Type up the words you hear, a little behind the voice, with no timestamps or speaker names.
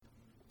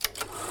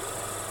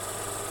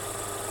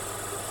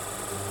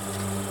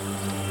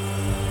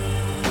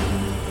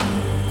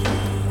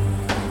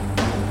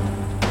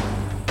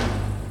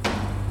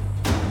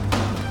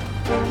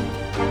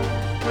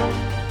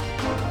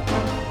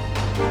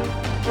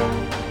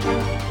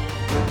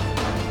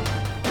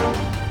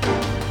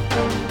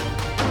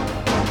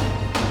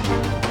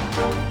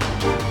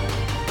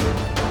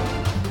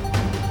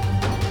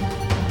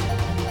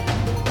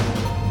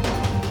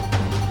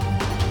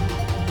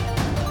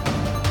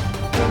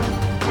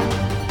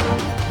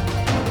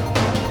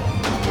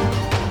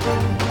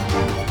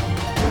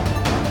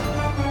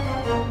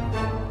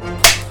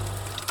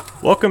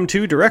Welcome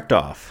to Direct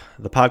Off,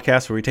 the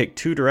podcast where we take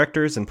two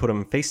directors and put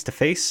them face to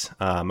face.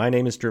 My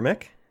name is Drew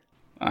Mick.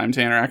 I'm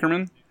Tanner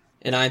Ackerman.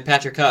 And I'm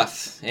Patrick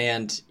Huff.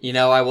 And,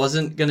 I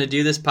wasn't going to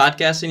do this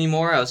podcast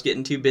anymore. I was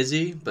getting too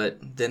busy. But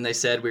then they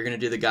said we were going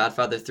to do The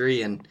Godfather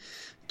 3. And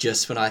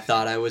just when I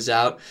thought I was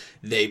out,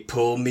 they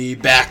pull me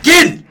back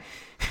in.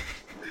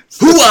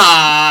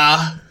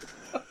 Hooah!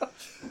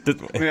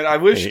 Man, I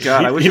wish he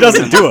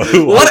doesn't do a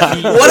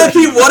hoo-ah.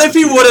 What if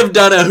he would have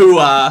done a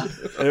hoo-ah?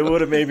 It would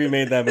have maybe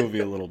made that movie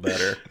a little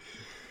better.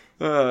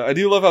 I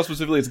do love how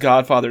specifically it's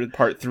Godfather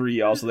Part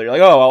 3 also. They're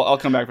like, oh, I'll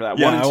come back for that.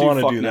 Yeah, 1 and 2, I want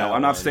to fuck do that no. I'm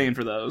one. not staying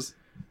for those.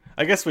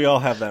 I guess we all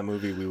have that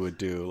movie we would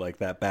do, like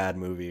that bad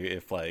movie,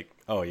 if like,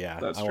 oh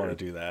yeah, That's I true. want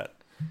to do that.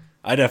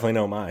 I definitely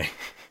know mine.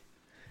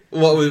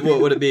 What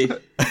would it be?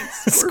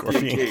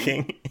 Scorpion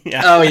King.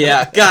 Yeah. Oh,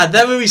 yeah. God,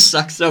 that movie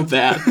sucks so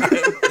bad.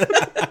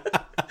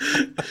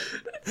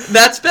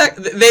 That's back.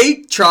 They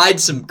tried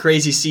some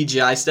crazy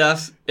CGI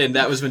stuff, and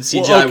that was when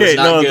CGI was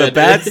not good.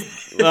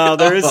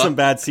 There is some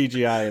bad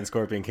CGI in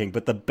Scorpion King,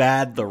 but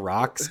The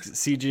Rock's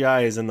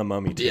CGI is in The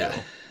Mummy too.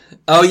 Yeah.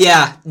 Oh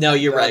yeah. No,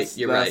 you're right.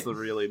 You're right. That's the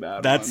really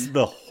bad That's one.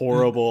 the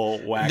horrible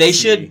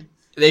waxy.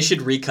 They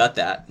should recut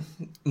that.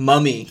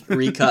 Mummy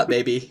recut,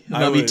 baby.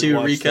 Mummy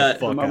 2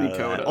 recut. Mummy Coda.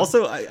 Coda.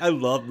 Also, I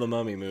love the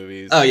Mummy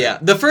movies. Oh yeah,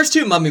 the first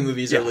two Mummy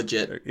movies are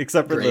legit.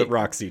 Except for great. the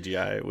Rock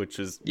CGI, which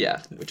is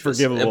which was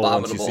forgivable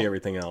once abominable. you see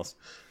everything else.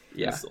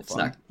 Yeah, still it's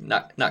fun.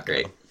 not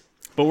great.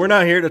 But we're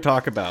not here to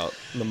talk about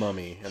the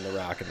Mummy and the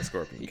Rock and the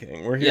Scorpion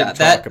King. We're here Yeah, to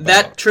talk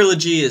that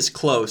trilogy is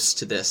close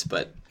to this,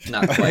 but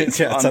not quite.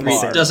 Yeah, it's on par.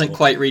 understandable. Doesn't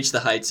quite reach the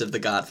heights of The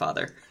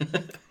Godfather.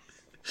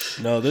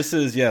 No, this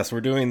is, yes, we're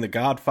doing the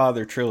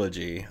Godfather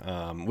trilogy,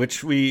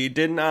 which we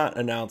did not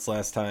announce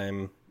last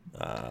episode.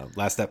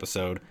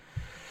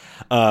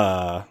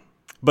 But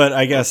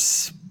I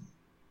guess,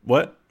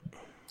 what?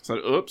 So,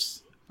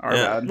 oops. Our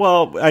bad.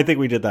 Well, I think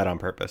we did that on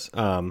purpose.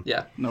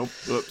 Yeah. Nope.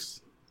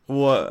 Oops.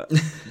 What,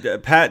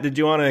 Pat, did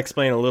you want to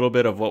explain a little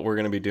bit of what we're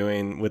going to be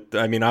doing with,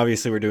 I mean,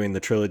 obviously we're doing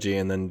the trilogy,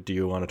 and then do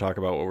you want to talk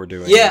about what we're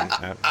doing?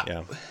 Yeah.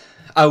 Yeah.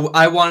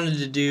 I wanted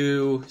to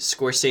do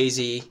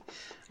Scorsese,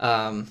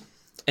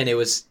 and it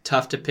was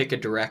tough to pick a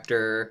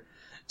director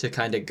to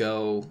kind of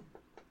go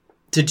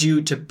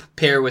to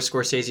pair with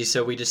Scorsese,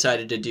 so we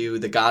decided to do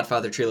the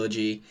Godfather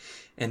trilogy,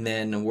 and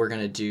then we're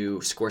gonna do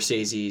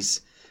Scorsese's.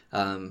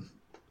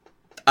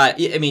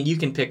 I mean, you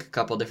can pick a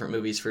couple different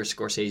movies for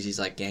Scorsese's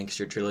like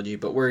gangster trilogy,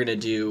 but we're gonna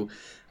do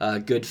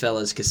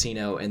Goodfellas,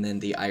 Casino, and then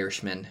The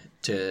Irishman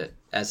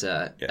as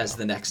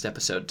the next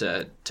episode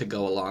to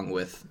go along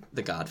with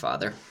The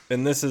Godfather.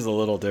 And this is a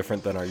little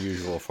different than our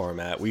usual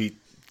format. We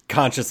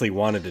consciously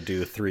wanted to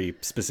do 3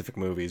 specific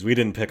movies. We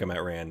didn't pick them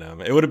at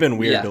random. It would have been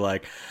weird to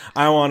like,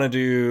 I want to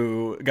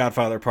do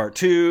Godfather Part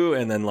 2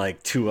 and then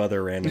like 2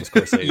 other random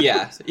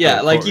Scorsese. Yeah.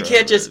 Like you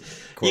can't just,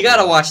 you got to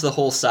Corporate. watch the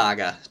whole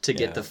saga to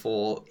get the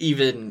full,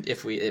 even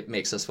if it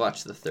makes us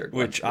watch the third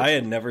one. Which I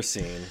had never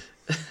seen.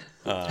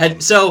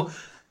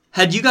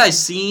 Had you guys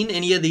seen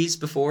any of these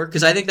before?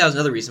 Because I think that was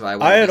another reason why I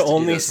wanted I had us to do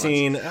only those ones.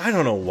 seen, I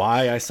don't know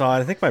why I saw it.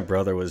 I think my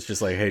brother was just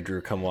like, hey,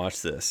 Drew, come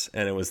watch this.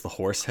 And it was the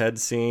horse head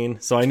scene.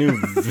 So I knew.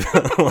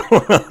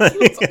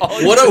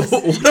 What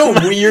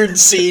a weird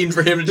scene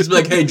for him to just be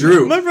like, hey,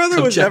 Drew. My brother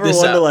come was check never this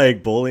one to out.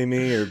 like bully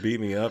me or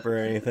beat me up or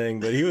anything,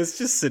 but he was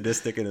just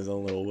sadistic in his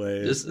own little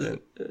ways. Yeah,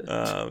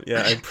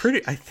 I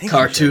think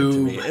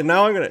Cartoon. he showed it to me. And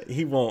now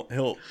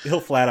he'll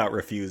flat out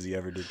refuse he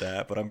ever did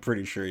that, but I'm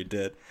pretty sure he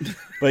did.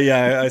 But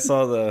yeah, I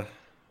saw the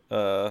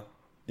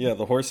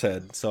horse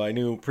head, so I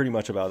knew pretty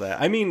much about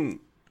that. I mean,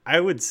 I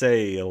would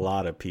say a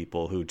lot of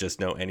people who just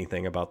know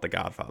anything about The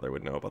Godfather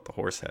would know about the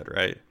horse head,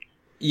 right?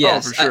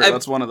 Yes, for sure.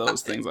 That's one of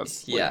those things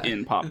that's like,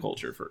 in pop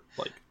culture for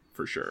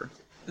sure.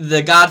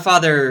 The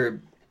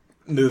Godfather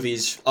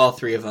movies, all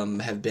 3 of them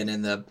have been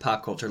in the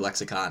pop culture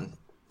lexicon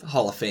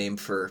Hall of Fame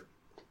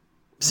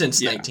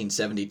since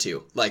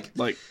 1972. Like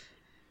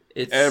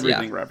it's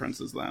Everything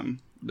references them.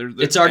 There's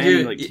It's any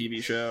argued- like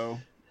TV show.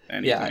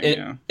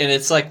 Anything, and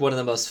it's like one of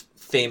the most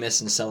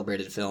famous and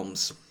celebrated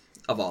films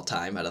of all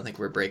time. I don't think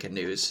we're breaking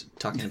news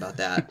talking about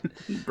that.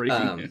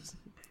 Breaking news.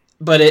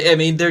 But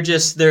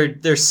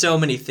there's so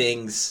many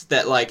things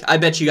that like I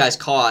bet you guys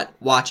caught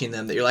watching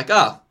them that you're like,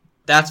 oh,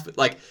 that's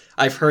like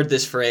I've heard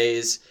this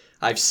phrase,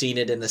 I've seen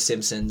it in The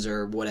Simpsons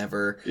or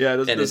whatever. Yeah,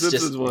 and the it's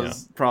Simpsons just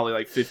was probably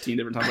like 15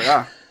 different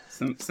times.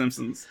 Like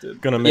Simpsons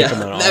did. Gonna make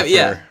him an offer.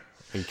 Yeah.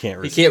 You can't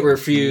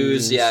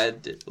refuse. Yeah,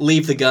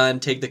 leave the gun,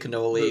 take the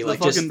cannoli.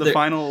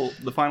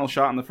 The final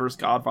shot in the first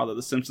Godfather,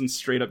 the Simpsons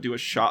straight up do a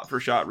shot for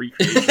shot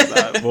recreation of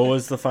that. What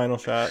was the final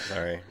shot?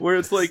 Sorry. Where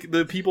it's like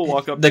the people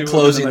walk up The to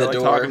closing him and the they,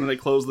 like, door. talk, and then they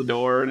close the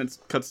door and it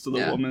cuts to the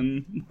Yeah.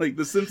 woman. Like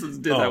the Simpsons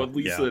did that with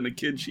Lisa and a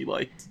kid she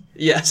liked.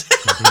 Yes.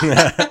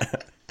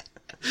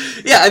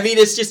 Yeah, I mean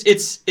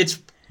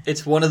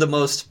it's one of the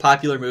most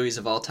popular movies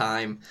of all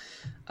time.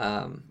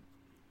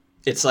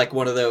 It's like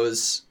one of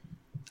those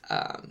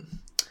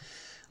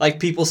like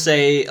people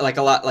say, like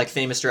a lot, like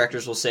famous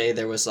directors will say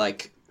there was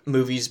like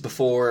movies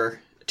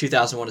before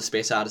 2001: A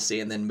Space Odyssey,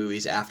 and then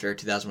movies after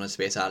 2001: A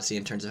Space Odyssey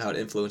in terms of how it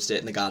influenced it.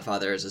 And The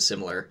Godfather is a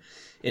similar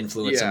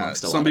influence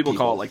amongst a lot some of people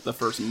call it like the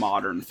first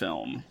modern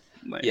film.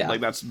 Yeah.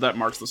 Like that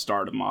marks the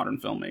start of modern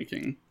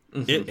filmmaking.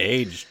 It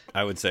aged,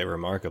 I would say,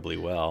 remarkably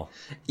well.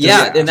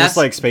 Yeah, and that's Just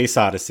like Space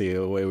Odyssey,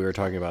 the way we were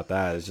talking about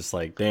that is just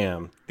like,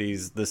 damn,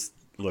 this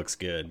looks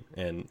good.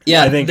 And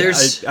Yeah, I think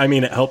there's- I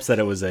mean, it helps that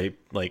it was a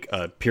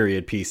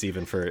period piece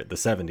even for the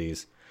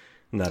 70s,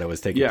 and that it was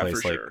taking Yeah,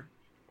 place for like sure.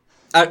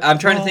 I'm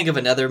trying to think of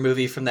another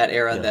movie from that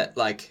era that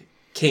like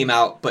came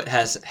out but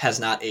has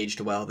not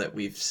aged well that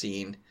we've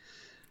seen.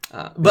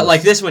 But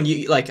like this one,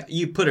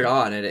 you put it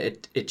on and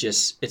it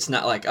just it's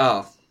not like,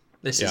 oh,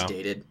 this is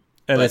dated.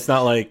 and but- it's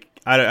not like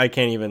I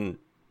can't even.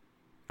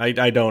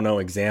 I don't know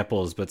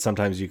examples, but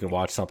sometimes you can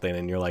watch something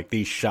and you're like,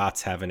 these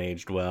shots haven't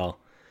aged well.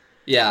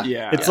 Yeah,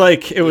 Yeah. It's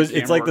like camera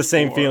it's like the work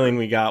same for- feeling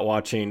we got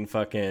watching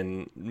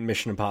fucking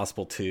Mission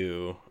Impossible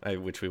 2,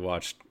 which we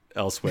watched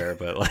elsewhere,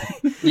 but like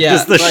Yeah,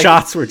 just the like-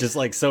 shots were just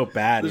like so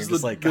bad. You're There's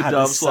just the, like, the God,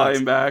 dove this sucks.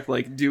 sliding back,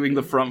 like doing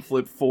the front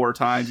flip 4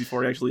 times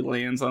before he actually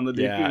lands on the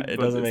dude. Yeah, it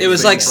but doesn't it's make it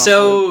was the like same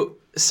front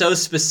flip. so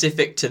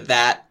specific to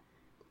that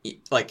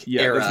like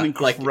Yeah, era, it's an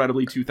like.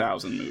 incredibly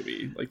 2000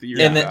 movie, like the year.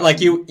 And then, 2000. like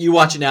you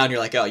watch it now, and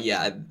you're like, oh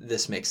yeah,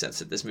 this makes sense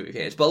that this movie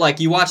aged. But like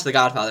you watch The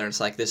Godfather, and it's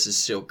like this is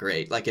so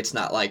great. Like it's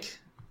not like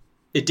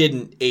it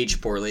didn't age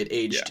poorly; it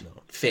aged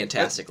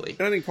fantastically.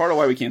 And I think part of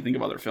why we can't think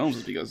of other films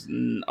is because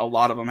a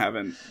lot of them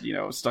haven't,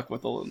 stuck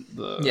with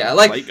the Yeah,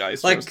 like-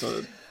 zeitgeist like, for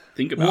us to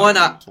think about one,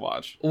 and to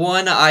watch.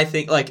 One, I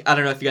think, like I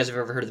don't know if you guys have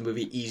ever heard of the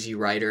movie Easy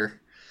Rider.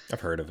 I've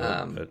heard of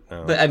it, but,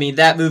 no. But I mean,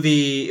 that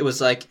movie, it was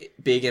like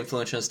big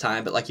influence on its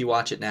time. But like you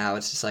watch it now,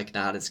 it's just like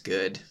not as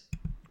good.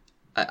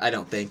 I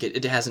don't think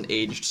it hasn't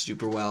aged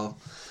super well.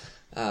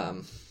 I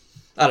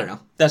don't know.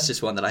 That's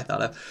just one that I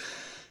thought of.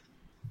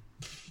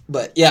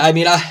 But yeah, I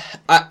mean,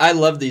 I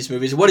love these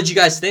movies. What did you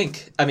guys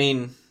think? I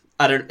mean,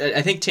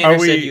 I think Tanner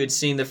said you had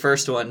seen the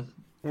first one.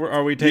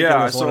 Are we taking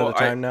Yeah, this one so at a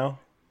time now?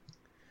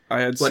 I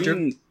had What,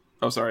 seen.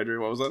 Oh, sorry,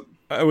 Drew. What was that?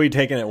 Are we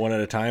taking it one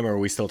at a time, or are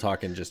we still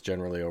talking just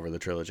generally over the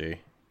trilogy?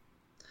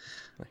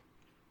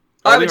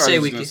 I think would say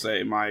was we going could. to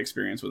say my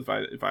experience with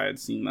if I had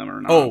seen them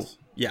or not. Oh,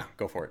 yeah,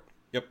 go for it.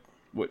 Yep.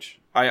 Which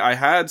I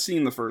had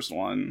seen the first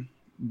one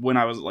when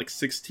I was like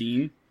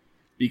 16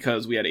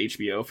 because we had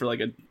HBO for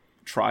like a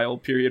trial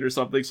period or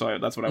something. So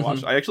that's what I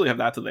watched. I actually have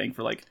that to thank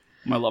for like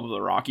my love of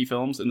the Rocky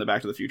films and the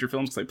Back to the Future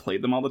films because I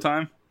played them all the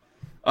time.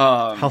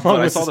 How long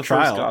was I saw this the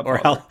trial? First Or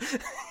Godfather.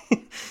 how?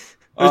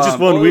 It was just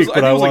one Well, week, I but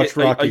think I it was, like, watched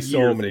Rocky a so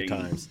year many thing.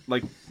 times.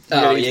 Like, Oh,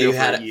 HBO yeah, you for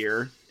had a it.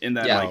 year, and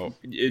then Yeah. like,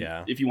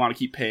 if you want to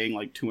keep paying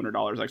like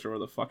 $200 extra,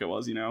 whatever the fuck it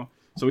was,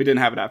 So we didn't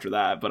have it after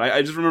that. But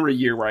I just remember a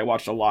year where I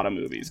watched a lot of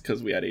movies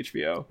because we had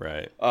HBO.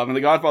 Right. And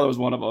The Godfather was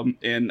one of them,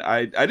 and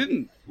I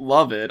didn't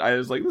love it. I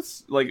was like,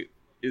 this like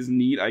is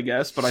neat, I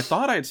guess, but I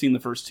thought I had seen the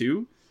first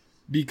two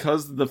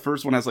because the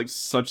first one has like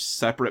such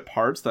separate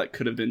parts that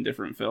could have been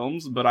different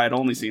films. But I had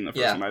only seen the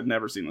first one. I'd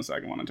never seen the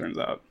second one. It turns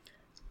out.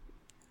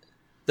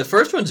 The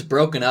first one's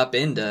broken up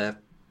into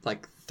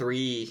like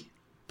three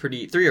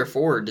or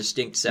four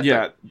distinct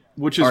separate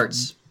which is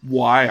parts.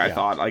 why I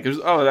thought like,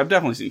 I've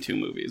definitely seen two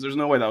movies. There's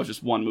no way that was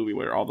just one movie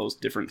where all those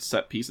different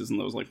set pieces and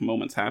those like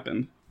moments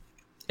happened.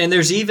 And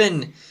there's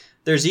even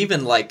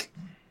like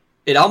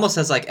it almost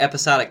has like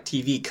episodic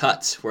TV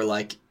cuts where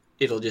like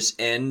it'll just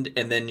end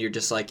and then you're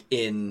just like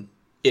in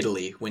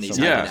Italy when he's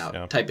hanging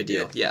out type of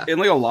deal. Yeah. And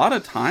like a lot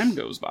of time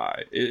goes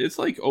by. It's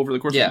like over the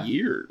course of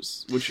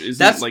years, which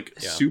isn't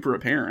super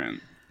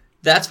apparent.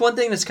 That's one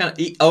thing that's kind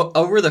of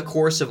over the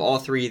course of all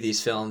three of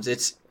these films.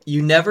 It's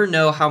you never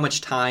know how much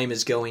time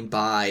is going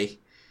by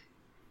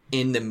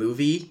in the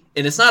movie,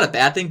 and it's not a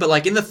bad thing. But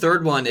like in the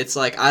third one, it's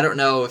like I don't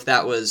know if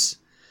that was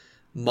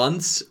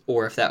months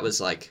or if that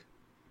was like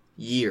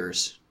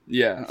years.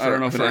 Yeah, I don't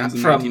know if it ends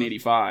in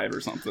 1985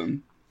 or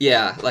something.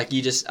 Yeah, like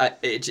you just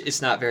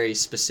it's not very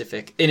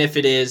specific, and if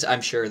it is, I'm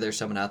sure there's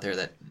someone out there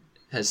that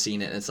has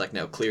seen it, and it's like,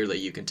 no, clearly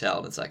you can tell,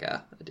 and it's like,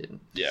 I didn't.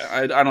 Yeah,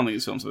 I don't think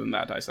these films have been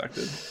that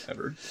dissected,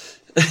 ever.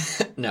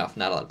 No,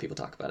 not a lot of people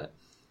talk about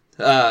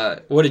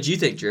it. What did you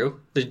think,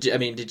 Drew?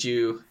 Did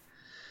you...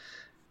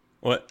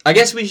 What? I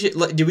guess we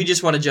should... Do we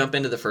just want to jump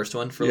into the first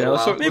one for a little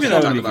while? So Maybe let's that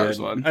would talk be about good. this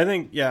one. I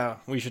think,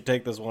 we should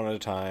take this one at a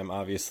time.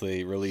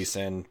 Obviously, release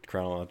and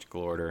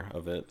chronological order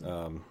of it.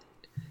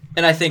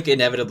 And I think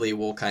inevitably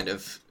we'll kind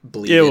of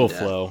bleed It will into,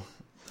 flow.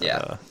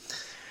 Yeah.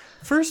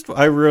 First,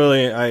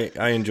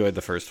 I enjoyed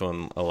the first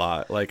one a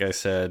lot. Like I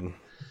said,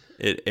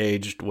 it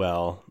aged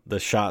well. The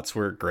shots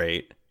were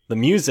great. The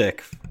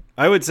music,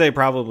 I would say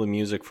probably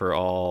music for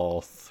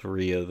all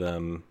three of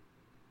them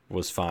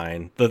was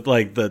fine.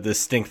 The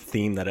distinct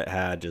theme that it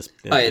had just...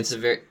 It's a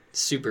very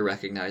super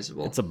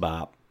recognizable. It's a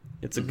bop.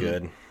 It's a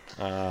good.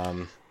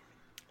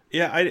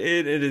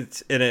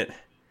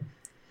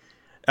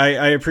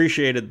 I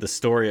appreciated the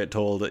story it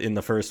told in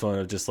the first one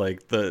of just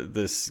like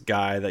this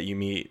guy that you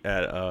meet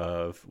at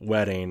a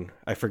wedding.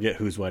 I forget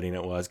whose wedding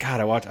it was.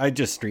 God, I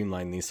just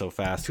streamlined these so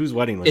fast. Whose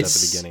wedding was at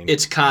the beginning?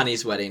 It's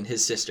Connie's wedding,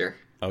 his sister.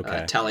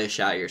 Okay. Talia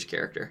Shire's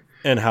character.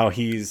 And how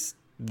he's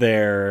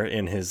there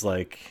in his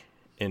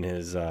in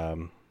his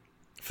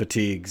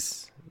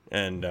fatigues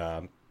and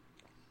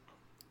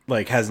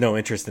like has no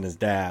interest in his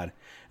dad,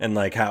 and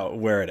like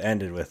where it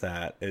ended with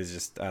that is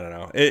just, I don't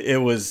know.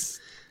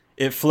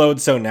 It flowed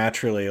so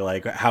naturally,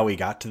 like how he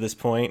got to this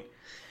point.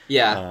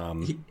 Yeah.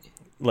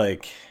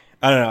 Like,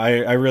 I don't know.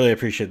 I really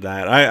appreciate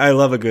that. I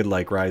love a good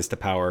like rise to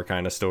power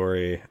kind of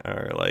story,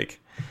 or like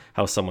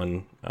how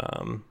someone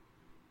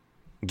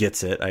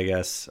gets it, I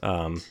guess.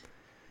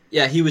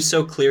 Yeah, he was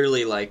so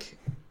clearly like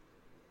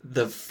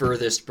the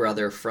furthest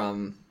brother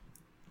from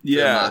the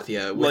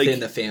mafia within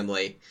the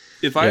family.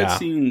 If I had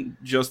seen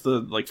just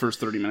the like first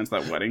 30 minutes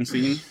of that wedding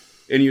scene,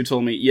 and you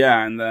told me,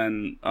 and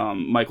then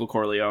Michael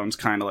Corleone's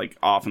kind of like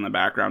off in the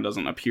background,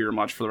 doesn't appear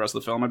much for the rest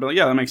of the film, I'd be like,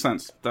 yeah, that makes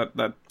sense.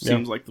 That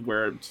seems like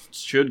where it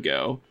should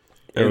go.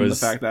 And the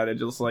fact that it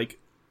just like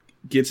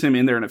gets him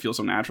in there and it feels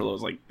so natural, it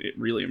was like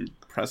really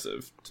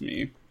impressive to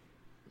me.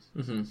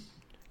 Mm-hmm.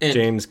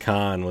 James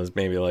Caan was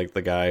maybe like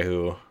the guy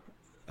who,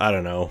 I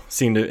don't know,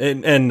 seemed to,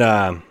 and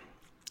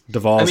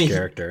Duvall's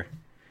character.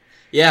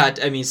 Yeah,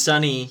 I mean,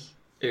 Sonny,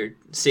 or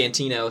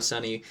Santino,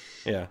 Sonny,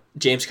 yeah,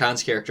 James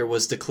Caan's character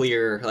was the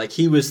clear, like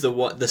he was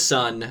the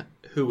son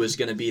who was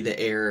going to be the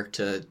heir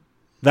to.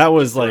 That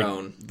was like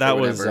that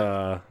was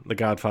the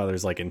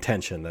Godfather's like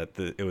intention that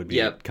it would be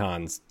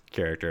Caan's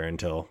character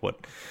until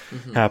what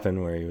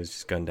happened where he was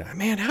just gunned down.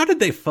 Man, how did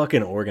they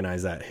fucking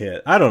organize that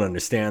hit? I don't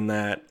understand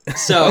that.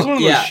 So that was one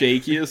of the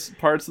shakiest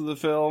parts of the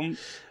film.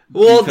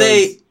 Well,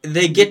 they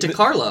get to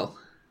Carlo,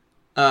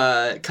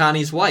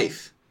 Connie's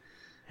wife.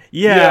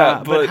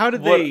 Yeah, but how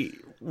did they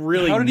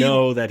really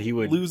know that he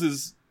would lose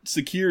his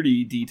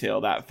security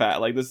detail that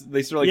fat? Like this,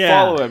 they sort of like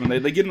follow him,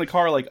 and they get in the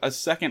car like a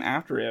second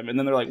after him, and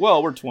then they're like,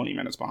 "Well, we're 20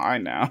 minutes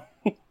behind now."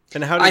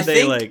 And how did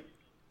they like?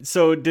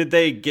 So did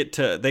they get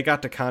to? They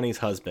got to Connie's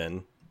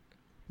husband.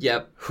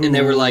 Yep, and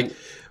they were like,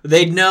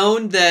 they'd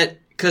known that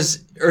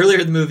because earlier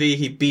in the movie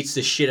he beats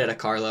the shit out of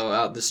Carlo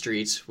out in the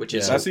streets, which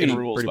is that scene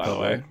rules, by the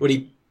way. When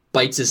he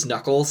bites his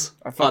knuckles.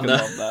 I fucking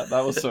love that.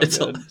 That was so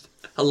good.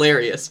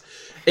 Hilarious.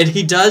 And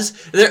he does.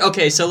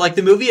 Okay, so like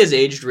the movie has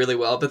aged really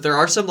well, but there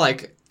are some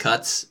like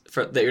cuts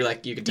that you're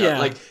like you can tell.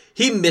 Like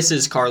he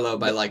misses Carlo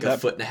by like a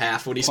foot and a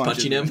half when he's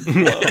punching him.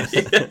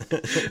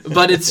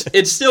 But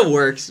it still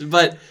works.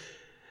 But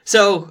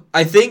so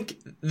I think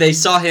they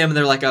saw him and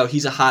they're like, oh,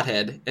 he's a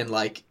hothead, and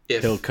like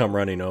if he'll come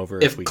running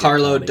over if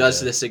Carlo does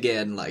this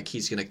again, like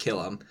he's gonna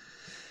kill him.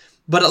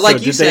 But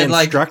like you said,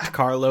 like instruct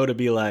Carlo to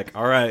be like,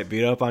 all right,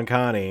 beat up on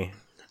Connie.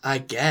 I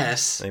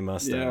guess they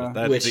must have.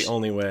 That's the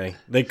only way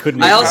they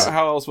couldn't.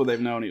 How else would they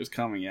have known he was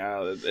coming?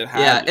 Yeah, it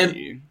had to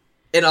be.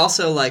 And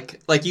also, like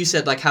you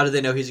said, like how did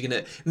they know he's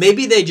gonna?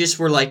 Maybe they just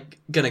were like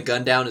gonna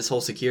gun down his whole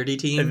security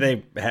team.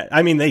 They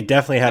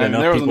definitely had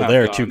enough people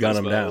there to gun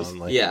him down.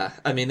 Like, yeah,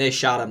 I mean they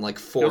shot him like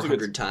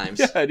 400 times.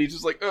 Yeah, and he's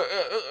just like.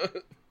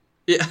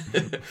 Yeah.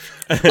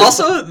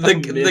 Also,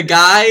 the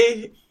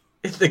guy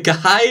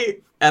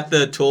at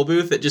the toll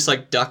booth that just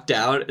like ducked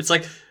down. It's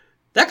like.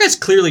 That guy's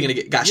clearly gonna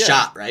get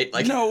shot, right?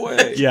 Like no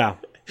way. Yeah.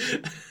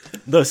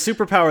 The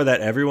superpower that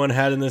everyone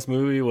had in this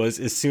movie was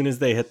as soon as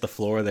they hit the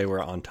floor, they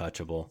were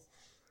untouchable.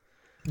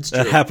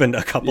 That happened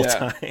a couple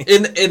times.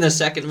 In the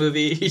second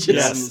movie, he just in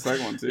the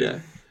second one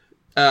too.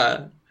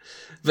 Yeah.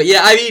 But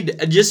yeah, I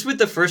mean, just with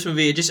the first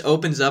movie, it just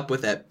opens up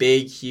with that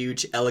big,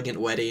 huge, elegant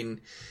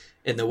wedding,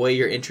 and the way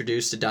you're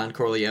introduced to Don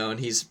Corleone.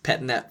 He's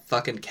petting that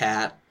fucking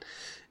cat.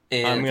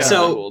 And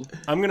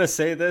I'm gonna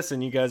say this,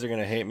 and you guys are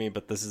gonna hate me,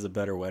 but this is a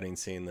better wedding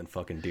scene than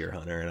fucking Deer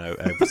Hunter, and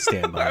I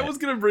stand by it. I was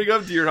gonna bring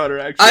up Deer Hunter,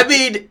 actually. I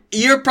mean,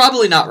 you're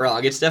probably not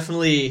wrong. It's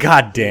definitely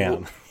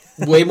goddamn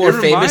way more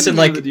famous and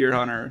like the Deer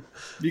Hunter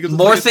because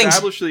more it's like things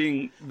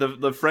establishing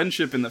the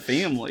friendship in the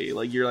family.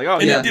 Like you're like, oh,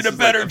 and it did a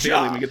better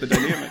job. We get the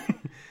dynamic.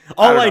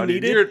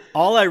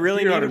 all I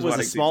really needed was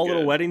a small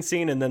little wedding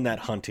scene, and then that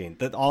hunting.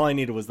 All I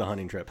needed was the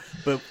hunting trip.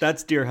 But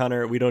that's Deer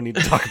Hunter. We don't need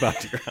to talk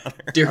about Deer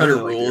Hunter. Deer Hunter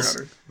rules.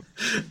 Deer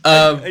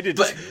Hunter. I did,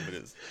 but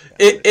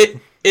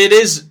it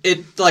is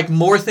like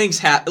more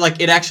things like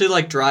it actually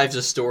like drives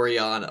a story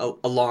along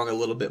a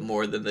little bit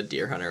more than the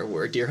Deer Hunter,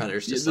 where Deer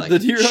Hunter's just like the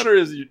Deer Hunter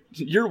is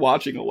you're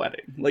watching a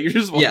wedding, like you're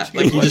just watching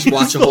you just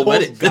watch a whole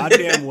wedding,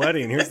 goddamn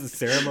wedding. Here's the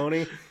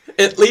ceremony.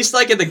 At least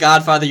like in The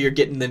Godfather, you're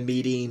getting the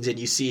meetings and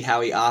you see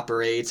how he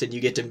operates, and you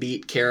get to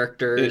meet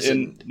characters.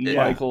 And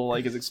Michael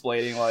like is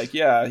explaining like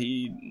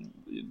he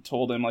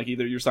told him like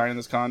either you're signing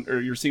this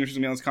or your signature's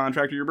gonna be on this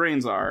contract or your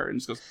brains are, and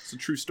it's a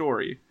true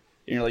story.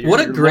 And you're like,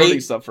 what a great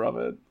learning stuff from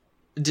it.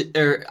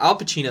 Al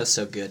Pacino's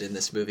so good in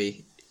this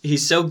movie.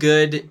 He's so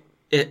good.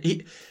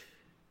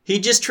 He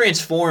just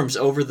transforms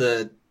over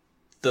the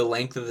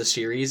length of the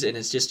series, and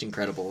it's just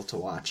incredible to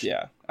watch.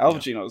 Yeah, Al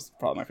Pacino is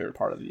probably my favorite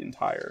part of the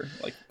entire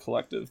like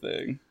collective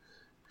thing.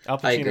 Al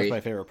Pacino is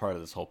my favorite part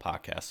of this whole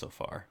podcast so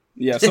far.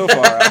 Yeah, so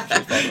far Al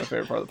Pacino's probably my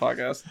favorite part of the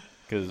podcast.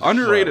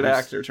 Underrated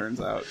actor, turns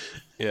out.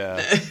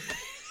 Yeah.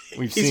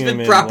 He's seen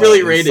been him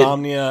properly rated.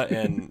 Insomnia,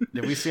 and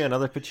did we see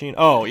another Pacino?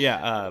 Oh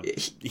yeah,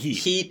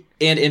 Heat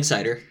and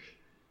Insider.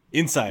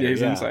 Insider, yeah,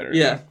 he's Insider.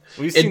 Yeah,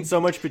 we've seen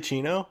so much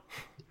Pacino.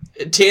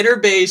 Tanner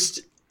based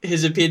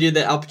his opinion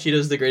that Al Pacino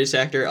is the greatest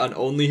actor on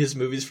only his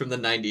movies from the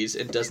 90s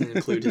and doesn't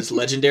include his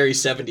legendary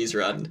 70s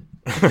run.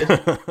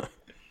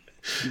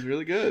 He's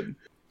really good.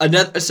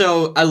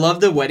 So I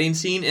love the wedding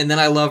scene, and then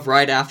I love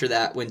right after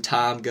that when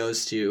Tom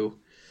goes to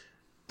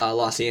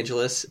Los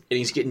Angeles and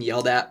he's getting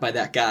yelled at by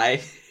that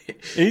guy.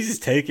 He's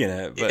just taking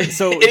it. But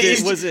so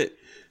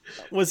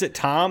was it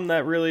Tom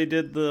that really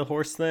did the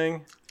horse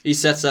thing? He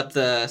sets up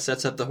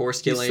the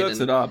horse killing. He sets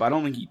it up. I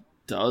don't think he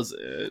does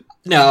it.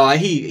 No,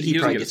 he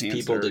probably get gets his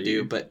hands people to dirty.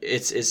 do, but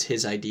it's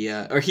his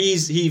idea, or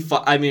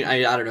I mean,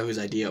 I don't know whose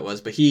idea it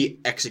was, but he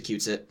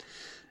executes it.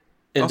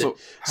 And Also,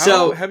 how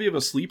so heavy of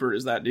a sleeper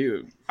is that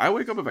dude? I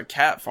wake up if a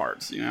cat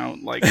farts, you know?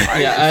 Like,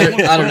 I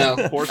don't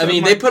know. Horse I head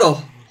mean, might- they put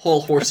a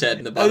whole horse head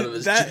in the bottom of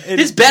his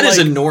It's bed is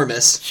like-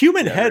 enormous.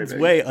 Human Yeah, very heads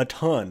big. weigh a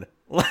ton.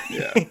 Like,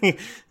 Yeah.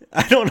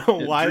 I don't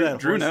know why Drew, that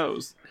Drew horse-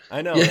 knows.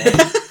 I know.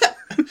 Yeah.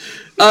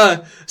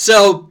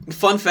 So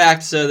fun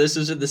fact. So this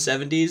was in the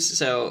 70s.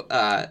 So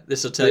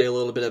this will tell you a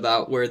little bit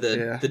about where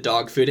the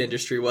dog food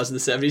industry was in the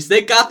 70s.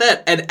 They got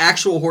an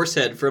actual horse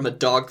head from a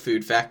dog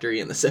food factory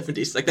in the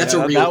 70s. Like that's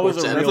Yeah, a real that was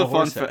horse a head. That's real a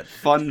horse head.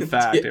 fun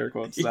fact, Yeah. air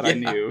quotes, that I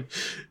Yeah.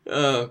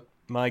 knew.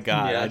 My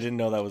God, Yeah. I didn't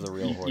know that was a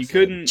real horse. You head.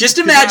 couldn't... Just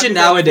could not imagine do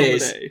that before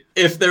nowadays the day.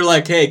 if they're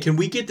like, "Hey, can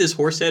we get this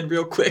horse head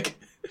real quick?"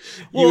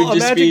 Well, You would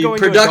just imagine be going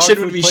to a production dog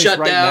would food be place shut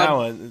right down.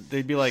 now, and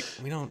they'd be like,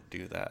 "We don't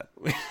do that."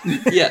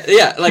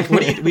 Yeah. Like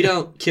we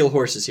don't kill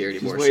horses here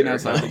Just anymore. waiting sir.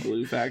 outside the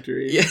glue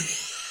factory. Yeah.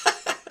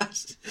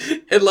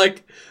 And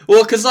like,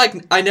 well, because like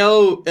I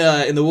know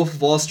in the Wolf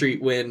of Wall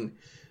Street when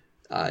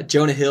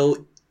Jonah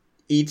Hill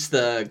eats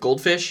the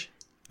goldfish,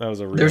 That was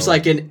a real. there's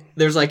like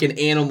an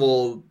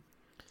animal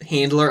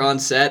handler on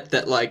set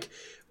that like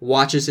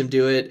watches him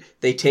do it.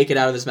 They take it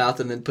out of his mouth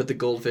and then put the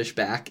goldfish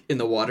back in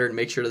the water and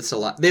make sure it's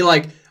alive. They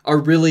like are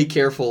really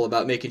careful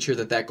about making sure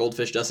that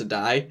goldfish doesn't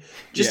die.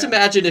 Just Yeah.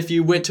 imagine if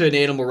you went to an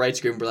animal rights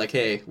group and were like,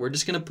 "Hey, we're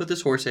just gonna put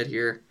this horse head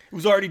here. It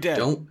was already dead.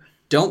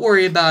 Don't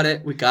worry about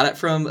it. We got it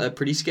from a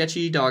pretty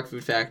sketchy dog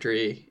food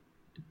factory.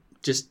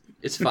 Just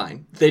it's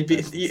fine." They'd be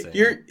That's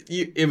insane.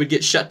 it would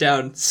get shut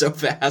down so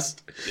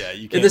fast. Yeah,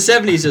 you In can't. the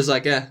 70s, it was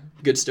like,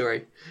 good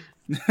story.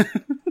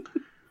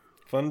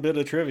 Fun bit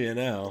of trivia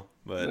now,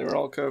 but They were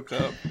all coked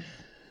up.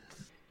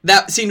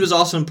 That scene was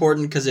also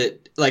important because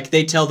it like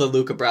they tell the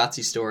Luca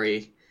Brasi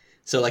story,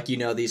 so like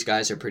these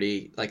guys are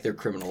pretty like they're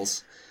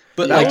criminals,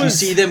 but That like you was-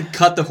 see them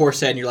cut the horse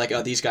head and you're like,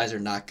 oh, these guys are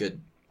not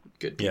good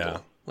people. Yeah.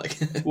 Like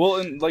Well,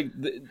 and like,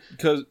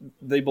 because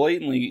they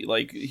blatantly,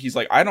 like, he's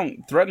like, I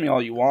don't, threaten me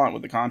all you want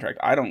with the contract.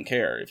 I don't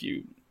care if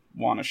you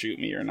want to shoot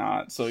me or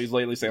not. So he's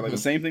lately saying, like, the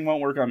same thing won't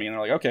work on me. And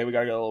they're like, okay, we got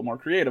to get a little more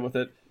creative with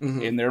it.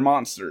 Mhm. And they're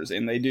monsters.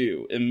 And they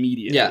do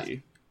immediately. Yeah.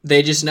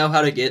 They just know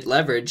how to get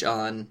leverage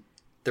on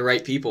the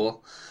right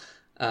people.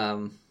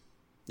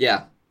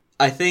 Yeah.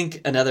 I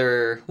think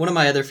one of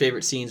my other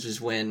favorite scenes was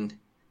when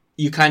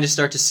you kind of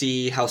start to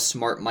see how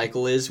smart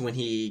Michael is when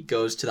he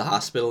goes to the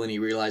hospital and he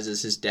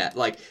realizes his dad,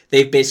 like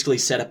they've basically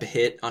set up a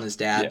hit on his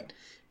dad. Yeah.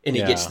 And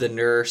he Yeah. gets the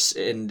nurse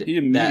and He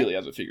immediately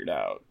has it figured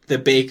out. the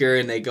baker,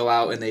 and they go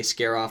out and they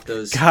scare off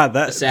those God,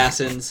 that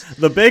assassins.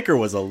 the baker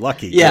was a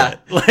lucky. Yeah. kid.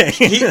 Like,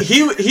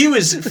 he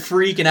was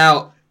freaking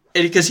out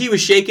because he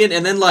was shaking,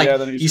 and then like Yeah,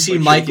 then he's you just, see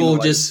like, shaking Michael to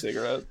light a just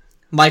cigarette.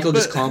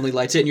 But- calmly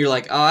lights it, and you're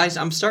like, oh,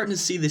 I'm starting to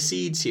see the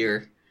seeds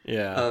here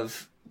yeah.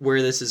 of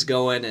where this is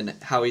going and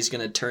how he's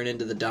going to turn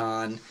into the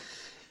Don.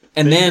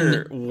 And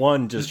Baker, then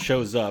one just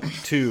shows up.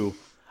 Two,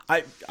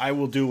 I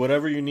will do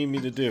whatever you need me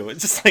to do.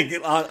 It's just like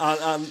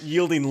on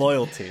yielding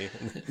loyalty.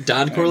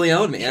 Don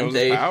Corleone, man, Shows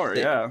they his power,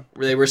 yeah.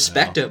 they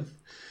respect him.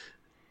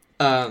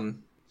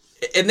 And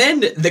then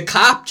the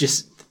cop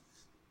just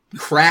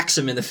cracks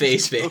him in the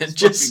face, man. That's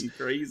Just fucking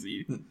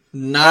crazy.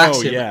 knocks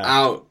Oh, him yeah.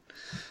 out.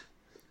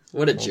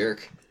 What a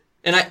jerk.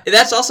 And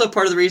that's also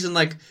part of the reason,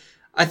 like,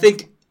 I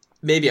think,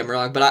 maybe I'm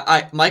wrong,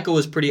 but Michael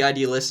was pretty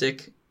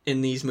idealistic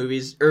in these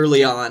movies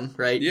early on,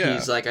 right? Yeah.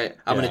 He's like,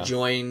 I'm going to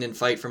join and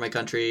fight for my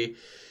country.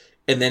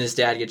 And then his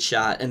dad gets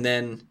shot. And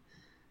then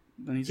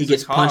Then he's he just a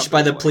gets cop, punched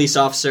by the like- police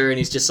officer. And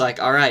he's just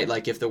like, all right,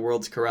 like, if the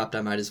world's corrupt,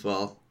 I might as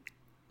well.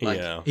 Like,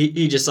 Yeah.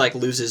 he just, like,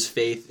 loses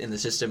faith in the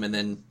system and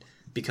then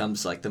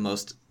becomes, like, the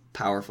most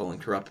powerful and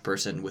corrupt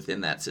person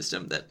within that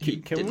system that he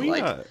didn't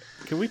like.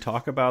 Can we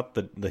talk about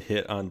the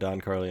hit on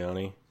Don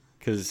Corleone?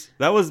 Because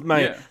that was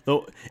Yeah.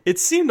 it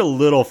seemed a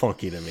little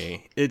funky to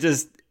me.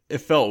 It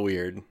felt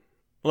weird.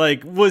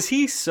 Like,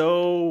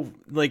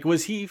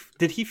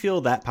 did he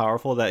feel that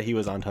powerful that he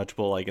was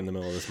untouchable, like, in the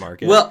middle of this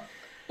market? Well,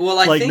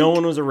 I like, think no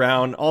one was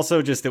around.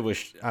 Also, just, it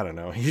was, I don't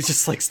know. He's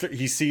just, like,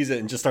 he sees it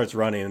and just starts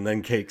running and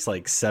then takes,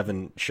 like,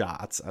 7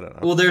 shots. I don't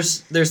know. Well,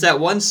 there's that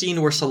one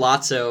scene where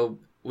Sollozzo,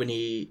 when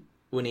he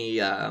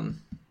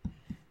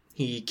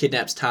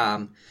kidnaps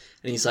Tom,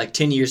 and he's like,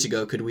 10 years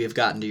ago, could we have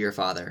gotten to your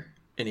father?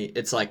 And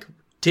it's like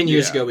 10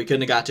 years Yeah. ago, we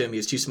couldn't have got to him. He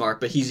was too smart.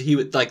 But he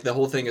would like the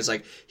whole thing is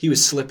like he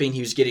was slipping.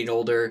 He was getting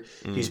older.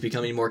 He was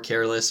becoming more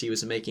careless. He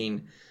was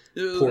making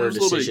poor There's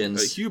a little bit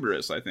decisions. of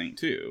hubris, I think,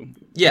 too.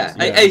 Yeah,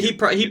 Yeah. he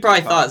probably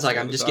thought it's like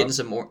Top I'm just top. getting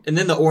some more. And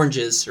then the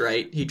oranges,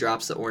 right? He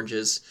drops the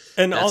oranges.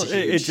 And That's all, a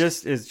it huge-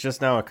 just is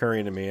just now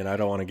occurring to me, and I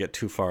don't want to get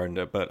too far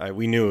into it, but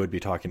we knew it would be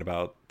talking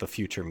about the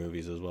future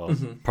movies as well.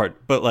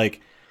 But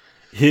like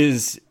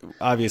his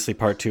obviously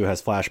part 2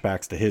 has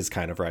flashbacks to his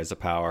kind of rise to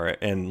power,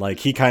 and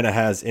like he kind of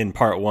has in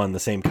part 1 the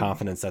same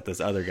confidence that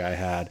this other guy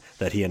had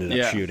that he ended up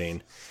Yeah.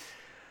 shooting.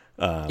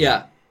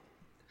 Yeah,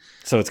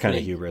 So it's kind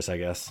of hubris, I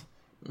guess.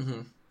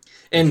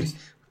 and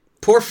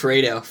poor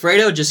Fredo.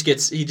 Fredo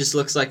just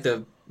looks like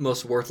the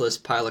most worthless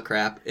pile of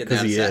crap in 'Cause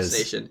that he is.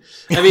 assassination.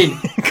 I mean,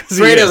 'Cause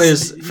he Fredo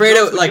is. is He Fredo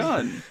drops the like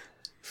gun.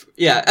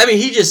 yeah. I mean,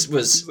 he just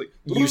was He's like,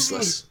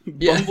 useless.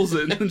 Yeah. Bumbles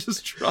it and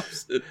just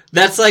drops it.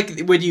 That's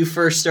like when you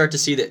first start to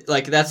see that.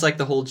 Like that's like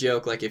the whole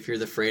joke. Like if you're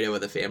the Fredo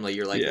of the family,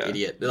 you're like Yeah. an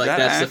idiot. Like That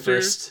that's the actor,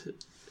 first.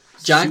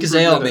 John Super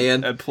Cazale, good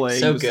man, at playing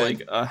so just good.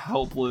 like a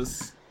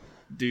helpless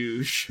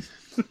douche.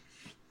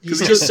 He's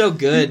just so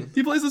good.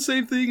 He plays the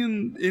same thing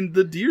in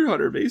The Deer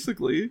Hunter,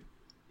 basically.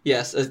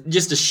 Yes,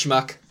 just a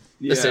schmuck,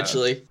 Yeah.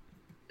 essentially.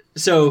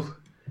 So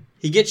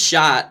he gets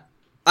shot.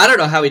 I don't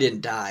know how he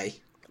didn't die.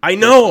 I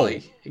know.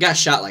 He got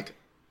shot like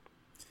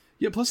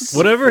Yeah, plus it's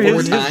Whatever Four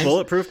his times.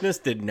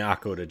 bulletproofness did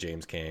not go to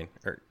James Cain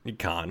or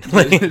Khan.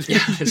 yeah,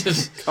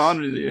 just,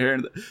 Con in the air.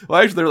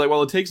 Well, actually, they're like,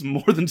 well, it takes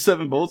more than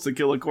 7 bullets to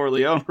kill a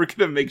Corleone. We're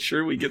gonna make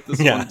sure we get this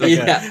yeah, one done.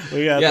 Yeah.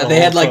 we got Yeah, the they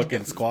whole had, like-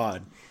 fucking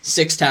squad.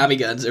 6 Tommy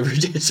guns that were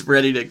just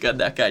ready to gun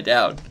that guy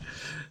down.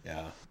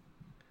 Yeah.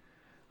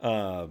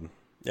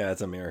 Yeah,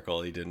 it's a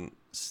miracle he didn't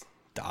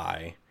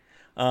die.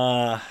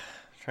 Trying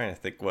to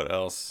think what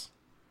else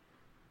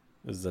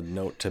is a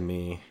note to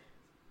me.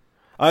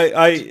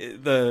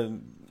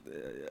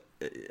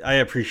 I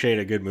appreciate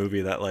a good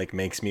movie that like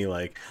makes me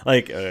like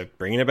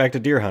bringing it back to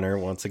Deer Hunter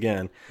once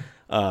again.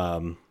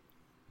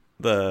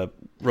 The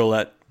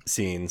roulette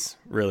scenes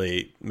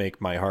really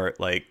make my heart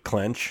like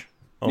clench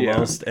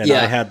almost, and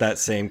Yeah. I had that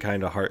same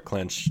kind of heart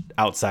clench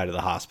outside of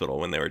the hospital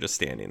when they were just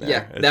standing there.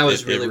 Yeah, It- that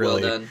was it really well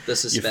done. The You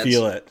suspense.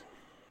 feel it.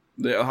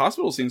 The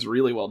hospital scene's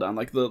really well done.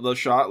 Like the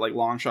shot, like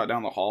long shot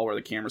down the hall where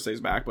the camera stays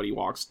back, but he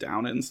walks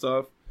down it and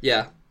stuff.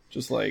 Yeah,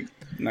 Just like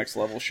next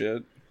level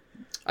shit.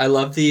 I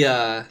love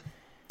the.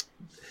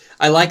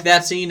 I like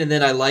that scene, and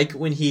then I like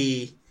when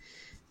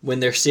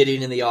they're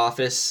sitting in the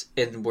office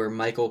and where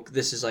Michael.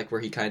 This is like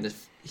where he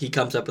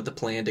comes up with the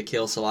plan to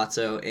kill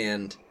Sollozzo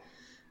and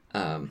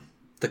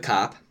the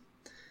cop,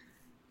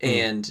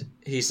 and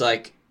he's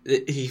like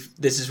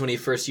This is when he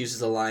first uses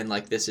the line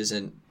like, "This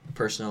isn't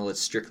personal; it's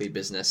strictly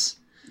business."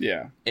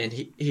 Yeah. And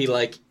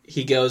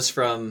he goes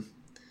from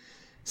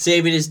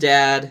saving his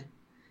dad.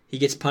 He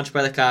gets punched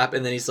by the cop,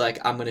 and then he's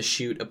like, "I'm gonna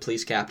shoot a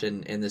police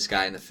captain and this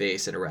guy in the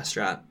face at a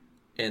restaurant,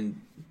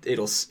 and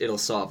it'll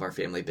solve our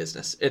family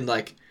business." And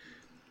like,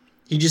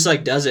 he just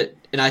like does it.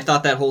 And I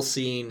thought that whole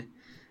scene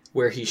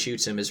where he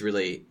shoots him is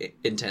really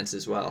intense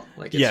as well.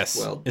 Like, it's, Yes,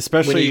 well,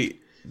 especially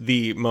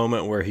the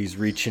moment where he's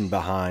reaching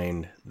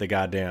behind the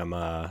goddamn.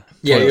 yeah,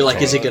 you're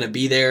like, is it gonna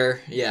be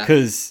there? Yeah,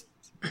 Because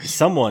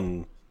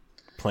someone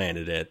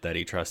planted it that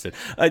he trusted.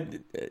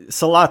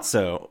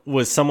 Sollozzo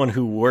was someone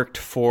who worked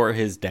for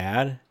his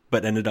dad,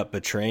 but ended up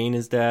betraying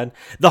his dad.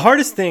 The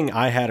hardest thing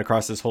I had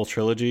across this whole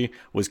trilogy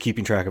was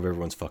keeping track of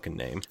everyone's fucking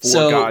name.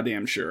 For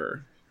goddamn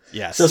sure.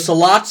 Yes. So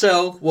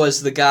Sollozzo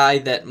was the guy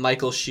that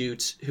Michael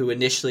shoots, who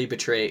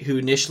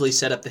initially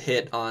set up the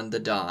hit on the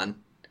Don.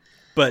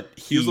 but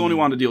He was the one who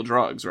wanted to deal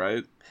drugs,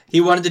 right?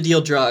 He wanted to deal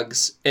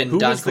drugs, and Who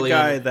Don was the Corleone,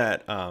 guy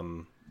that?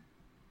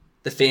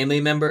 the family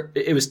member,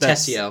 it was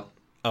That's- Tessio.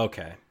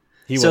 Okay.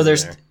 He So wasn't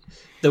there's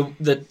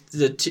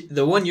there.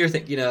 the one you're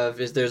thinking of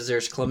is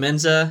there's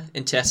Clemenza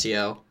and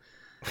Tessio.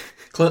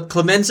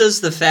 Clemenza's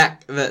the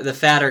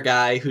fatter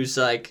guy who's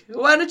like,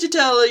 "Why don't you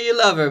tell her you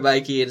love her,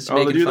 Mikey?" And it's Oh, the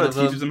making dude fun that of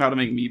him. teaches him how to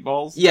make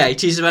meatballs? Yeah, he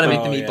teaches him how to make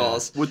Oh, the yeah.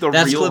 meatballs With the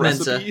That's real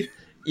Clemenza. recipe?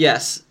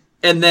 Yes,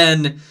 and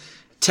then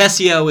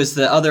Tessio is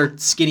the other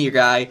skinnier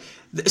guy.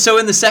 So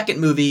in the second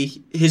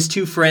movie, his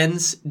two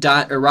friends,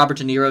 Robert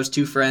De Niro's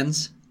two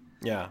friends,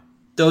 Yeah.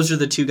 those are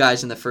the two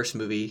guys in the first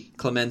movie,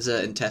 Clemenza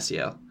and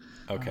Tessio.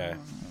 Okay.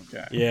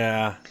 Okay.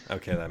 Yeah.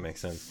 Okay, that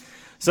makes sense.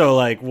 So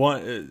like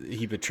one,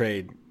 he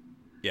betrayed.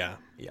 Yeah.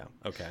 Yeah.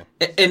 Okay.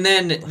 And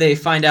then they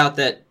find out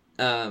that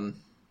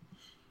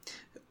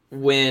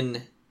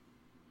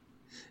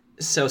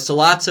so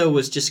Sollozzo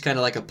was just kind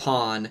of like a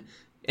pawn,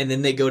 and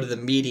then they go to the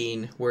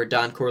meeting where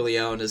Don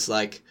Corleone is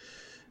like,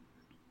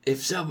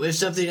 if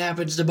something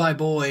happens to my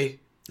boy,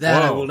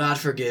 that I Whoa. will not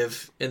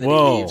forgive. And then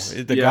Whoa! he leaves.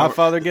 Did the Yeah,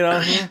 Godfather get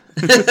on here?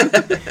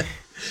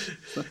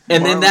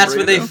 And then Marlon that's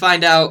when they Brando.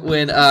 find out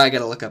when I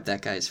gotta look up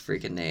that guy's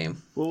freaking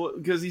name. Well,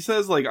 because he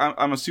says, like,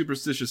 I'm a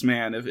superstitious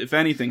man. If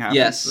anything happens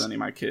Yes. to any of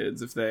my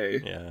kids, if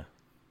they, Yeah.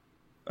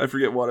 I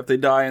forget what, if they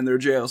die in their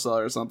jail cell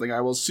or something,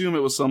 I will assume it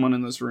was someone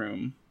in this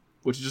room.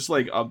 Which is just,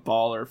 like, a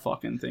baller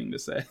fucking thing to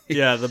say.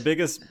 Yeah, the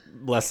biggest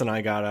lesson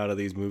I got out of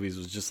these movies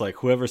was just like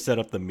whoever set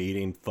up the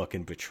meeting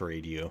fucking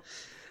betrayed you.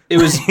 It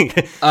was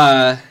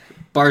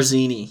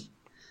Barzini.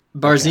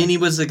 Barzini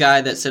was the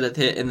guy that said it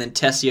hit, and then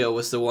Tessio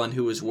was the one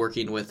who was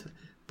working with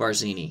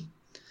Barzini,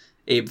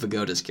 Abe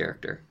Vigoda's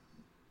character.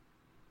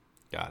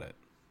 Got it.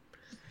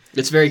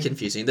 It's very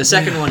confusing. The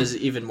second one is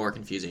even more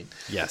confusing.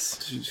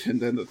 Yes.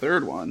 And then the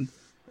third one.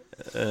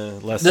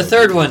 Less The so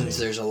third one,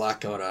 confusing. there's a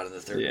lot going on in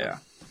the third Yeah.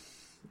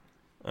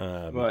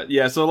 one. But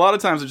yeah, so a lot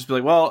of times I'd just be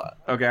like, well,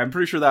 okay, I'm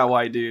pretty sure that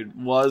white dude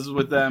was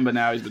with them, but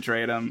now he's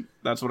betrayed them.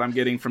 That's what I'm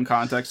getting from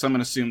context. So I'm going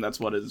to assume that's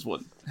what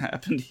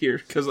happened here.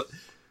 Because,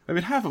 I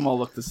mean, half of them all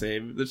look the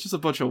same. There's just a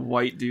bunch of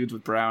white dudes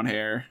with brown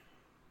hair.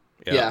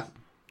 Yeah.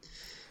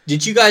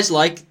 Did you guys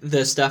like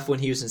the stuff when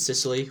he was in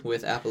Sicily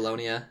with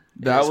Apollonia?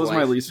 and That his was my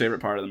wife? least favorite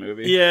part of the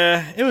movie.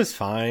 Yeah, it was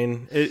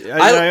fine.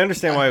 I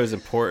understand why it was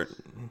important.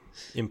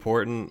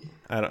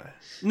 I don't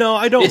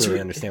It's really re-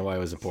 understand why it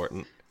was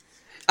important.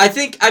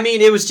 I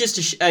mean, it was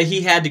just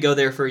he had to go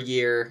there for a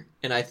year,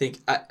 and I think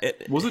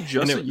Was it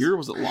just And a year or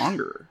was it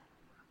longer?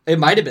 it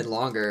might have been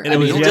longer. And I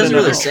mean, he it had doesn't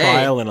another really say.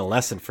 trial and a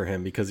lesson for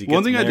him because he.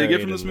 One gets thing I did get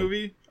married from this and-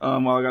 movie,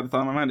 while I got the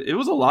thought in my mind, it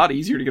was a lot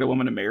easier to get a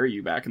woman to marry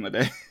you back in the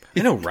day.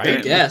 I know, I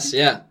right? guess,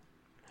 yeah.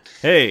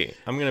 Hey,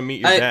 I'm gonna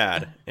meet your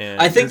dad, and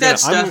I think you're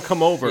that I'm gonna stuff-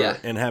 come over yeah.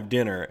 and have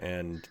dinner,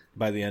 and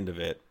by the end of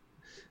it,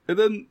 And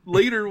then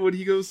later, when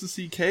he goes to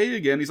see Kay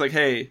again, he's like,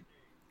 "Hey,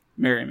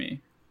 marry me.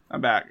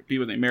 I'm back. Be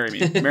with me. Marry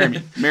me. Marry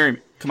me. Marry me.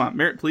 Come on,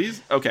 marry,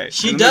 please." Okay.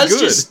 She And then they're does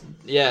good. just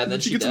and And then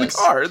she she gets does. in the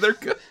car. They're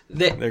good.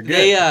 They're good.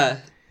 They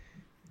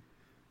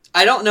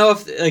I don't know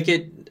if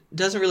it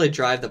doesn't really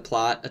drive the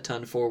plot a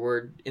ton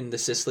forward in the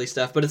Sicily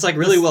stuff, but it's like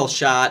really well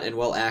shot and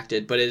well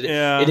acted. But it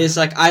is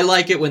like I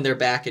like it when they're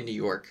back in New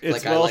York. it's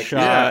like well I like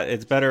shot.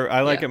 It's better.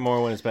 I like Yeah. it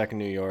more when it's back in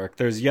New York.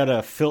 There's yet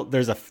a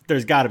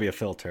there's got to be a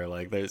filter.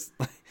 Like there's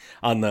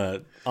on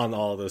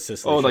all those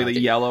Sicily. Oh, like shots.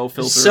 the yellow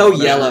filter. so or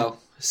whatever. yellow.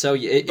 So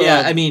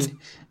yeah, I mean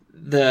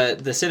the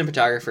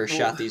cinematographer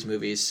shot these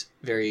movies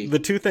very. The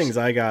two things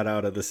I got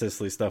out of the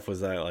Sicily stuff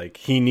was that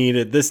like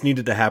this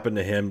needed to happen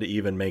to him to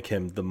even make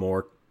him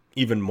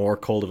even more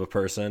cold of a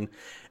person.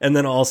 And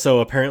then also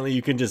apparently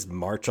you can just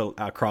march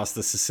across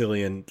the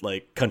Sicilian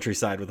like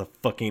countryside with a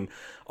fucking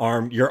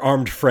your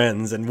armed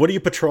friends, and what are you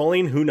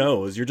patrolling? Who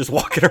knows? You're just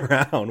walking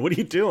around. What are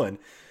you doing?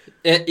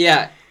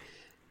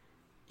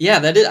 Yeah,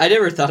 that is. I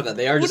never thought of that.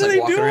 They are just are like they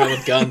walking doing? around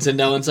with guns, and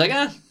no one's like,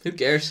 who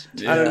cares?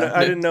 I don't know. Yeah.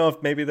 I didn't know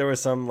if maybe there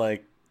was some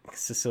like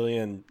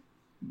Sicilian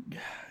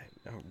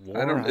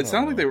war. I don't. It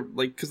sounded like know. they were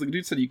like because the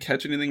dude said you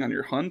catch anything on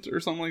your hunt or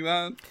something like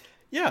that.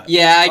 Yeah.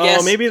 Yeah, I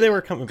guess. Oh, maybe they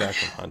were coming back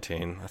from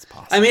hunting. That's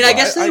possible. I mean, I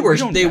guess I- they we were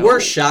don't they know. were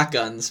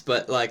shotguns,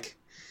 but like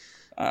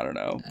I don't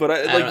know, but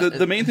I don't know.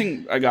 the main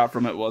thing I got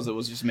from it was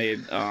just made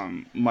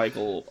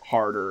Michael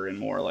harder and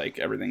more like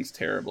everything's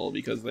terrible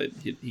because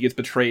he gets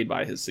betrayed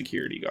by his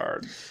security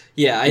guard.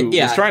 yeah, Who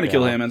was trying to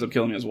kill Yeah. him, ends up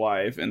killing his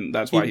wife, and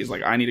that's why he's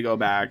like, I need to go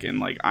back and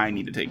like I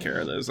need to take care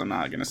of this. I'm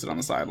not gonna sit on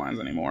the sidelines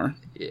anymore.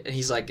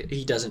 he's like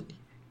he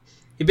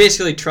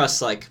basically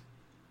trusts like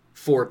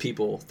 4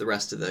 people the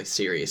rest of the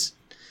series.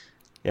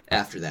 Yeah.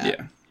 After that,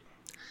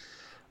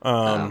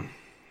 Yeah,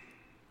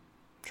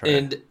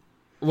 and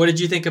what did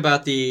you think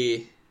about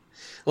the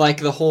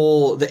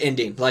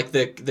ending, like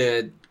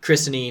the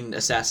christening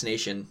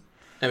assassination?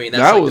 I mean,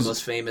 that's That like was the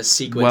most famous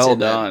sequence well in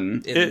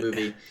done. the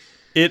movie.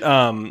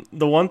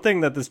 The one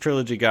thing that this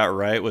trilogy got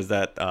right was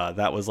that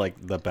that was like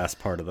the best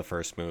part of the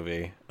first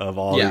movie of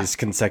all Yeah. these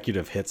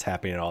consecutive hits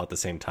happening all at the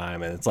same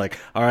time, and it's like,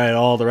 all right,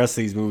 all the rest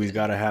of these movies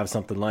got to have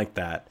something like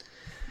that.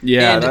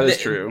 yeah, And that is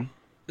the- true.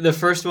 The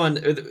first one,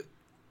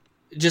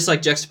 just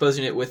like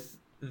juxtaposing it with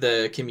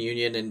the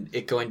communion and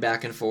it going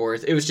back and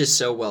forth, it was just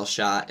so well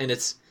shot, and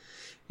it's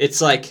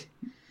like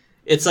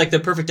the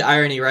perfect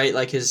irony, right?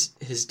 Like his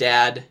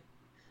dad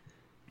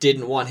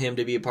didn't want him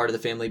to be a part of the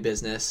family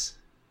business,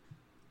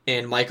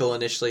 and Michael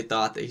initially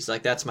thought that he's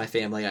like, that's my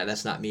family,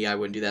 that's not me, I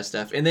wouldn't do that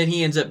stuff, and then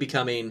he ends up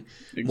becoming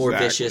more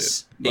Exactly.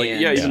 vicious, Like,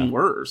 and yeah, even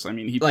worse. I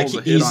mean, he like pulls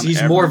a hit on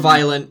he's more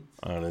violent.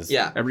 On his,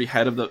 Yeah, every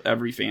head of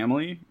every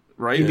family,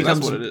 right? he That's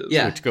becomes what it is.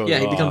 yeah, Which goes he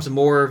off. becomes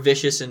more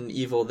vicious and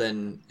evil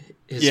than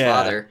his yeah,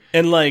 father.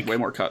 and like Way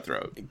more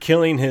cutthroat.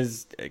 killing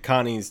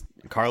Connie's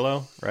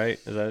Carlo, right?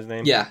 Is that his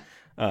name? Yeah,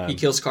 he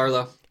kills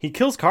Carlo. He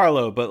kills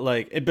Carlo, but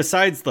like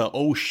besides the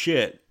oh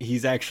shit,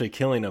 he's actually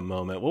killing him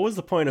moment. What was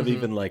the point of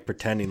even like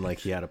pretending like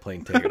he had a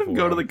plane ticket? Let him for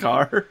go to the him?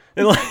 car.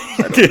 And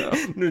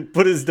like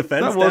put his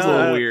defense. That was a down.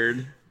 little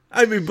weird.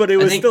 I mean, but it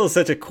was think- still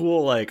such a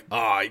cool like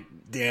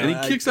damn.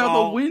 And he kicks out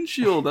the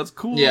windshield. That's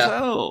cool Yeah. as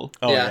hell.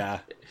 Oh Yeah. yeah.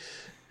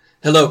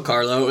 Hello,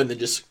 Carlo, and then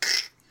just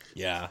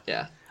Yeah.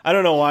 yeah. I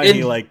don't know why And-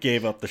 he like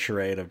gave up the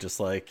charade of just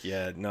like,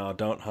 yeah, no,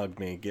 don't hug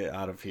me, get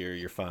out of here,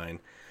 you're fine.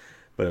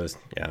 But it was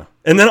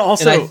and then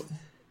also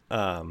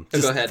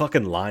just go ahead.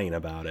 fucking lying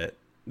about it.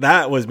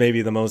 That was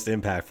maybe the most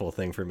impactful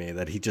thing for me,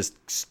 that he just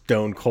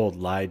stone cold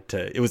lied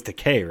to. It was to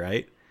Kay,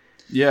 right?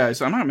 Yeah,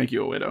 so I'm not gonna make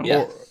you a widow.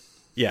 Yeah.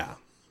 Yeah.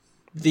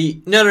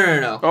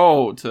 No.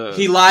 Oh, to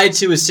He lied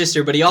to his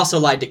sister, but he also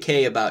lied to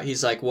Kay about.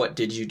 He's like, "What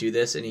did you do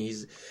this?" And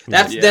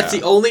that's Yeah.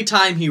 the only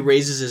time he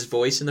raises his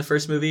voice in the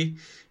first movie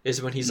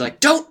is when he's like,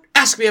 "Don't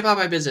ask me about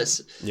my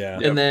business." Yeah.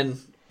 And then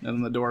and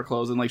then the door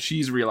closed, and like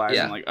she's realizing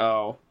Yeah. like,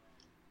 oh,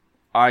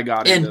 I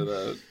got And-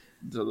 into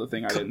the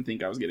thing I didn't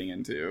think I was getting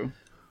into.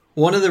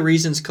 One of the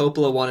reasons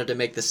Coppola wanted to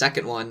make the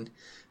second one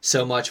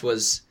so much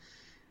was,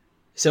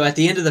 so at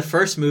the end of the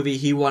first movie,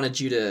 he wanted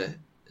you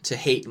to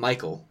hate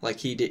Michael. Like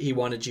he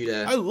wanted you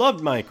to. I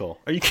loved Michael.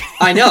 Are you kidding?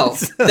 I know.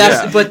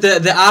 Yeah. But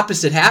the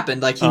opposite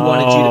happened. Like he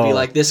wanted you to be Oh.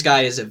 like, this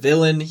guy is a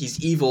villain. He's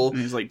evil. And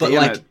he's like, but damn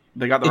like it,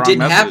 they got the it wrong didn't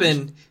message.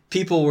 happen.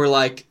 People were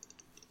like,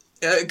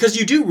 because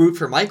you do root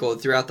for Michael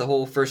throughout the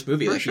whole first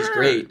movie. For Like he's sure.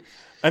 great.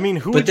 I mean,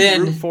 who But would then-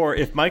 you root for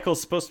if Michael's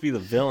supposed to be the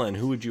villain?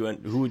 Who would you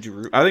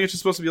root? I think it's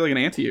just supposed to be like an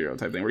anti-hero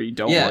type thing where you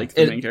don't Yeah, like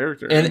the and- main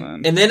character.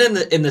 And then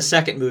in the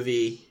second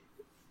movie,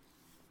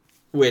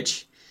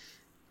 which,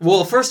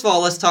 well, first of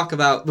all, let's talk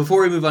about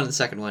before we move on to the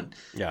second one.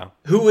 Yeah,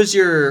 Who was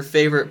your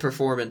favorite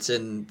performance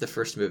in the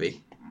first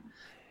movie?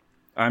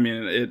 I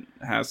mean, it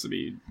has to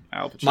be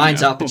Al Pacino.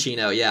 Mine's Al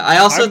Pacino. Yeah, I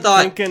also I'm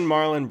thought thinking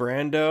Marlon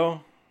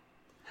Brando.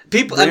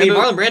 people. I mean,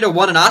 Brando- Marlon Brando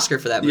won an Oscar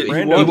for that movie. Yeah,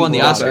 Brando he won the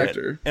won Oscar. it.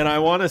 Actor. And I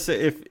want to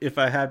say if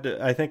I had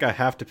to, I think I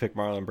have to pick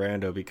Marlon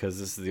Brando because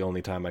this is the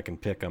only time I can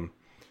pick him.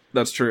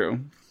 That's true.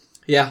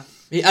 Yeah,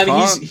 I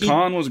mean,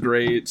 Khan was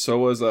great. So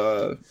was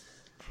the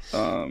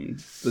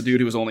dude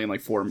who was only in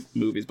like 4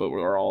 movies, but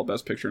were all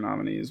Best Picture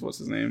nominees. What's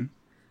his name?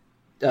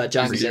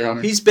 John Rito.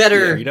 Cazale. He's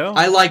better. Rito?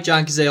 I like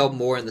John Cazale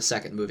more in the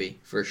second movie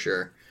for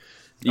sure.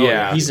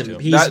 Yeah, he's me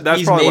too. That's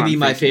he's probably what maybe I'm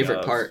my thinking favorite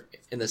of. part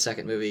in the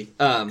second movie.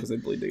 because they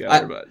bleed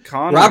together. But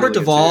Khan was Robert really good,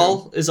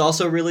 Duvall too. is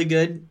also really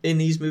good in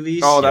these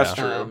movies. Oh, that's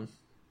Yeah. true.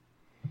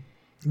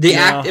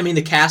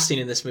 The casting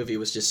in this movie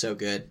was just so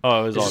good.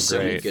 Oh, it was There's all just so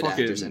many great. good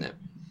Fucking- actors in it.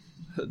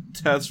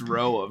 Death's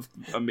row of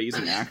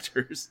amazing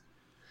actors.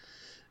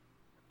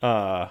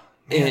 Man,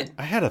 And-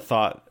 I had a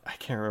thought. I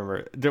can't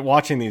remember.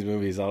 Watching these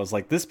movies, I was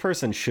like, this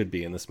person should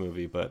be in this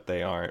movie, but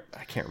they aren't.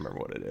 I can't remember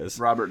what it is.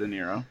 Robert De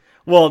Niro.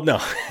 Well, no,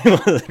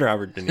 it wasn't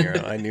Robert De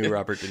Niro. I knew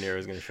Robert De Niro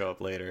was going to show up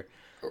later.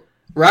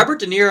 Robert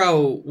De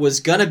Niro was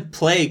gonna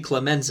play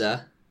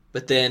Clemenza,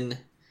 but then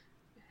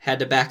had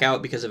to back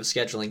out because of a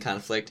scheduling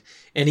conflict,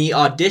 and he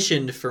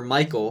auditioned for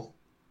Michael,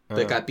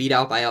 but got beat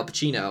out by Al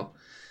Pacino.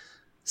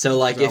 So,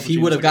 like, Al if he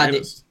Pacino's would have the gotten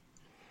greatest.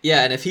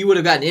 yeah, and if he would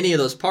have gotten any of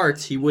those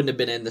parts, he wouldn't have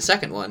been in the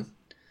second one.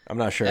 I'm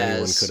not sure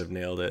anyone As- could have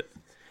nailed it.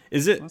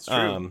 Is it? That's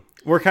true.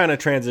 We're kind of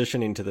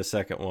transitioning to the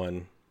second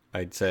one.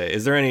 I'd say.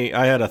 Is there any?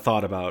 I had a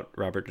thought about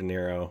Robert De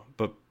Niro,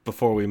 but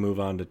before we move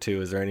on to 2,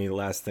 is there any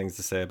last things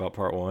to say about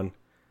part 1?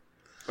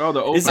 Oh,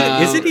 the Is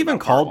opening it about even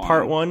called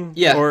part 1?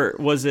 Yeah. Or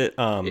was it?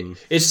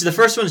 It's the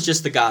first one's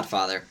just The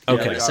Godfather.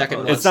 Okay. the second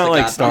Godfather. one's It's not The like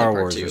Godfather Star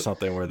Part Wars 2. or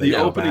something where they The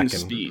go opening back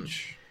and.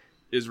 speech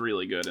is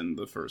really good in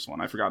the first one.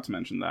 I forgot to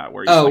mention that.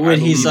 Where Oh, like, when I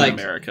he's believe in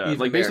like, America, "Leave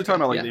like basically America,"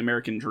 talking about like yeah. the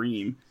American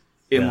dream,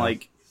 in Yeah.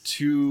 like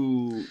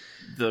to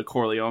the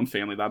Corleone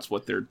family. That's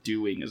what they're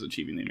doing is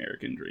achieving the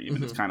American dream,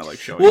 and it's kind of like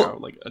showing Well- how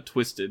like a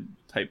twisted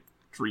type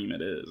dream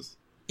it is.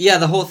 Yeah,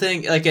 the whole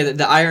thing, like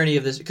the irony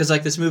of this, because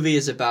like this movie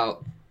is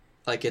about,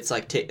 like it's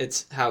like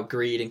it's how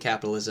greed and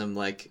capitalism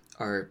like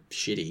are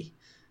shitty,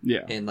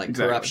 Yeah, and like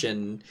exactly.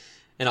 corruption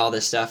and all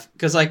this stuff.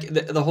 Because like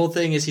the whole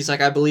thing is he's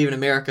like, I believe in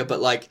America, but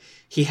like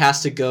he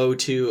has to go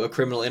to a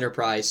criminal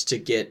enterprise to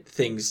get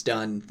things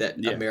done that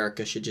Yeah.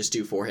 America should just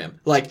do for him.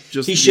 Like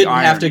Just he the shouldn't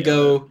have to irony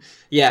of go.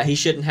 Yeah, he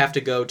shouldn't have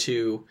to go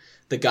to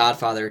the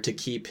Godfather to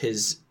keep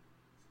his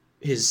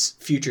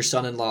future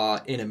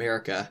son-in-law in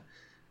America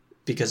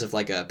because of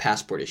like a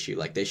passport issue.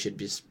 Like they should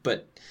be,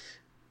 but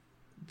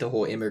the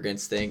whole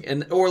immigrants thing,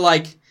 and or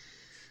like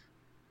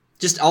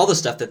just all the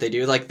stuff that they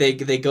do, like they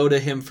go to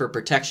him for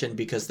protection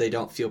because they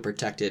don't feel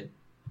protected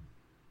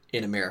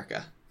in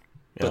America,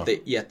 Yeah.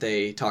 but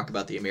they talk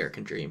about the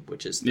American dream,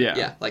 which is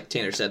Yeah. like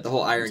Tanner said, the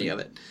whole irony of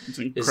it. It's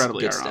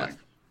incredibly good ironic.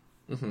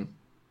 stuff.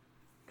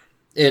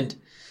 And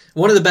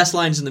one of the best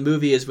lines in the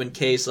movie is when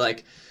Kay's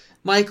like,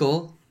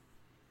 Michael,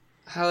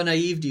 how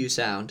naive do you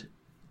sound?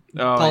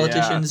 Oh,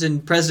 Politicians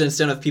and presidents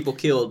don't have people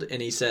killed,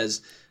 and he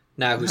says,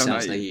 now who How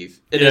sounds naive. naive?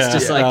 And Yeah, it's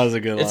just yeah, like that was a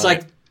good it's line.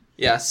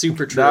 like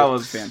super Yeah. true. That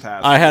was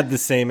fantastic. I had the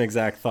same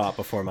exact thought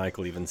before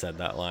Michael even said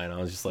that line.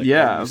 I was just like,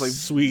 yeah, oh, I was like,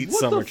 sweet what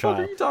summer the fuck child.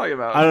 are you talking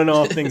about? I don't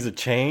know if things have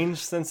changed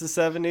since the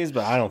 70s,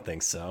 but I don't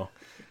think so.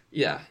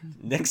 Yeah.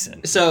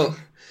 Nixon. So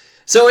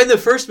in the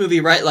first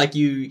movie, right, like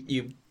you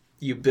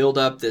build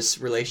up this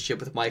relationship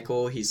with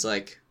Michael. He's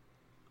like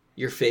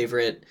your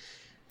favorite.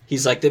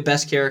 He's like the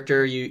best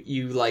character.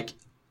 You like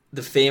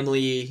the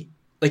family.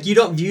 Like you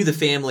don't view the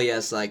family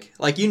as like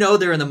you know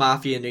they're in the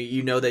mafia and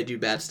you know they do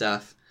bad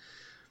stuff.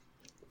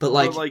 But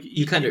like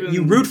you kind of you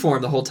even- root for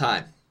him the whole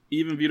time.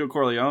 Even Vito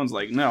Corleone's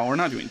like, no, we're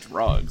not doing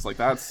drugs. Like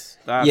that's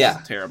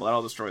Yeah. terrible.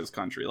 That'll destroy this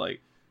country.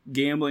 Like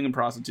gambling and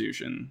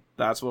prostitution.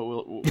 That's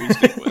what we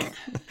stick with.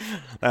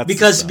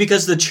 That's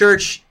Because the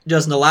church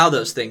doesn't allow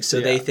those things,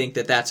 so they Yeah. think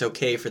that that's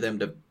okay for them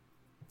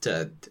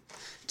to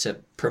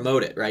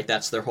promote it, right?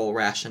 That's their whole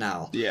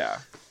rationale. Yeah.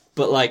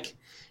 But like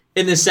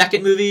in the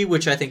second movie,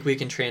 which I think we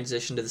can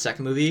transition to the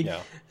second movie, Yeah.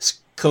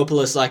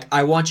 Coppola's like,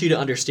 I want you to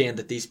understand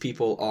that these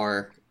people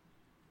are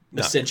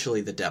No.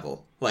 essentially the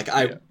devil. Like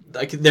Yeah.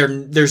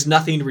 there's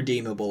nothing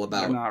redeemable They're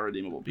about not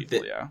redeemable people,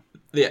 The- yeah.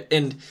 yeah,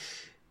 and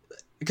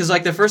because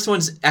like the first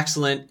one's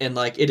excellent and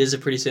like it is a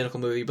pretty cynical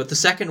movie, but the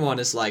second one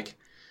is like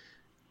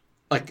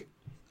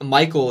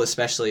Michael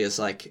especially is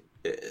like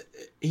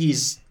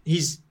he's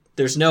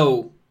there's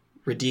no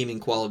redeeming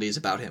qualities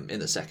about him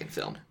in the second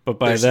film. But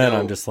by There's then no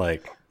I'm just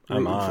like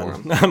I'm rooting for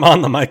on him. I'm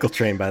on the Michael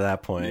train by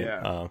that point.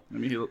 Yeah. I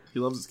mean, he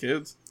loves his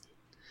kids.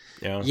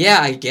 Yeah. Yeah,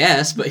 I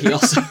guess, but he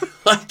also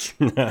like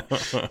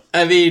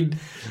I mean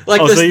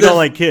like Oh, this, so you don't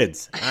like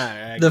kids?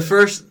 the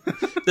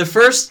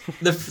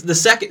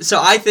second. So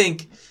I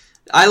think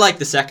I like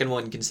the second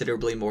one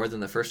considerably more than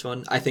the first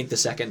one. I think the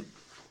second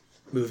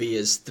movie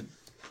is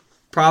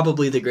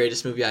probably the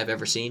greatest movie I've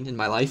ever seen in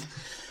my life.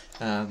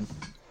 I'm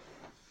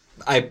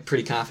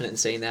pretty confident in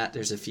saying that.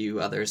 There's a few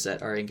others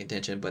that are in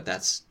contention, but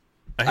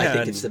I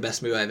think it's the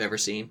best movie I've ever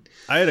seen.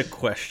 I had a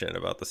question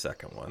about the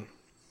second one.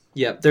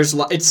 Yep, there's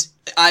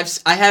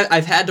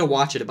I've had to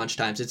watch it a bunch of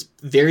times. It's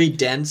very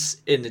dense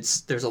and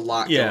there's a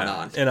lot going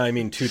on. And I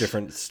mean 2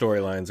 different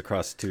storylines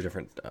across 2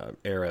 different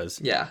eras.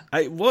 Yeah.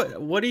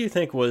 What do you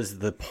think was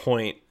the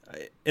point?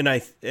 And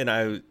I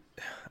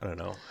don't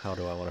know, how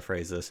do I want to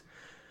phrase this?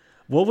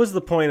 What was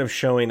the point of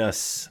showing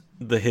us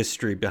the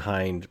history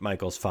behind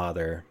Michael's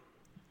father?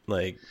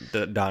 Like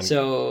Don.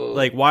 So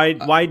like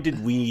why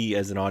did we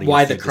as an audience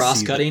why the need to see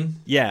cross cutting?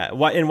 Yeah.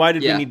 Why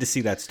did we need to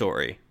see that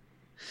story?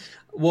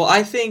 Well,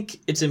 I think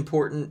it's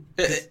important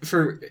I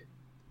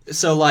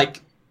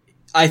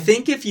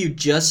think if you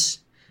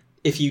just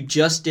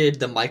did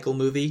the Michael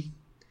movie,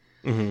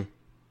 Mm-hmm.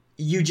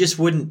 you just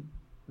wouldn't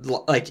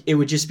like it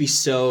would just be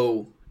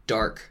so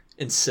dark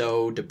and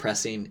so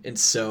depressing and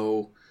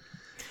so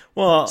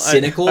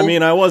cynical. I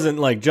mean, I wasn't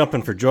like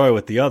jumping for joy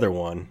with the other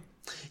one.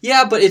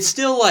 Yeah, but it's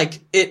still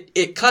like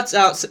it cuts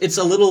out. It's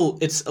a little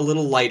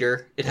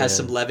lighter. It has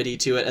some levity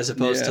to it as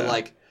opposed to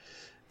like.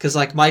 Because,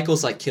 like,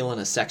 Michael's, like, killing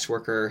a sex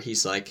worker.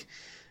 He's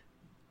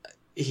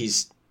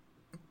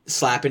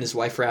slapping his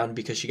wife around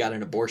because she got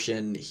an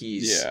abortion.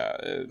 He's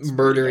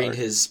murdering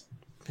his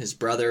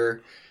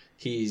brother.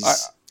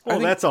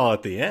 That's all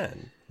at the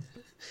end.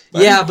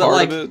 Yeah, but, part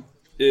like... of it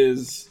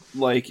is,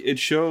 like, it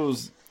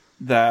shows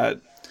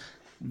that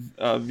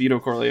Vito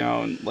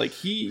Corleone, like,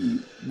 he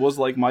was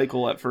like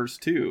Michael at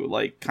first, too.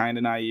 Like, kind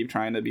of naive,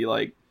 trying to be,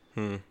 like,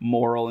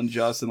 moral and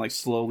just, and, like,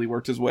 slowly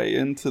worked his way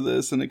into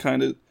this, and it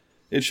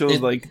shows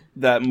like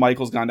that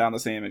Michael's gone down the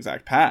same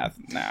exact path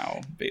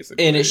now,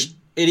 basically. And I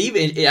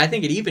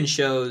think it even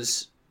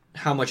shows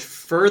how much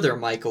further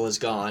Michael has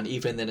gone,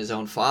 even than his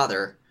own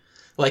father.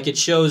 Like it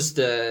shows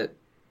the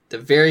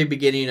very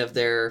beginning of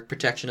their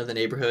protection of the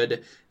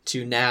neighborhood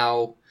to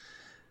now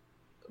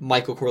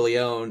Michael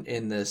Corleone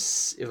in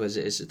this.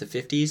 Is it the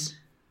 50s,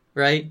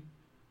 right?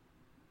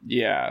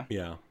 Yeah.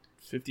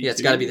 50. Yeah,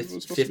 it's got to be the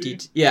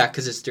 50. Yeah,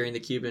 because it's during the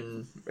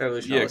Cuban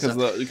Revolution. Yeah,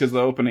 because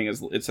the opening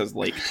it says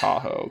Lake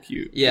Tahoe.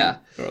 Yeah,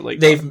 or Lake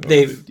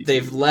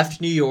they've left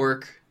New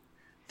York.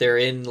 They're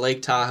in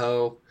Lake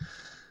Tahoe.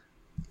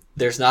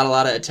 There's not a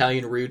lot of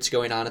Italian roots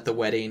going on at the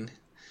wedding.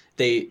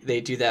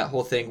 They do that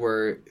whole thing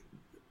where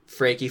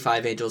Frankie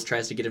Five Angels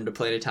tries to get him to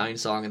play an Italian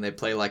song, and they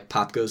play like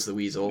 "Pop Goes the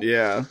Weasel."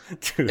 Yeah,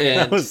 dude,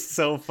 that was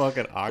so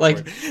fucking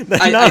awkward.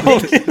 Like, I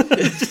think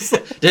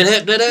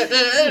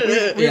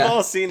we've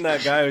all seen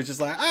that guy who's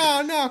just like,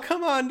 "Oh no,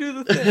 come on,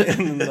 do the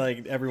thing," and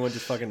like everyone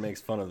just fucking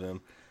makes fun of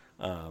him.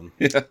 I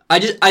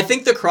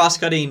think the cross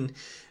cutting,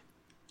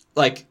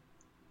 like,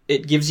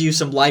 it gives you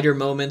some lighter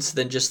moments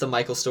than just the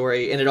Michael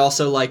story, and it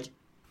also like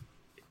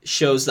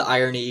shows the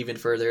irony even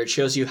further. It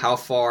shows you how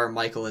far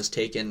Michael has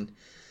taken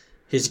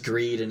his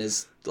greed and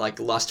his like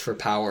lust for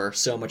power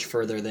so much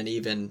further than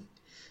even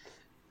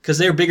because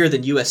they're bigger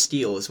than U.S.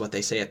 Steel is what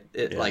they say.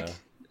 Like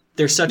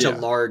they're such a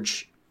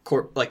large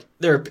like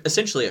they're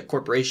essentially a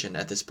corporation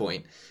at this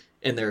point,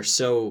 and there's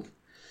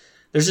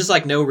just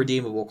like no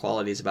redeemable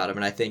qualities about him.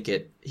 And I think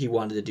he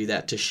wanted to do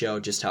that to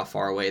show just how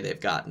far away they've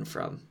gotten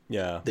from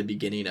the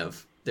beginning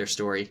of their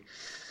story.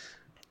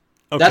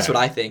 Okay. That's what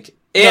I think.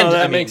 And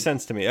that makes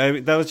sense to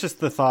me. That was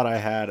just the thought I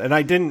had, and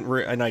I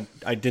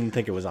didn't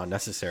think it was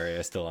unnecessary.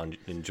 I still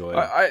enjoyed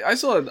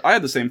it. I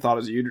had the same thought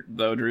as you,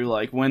 though, Drew.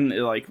 Like when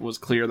it like was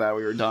clear that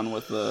we were done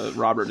with the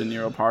Robert De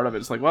Niro part of it,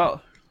 it's like, well,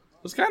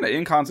 it was kind of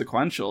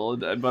inconsequential.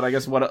 But I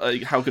guess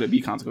how could it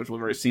be consequential?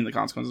 We've already seen the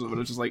consequences, but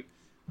it's just like,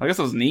 I guess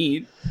it was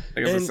neat.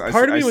 I guess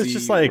part of me was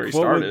just like,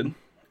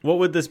 what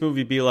would this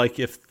movie be like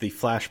if the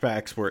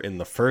flashbacks were in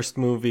the first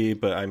movie?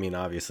 But I mean,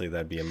 obviously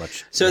that'd be a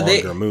much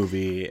longer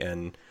movie,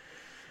 and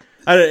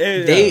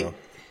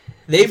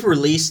they've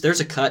released. There's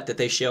a cut that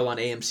they show on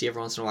AMC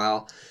every once in a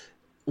while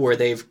where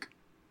they've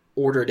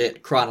ordered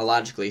it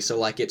chronologically. So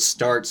like it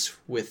starts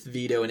with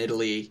Vito in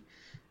Italy,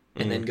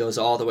 and then goes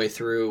all the way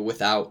through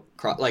without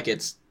like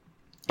it's.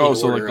 So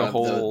like the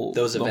whole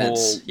those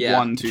events, whole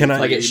 1, 2, can 3,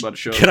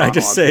 can I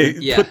just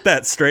say, put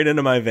that straight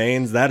into my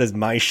veins? That is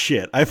my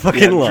shit. I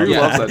fucking love Drew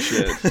that. loves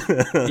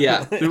that shit.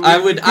 Yeah, I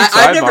would.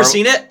 I've never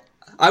seen it.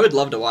 I would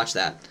love to watch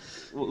that.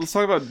 Well, let's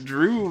talk about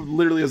Drew.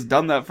 Literally has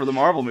done that for the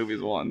Marvel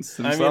movies once.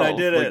 Himself. I mean, I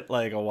did it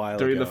like a while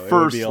during ago. The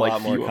first, it would be a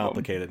lot more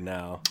complicated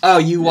now. Oh,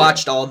 you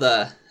watched all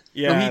the?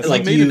 Yeah,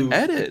 he made an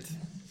edit.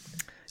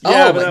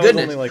 Yeah, Oh but my that was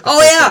goodness. only, like, the Oh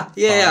first, yeah, like,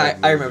 yeah.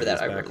 5 I remember that.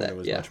 movies I back remember when that. It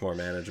was Yeah. much more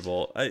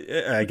manageable.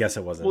 I guess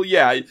it wasn't. Well,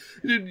 yeah,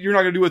 you're not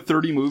gonna do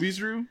 30 movies,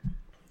 Drew.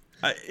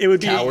 It would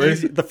be Coward.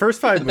 easy. The first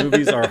 5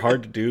 movies are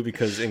hard to do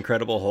because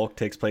Incredible Hulk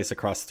takes place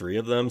across 3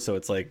 of them, so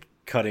it's like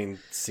cutting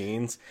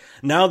scenes.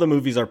 Now the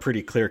movies are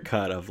pretty clear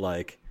cut of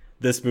like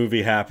this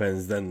movie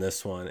happens, then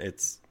this one.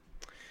 It's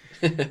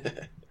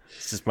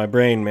just my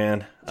brain,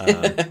 man.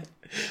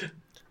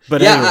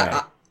 But anyway,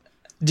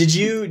 did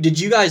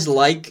you guys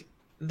like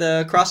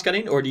the cross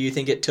cutting, or do you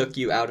think it took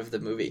you out of the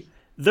movie?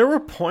 there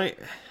were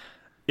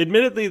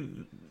admittedly,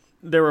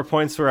 there were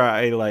points where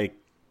I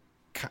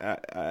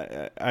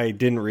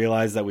didn't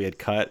realize that we had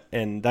cut,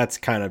 and that's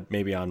kind of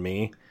maybe on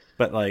me.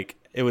 But like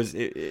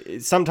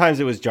sometimes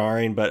it was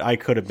jarring, but I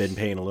could have been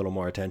paying a little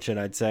more attention,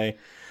 I'd say.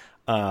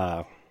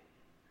 I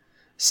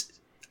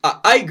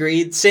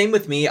agree. Same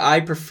with me. I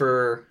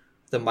prefer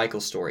the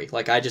Michael story.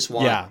 Like I just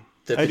want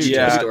the I do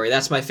Vegeta too. story.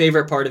 That's my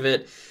favorite part of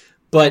it.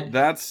 But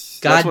That's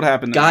God, what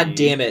happened. To God me.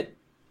 damn it,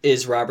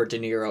 is Robert De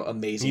Niro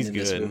amazing He's in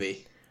this good.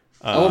 movie?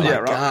 Oh my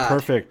yeah, god!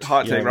 Perfect.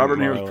 Hot take. young Robert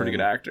De Niro's a pretty Marlon.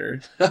 good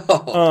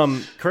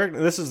actor. Correct.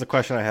 This is the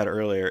question I had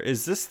earlier.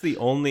 Is this the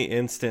only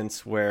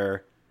instance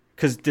where,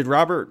 because did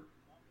Robert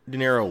De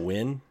Niro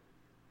win?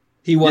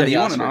 He won Yeah, the he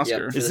won Oscar. an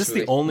Oscar. Yep, for Is this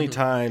movie. the only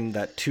time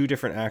that 2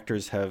 different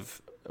actors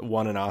have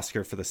won an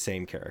Oscar for the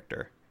same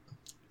character?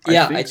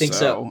 Yeah, I think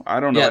so. I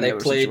don't know Yeah, any they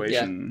other played-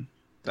 situation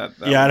that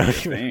Yeah, I would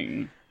don't be a even-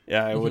 thing.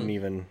 Yeah, I wouldn't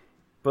even.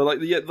 But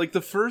like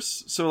the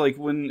first, so like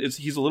when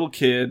he's a little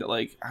kid,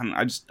 like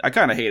I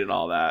kind of hated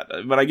all that,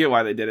 but I get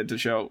why they did it to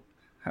show.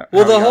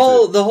 Well,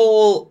 the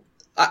whole.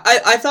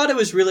 I thought it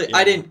was really.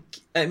 Yeah.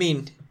 I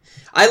mean,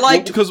 I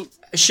liked because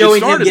showing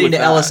him started getting with to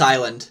that. Ellis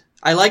Island.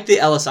 I liked the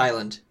Ellis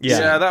Island.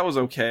 Yeah. that was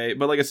okay,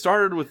 but like it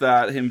started with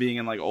that him being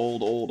in like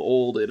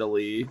old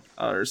Italy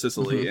or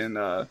Sicily, and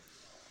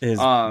His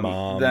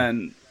mom.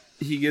 then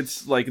he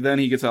gets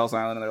Ellis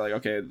Island, and they're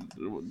like, okay,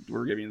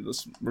 we're giving you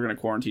this, we're gonna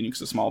quarantine you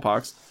because of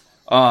smallpox.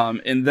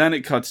 And then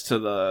it cuts to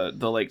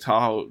the Lake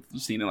Tahoe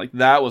scene, and like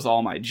that was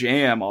all my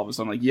jam. All of a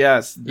sudden, like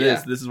yes,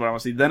 this is what I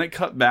want to see. Then it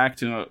cut back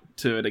to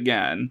it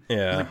again. I was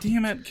Yeah. like,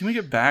 damn it, can we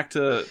get back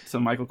to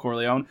Michael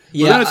Corleone? But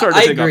Yeah, then it started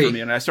to I pick up agree. for me,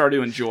 and I started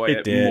to enjoy it.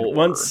 It did. more.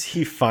 Once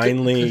he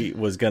finally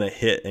was gonna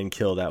hit and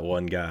kill that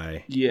one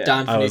guy. yeah,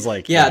 Don I was Finney.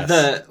 like, yeah,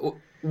 yes.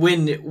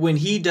 when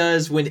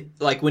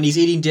he's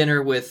eating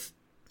dinner with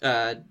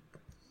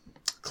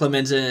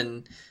Clemenza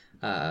and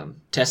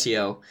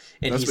Tessio,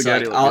 and That he's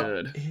spaghetti like, looked "I'll."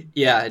 good.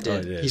 Yeah, it did. Oh,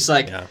 it did. He's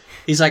like,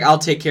 Yeah. "I'll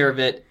take care of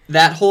it."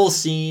 That whole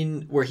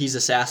scene where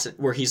he's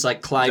where he's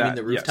like climbing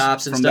the Yes,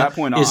 rooftops and from stuff that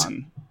point is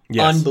on.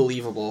 Yes.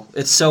 unbelievable.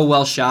 It's so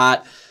well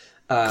shot.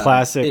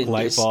 Classic and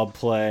light just bulb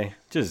play.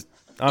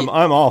 I'm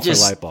all for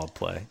just- light bulb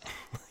play.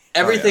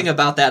 Everything yeah.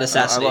 about that I love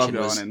assassination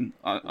going was in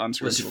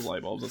unscrew people's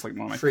light bulbs. That's like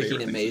one of my freaking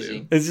favorite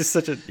amazing. things It's just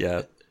such a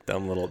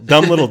dumb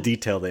little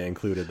detail they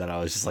included that I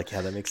was just like,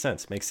 yeah, that makes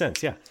sense.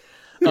 Yeah.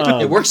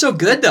 It works so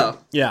good though.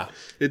 Yeah. to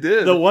do. It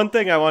did. The one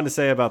thing I wanted to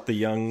say about the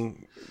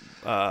young,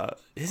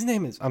 his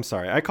name is, I'm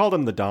sorry, I called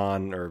him the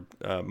Don or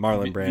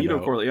Marlon Brando. Vito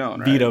Corleone,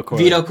 right? Vito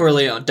Corleone. Vito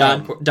Corleone,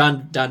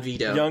 Don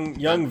Vito. Young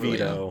Don Corleone.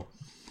 Vito,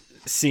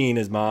 seeing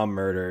his mom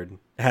murdered,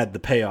 had the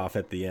payoff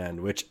at the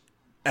end, which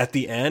at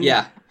the end,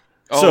 Yeah.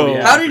 Oh, So-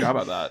 yeah, How I did- forgot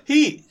about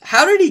that.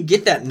 How did he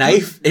get that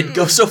knife and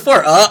go so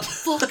far up?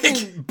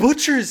 fucking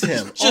butchers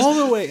him all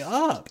the way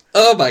up.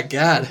 Oh my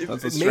god.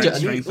 That's the Made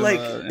strength me,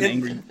 of an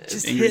angry,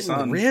 just angry hitting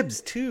son.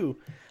 ribs too.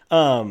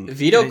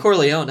 Vito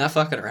Corleone, not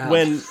fucking around.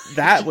 When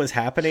that was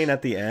happening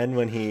at the end,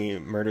 when he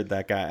murdered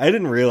that guy, I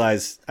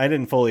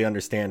didn't fully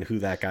understand who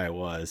that guy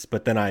was.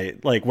 But then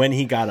when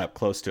he got up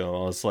close to him,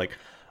 I was like,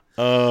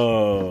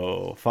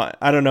 oh, fine.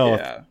 I don't know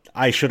Yeah. if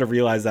I should have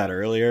realized that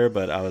earlier,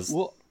 but I was.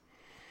 Well,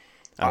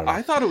 I don't know.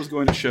 I thought it was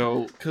going to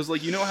show, because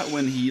like you know how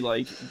when he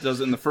like does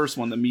in the first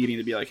one the meeting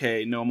to be like,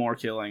 hey, no more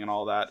killing and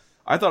all that.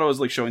 I thought it was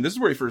like showing this is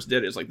where he first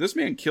did it. It's like this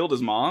man killed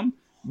his mom,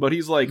 but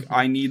he's like,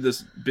 I need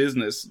this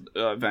business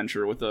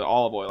venture with the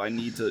olive oil. I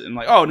need to, and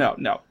like, oh no,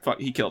 fuck,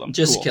 he killed him.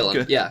 just Cool. kill him.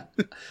 Good. Yeah.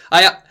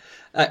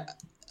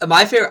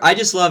 My favorite. I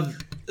just love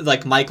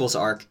like Michael's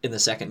arc in the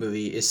second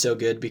movie is so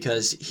good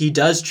because he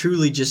does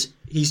truly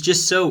he's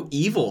just so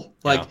evil.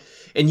 Like, Yeah.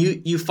 and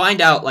you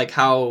find out like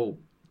how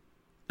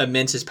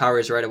immense his power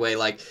is right away.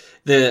 Like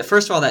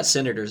first of all, that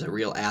senator's a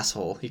real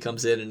asshole. He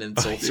comes in and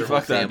insults her whole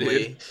fuck that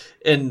family,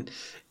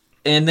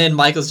 and then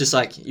Michael's just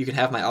like, you can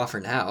have my offer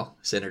now,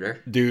 Senator.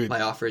 Dude,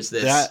 My offer is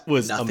this. that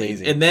was nothing.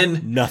 amazing. And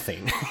then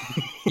Nothing.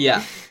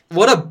 yeah,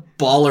 what a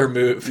baller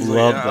move.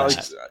 Love Yeah,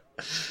 that.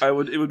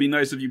 It would be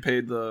nice if you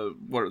paid the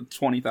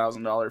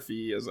 $20,000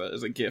 fee as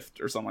a gift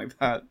or something like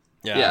that.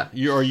 Yeah.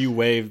 You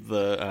waived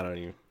the. I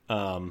don't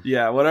know.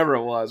 Yeah, whatever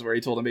it was, where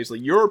he told him basically,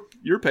 you're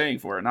paying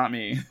for it, not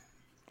me.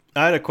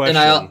 I had a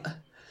question.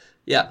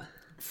 Yeah.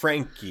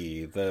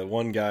 Frankie, the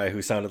one guy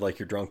who sounded like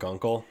your drunk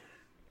uncle.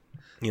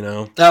 You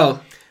know.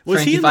 Oh, Was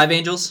Frankie he in Five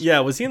Angels?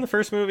 Yeah. Was he in the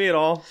first movie at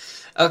all?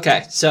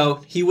 Okay,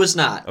 so he was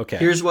not. Okay.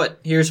 Here's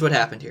what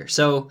happened here.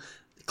 So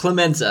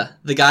Clemenza,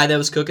 the guy that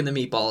was cooking the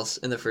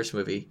meatballs in the first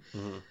movie,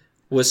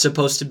 was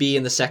supposed to be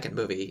in the second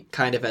movie,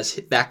 kind of as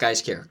that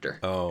guy's character.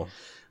 Oh.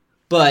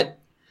 But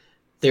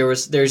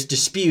there's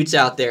disputes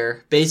out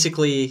there.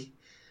 Basically,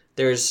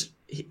 there's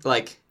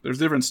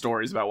different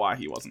stories about why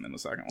he wasn't in the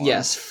second one.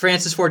 Yes,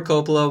 Francis Ford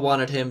Coppola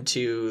wanted him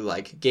to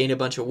gain a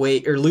bunch of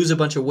weight or lose a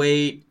bunch of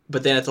weight,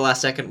 but then at the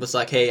last second was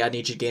like, "Hey, I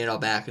need you to gain it all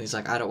back," and he's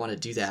like, "I don't want to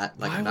do that.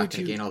 I'm not going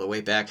to gain all the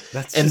weight back."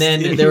 And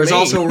then there was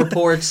also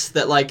reports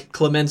that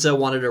Clemenza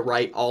wanted to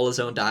write all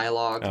his own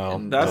dialogue. Oh,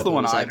 and that's the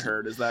one was I'd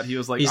heard, is that he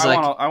was like, he's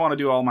I want to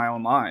do all my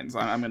own lines.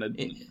 I'm going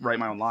to write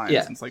my own lines.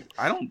 Yeah. And it's like,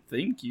 I don't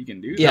think you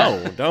can do that.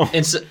 Yeah. No, don't.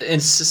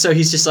 And so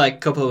he's just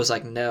like, Coppola was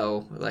like,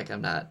 "No,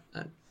 I'm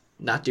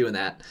not doing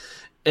that."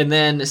 And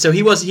then so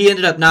he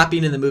ended up not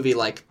being in the movie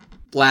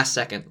last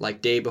second,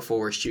 day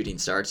before shooting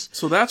starts.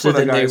 So that's why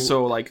that guy is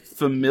so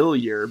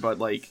familiar, but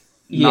not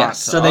to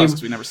us,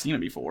 because we've never seen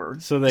him before.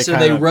 So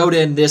they wrote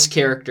in this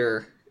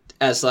character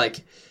as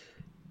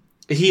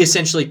he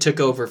essentially took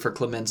over for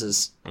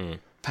Clemenza's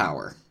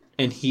power,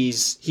 and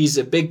he's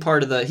a big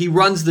part of he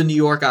runs the New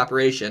York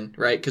operation,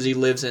 right? Because he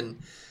lives in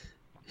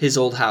his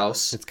old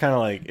house. It's kind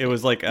of it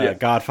was a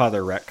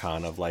Godfather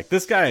retcon of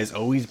this guy has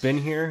always been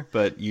here,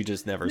 but you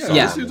just never saw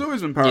him. He's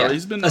always been powerful. Yeah,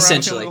 He's been around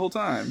essentially the whole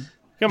time.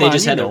 They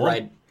just had to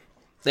write.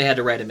 They had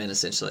to write him in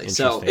essentially.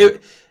 So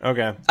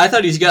okay. I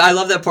thought he was good. I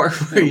love that part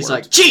where he's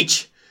like,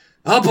 "Cheech,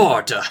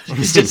 abort."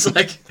 He's just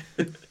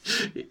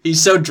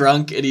he's so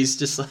drunk, and he's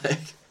just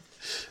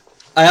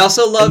I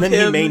also love and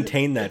then him. he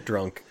maintained that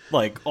drunk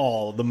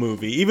all the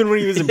movie, even when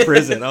he was in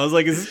prison. I was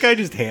like, is this guy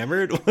just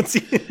hammered? What's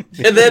he?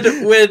 And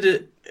then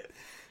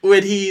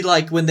when he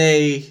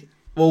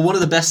one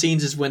of the best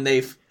scenes is when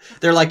they're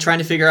trying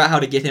to figure out how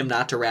to get him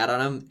not to rat on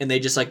him, and they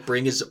just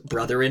bring his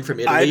brother in from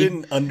Italy. I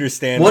didn't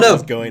understand what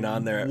was going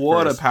on there.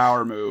 What a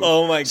power move!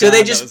 Oh my god! So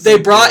they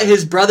brought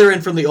his brother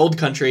in from the old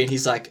country, and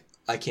he's like,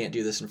 "I can't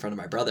do this in front of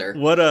my brother."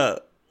 What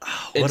a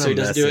and so he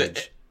doesn't do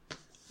it.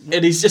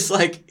 And he's just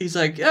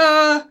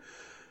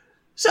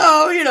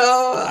so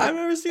I've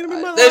never seen him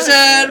in my life. They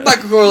said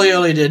Michael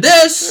Corleone did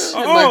this,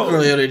 and Michael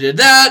Corleone did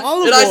that,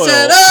 olive and oil.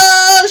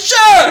 I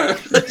said, sure.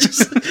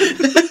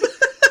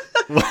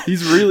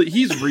 He's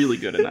really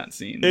good in that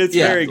scene. It's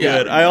very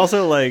good. I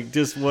also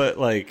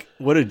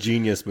what a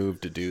genius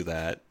move to do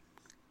that.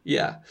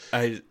 Yeah.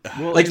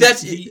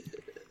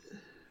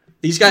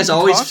 These guys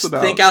always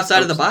think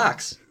outside of the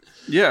box.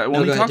 Yeah,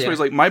 well, he talks about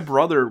he's my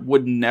brother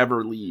would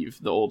never leave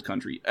the old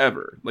country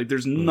ever.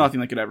 There's nothing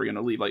that could ever get him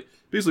to leave.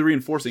 Basically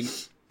reinforcing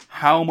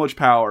how much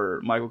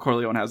power Michael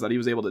Corleone has that he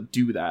was able to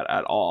do that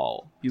at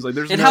all. He's like,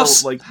 there's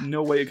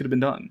no way it could have been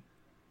done.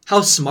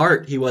 How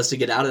smart he was to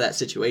get out of that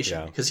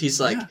situation, because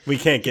he's we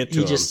can't get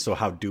to him, so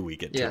how do we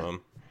get to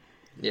him?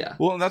 Yeah.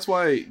 Well, and that's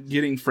why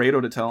getting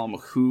Fredo to tell him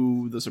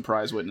who the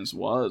surprise witness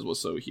was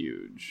so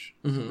huge,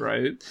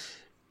 right?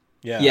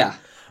 Yeah.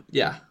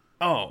 Yeah.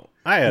 Oh,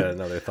 I had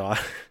another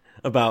thought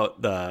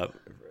about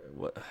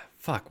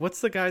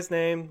what's the guy's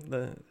name?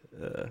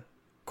 The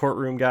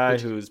courtroom guy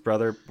whose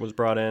brother was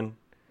brought in?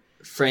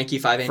 Frankie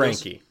Five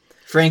Angels.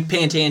 Frank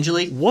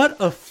Pantangeli. What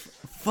a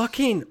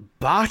fucking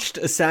botched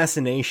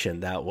assassination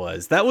that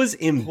was. That was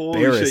embarrassing.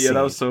 Holy shit, yeah,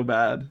 that was so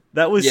bad.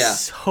 That was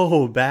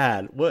so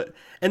bad. What?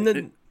 And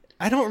then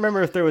I don't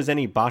remember if there was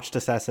any botched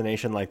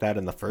assassination like that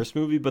in the first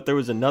movie, but there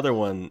was another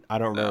one. I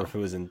don't remember if it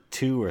was in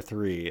 2 or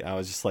 3. I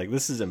was just like,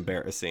 this is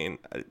embarrassing.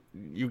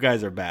 You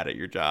guys are bad at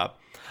your job.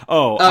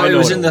 Oh, it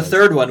was in the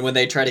third one when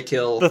they try to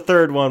kill the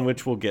third one,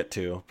 which we'll get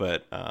to.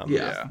 But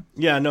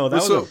no, that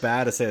was a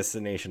bad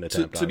assassination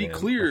attempt. To be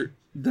clear,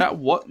 that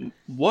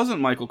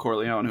wasn't Michael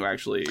Corleone who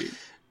actually.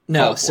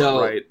 No,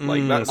 so right, so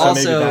maybe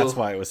that's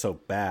why it was so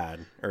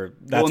bad. Or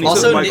that's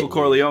also Michael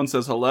Corleone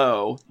says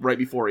hello right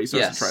before he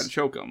starts to try to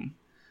choke him.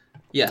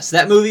 Yes,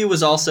 that movie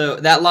was also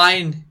that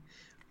line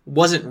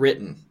wasn't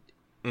written.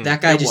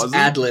 That guy just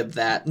ad-libbed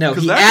that. No,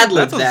 he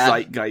ad-libbed that. That's a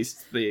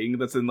zeitgeist thing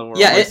that's in the world.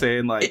 Yeah,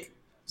 saying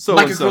so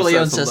Michael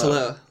Corleone says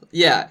hello.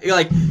 Yeah,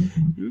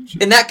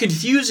 and that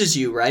confuses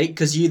you, right?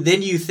 Because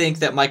then you think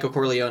that Michael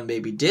Corleone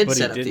maybe did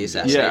set up the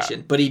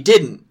assassination, but he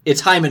didn't.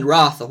 It's Hyman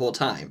Roth the whole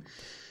time.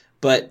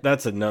 But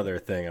that's another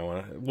thing I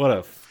want to. What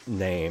a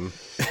name,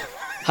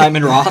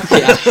 Hyman Roth.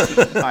 Yeah.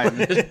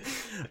 Hyman.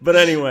 But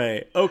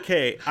anyway,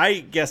 okay. I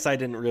guess I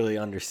didn't really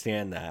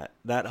understand that.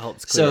 That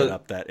helps clear it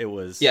up. That it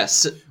was.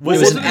 Yes, it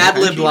was an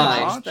ad-lib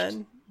line.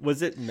 Then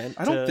was it meant?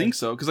 I don't think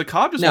so, because the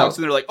cop just walks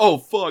in there like, "Oh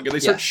fuck," and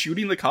they start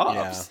shooting the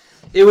cops.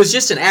 Yeah. It was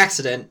just an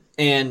accident,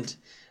 and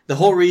the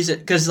whole reason,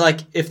 because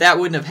if that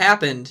wouldn't have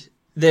happened,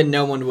 then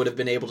no one would have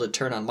been able to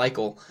turn on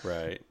Michael.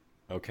 Right.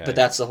 Okay. But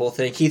that's the whole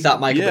thing. He thought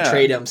Michael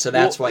betrayed him, so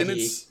that's why he.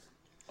 It's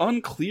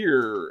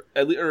unclear,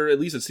 or at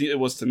least it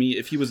was to me,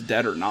 if he was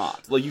dead or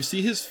not. You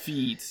see his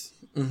feet.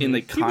 And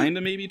they kind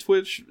of maybe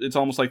twitch. It's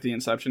almost like the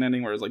Inception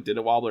ending, where it's did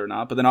it wobble or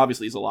not? But then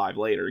obviously he's alive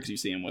later because you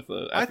see him with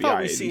the FBI. I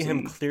thought we see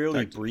him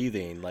clearly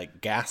breathing,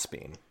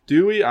 gasping.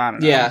 Do we? I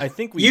don't know. Yeah, I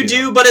think we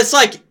do. But it's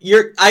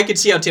I could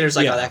see how Tanner's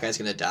oh, that guy's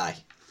gonna die.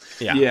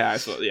 Yeah,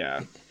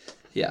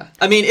 yeah.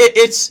 I mean,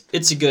 it's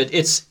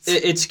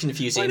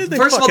confusing.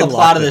 First of all, the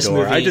plot of this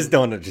movie, I just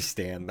don't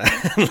understand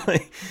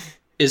that.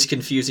 is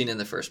confusing in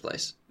the first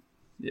place.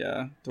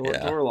 Yeah,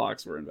 Yeah. door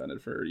locks were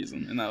invented for a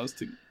reason, and that was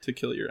to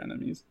kill your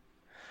enemies.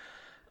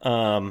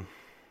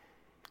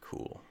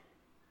 Cool.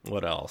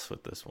 What else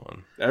with this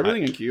one?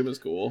 Everything in Cuba is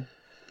cool.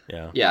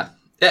 Yeah. Yeah.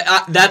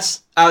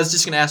 I was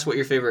just gonna ask what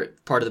your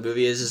favorite part of the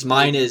movie is.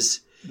 Mine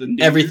is The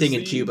New everything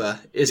Year's in scene? Cuba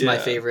is my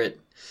Yeah. favorite.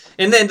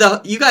 And then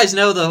you guys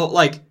know the whole,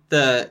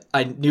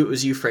 I knew it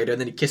was you, Fredo, and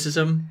then he kisses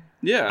him.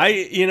 Yeah,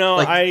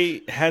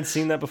 I had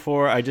seen that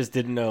before. I just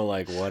didn't know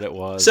like what it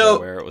was So or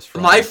where it was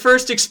from. my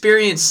first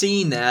experience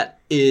seeing that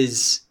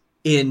is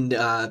in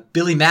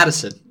Billy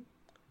Madison,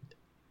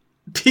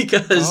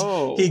 because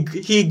Oh.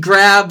 he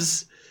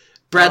grabs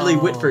Bradley Oh.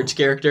 Whitford's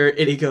character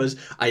and he goes,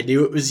 "I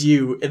knew it was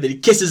you," and then he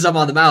kisses him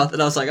on the mouth,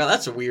 and I was like, "Oh,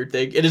 that's a weird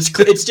thing." And it's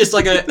just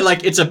like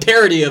it's a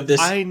parody of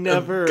this. I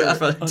never of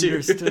Gaffa, too.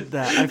 understood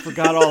that. I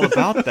forgot all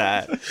about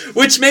that.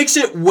 Which makes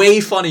it way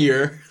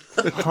funnier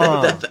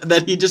Huh.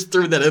 that he just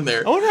threw that in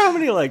there.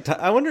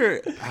 I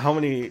wonder how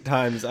many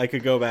times I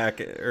could go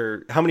back,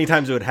 or how many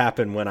times it would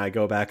happen when I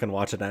go back and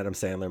watch an Adam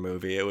Sandler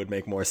movie. It would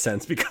make more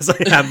sense because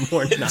I have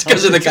more knowledge. It's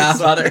because of the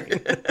Godfather.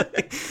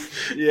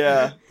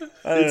 yeah.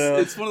 I don't know.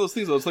 It's one of those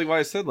things. Though. It's like why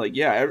I said like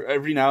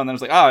every now and then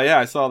it's like oh yeah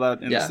I saw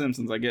that in Yeah. The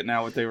Simpsons. I get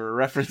now what they were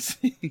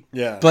referencing.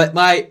 Yeah. But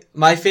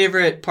my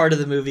favorite part of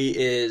the movie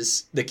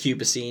is the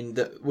Cuba scene.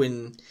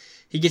 When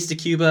he gets to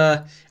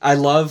Cuba, I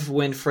love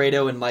when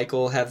Fredo and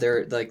Michael have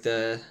their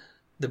the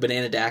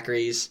banana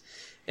daiquiris,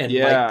 and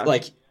Yeah.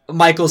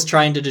 Michael's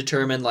trying to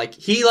determine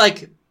he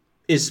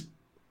is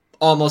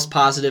almost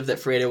positive that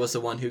Fredo was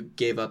the one who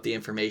gave up the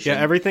information.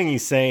 Yeah, everything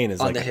he's saying is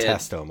On like the a head.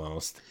 test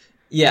almost.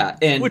 Yeah,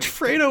 and Which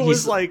Fredo he's-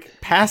 was like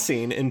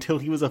passing until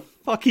he was a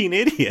fucking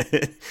idiot.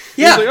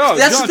 yeah, He's like, "Oh,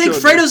 that's John the thing.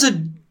 showed me." Fredo's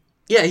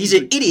he's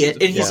an idiot,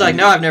 and he's Yeah. like,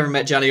 "No, I've never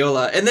met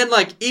Johnny-Ola." And then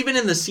even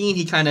in the scene,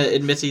 he kind of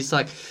admits he's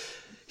like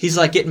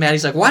getting mad.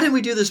 He's like, "Why didn't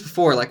we do this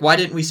before? Like, why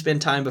didn't we spend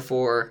time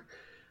before?"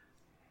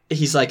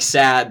 He's like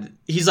sad.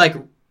 He's like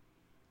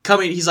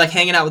he's like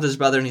hanging out with his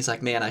brother, and he's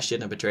like, "Man, I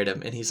shouldn't have betrayed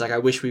him." And he's like, "I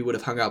wish we would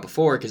have hung out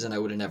before, because then I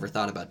would have never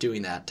thought about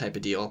doing that," type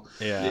of deal.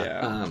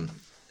 Yeah.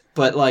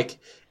 But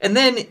and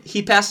then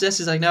he passes us.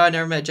 He's like, "No, I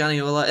never met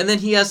Johnny-Ola." And then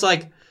he has I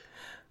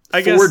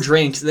four guess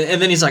drinks,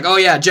 and then he's like, "Oh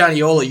yeah,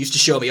 Johnny-Ola used to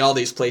show me all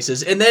these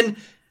places." And then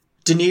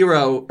De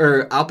Niro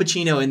or Al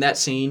Pacino in that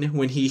scene,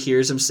 when he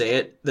hears him say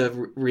it, the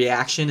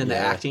reaction and the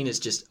Yeah. acting is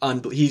just I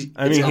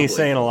mean, he's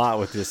saying a lot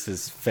with just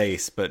his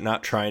face, but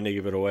not trying to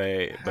give it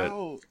away. But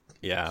How,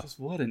 yeah,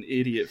 just what an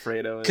idiot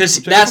Fredo is. because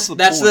Which I guess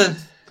that's is the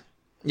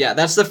point.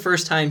 that's the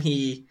first time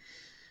he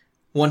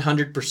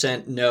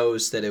 100%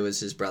 knows that it was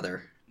his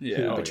brother Yeah,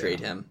 who oh, betrayed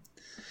him.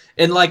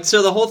 And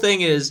so the whole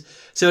thing is,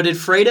 did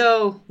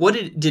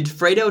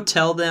Fredo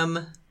tell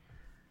them?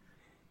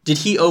 Did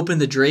he open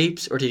the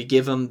drapes, or did he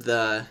give them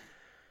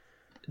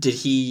did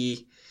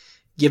he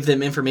give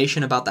them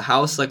information about the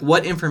house? Like,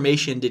 what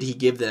information did he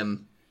give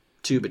them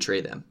to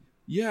betray them?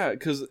 Yeah,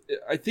 because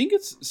I think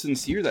it's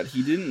sincere that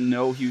he didn't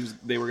know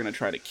they were going to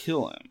try to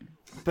kill him.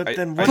 but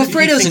then But what did he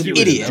Fredo's think an he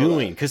was idiot.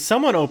 doing? Because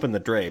someone opened the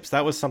drapes.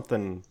 That was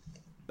something.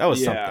 That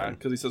was Yeah, something.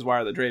 because he says, "Why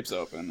are the drapes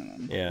open?"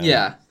 And then,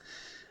 Yeah.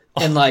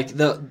 And I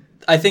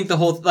think the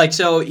whole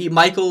so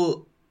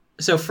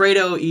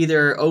Fredo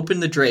either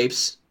opened the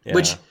drapes, Yeah.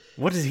 which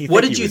What did he?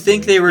 what think did he you was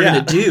think doing? they were Yeah.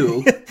 going to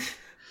do?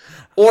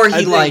 Or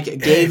he I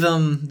think- gave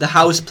them the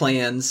house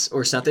plans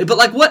or something. But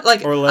what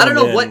Or let I don't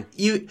know him what in.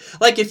 you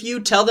if you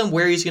tell them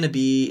where he's going to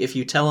be, if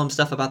you tell them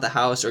stuff about the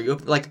house, or you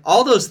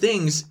all those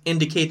things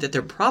indicate that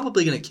they're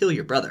probably going to kill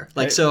your brother.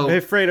 Hey,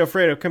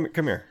 Fredo,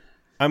 come here.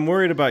 I'm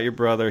worried about your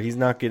brother. He's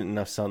not getting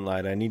enough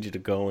sunlight. I need you to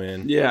go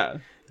in. yeah,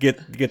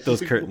 Get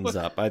those curtains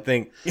up. I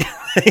think.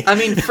 I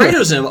mean,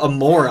 Fredo's a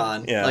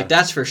moron. Yeah.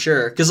 That's for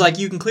sure. Because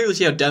you can clearly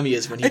see how dumb he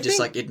is when he just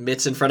think-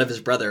 admits in front of his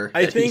brother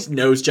I that he think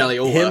knows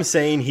Johnny-Ola. Him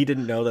saying he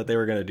didn't know that they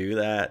were going to do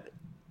that,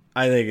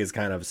 I think is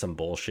kind of some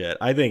bullshit.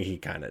 I think he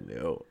kind of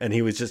knew, and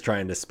he was just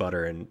trying to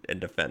sputter and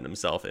defend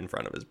himself in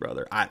front of his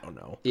brother. I don't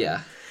know.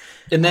 Yeah.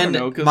 And I then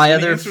don't know, 'cause my he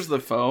other answers the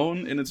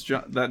phone and it's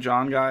that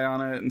John guy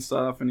on it and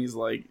stuff, and he's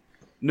like,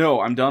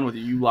 "No, I'm done with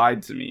you. You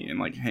lied to me," and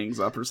hangs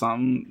up or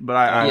something. But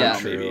I Yeah.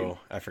 don't know, maybe. True.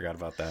 I forgot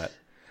about that.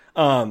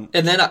 and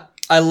then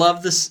I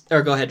love this.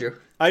 Or go ahead, Drew.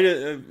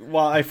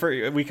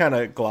 We kind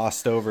of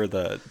glossed over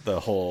the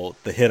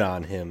hit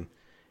on him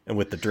and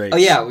with the drapes. Oh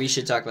yeah, we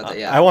should talk about that.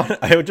 Yeah.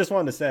 I just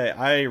wanted to say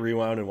I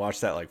rewound and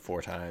watched that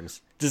 4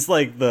 times. Just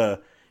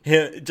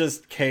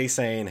just Kay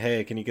saying,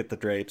 "Hey, can you get the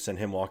drapes?" and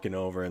him walking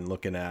over and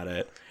looking at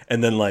it,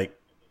 and then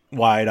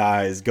wide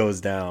eyes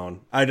goes down.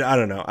 I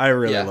don't know. I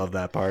really love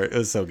that part. It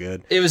was so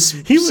good. It was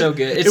so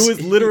good. It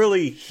was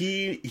literally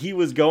he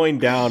was going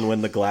down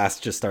when the glass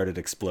just started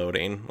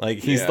exploding.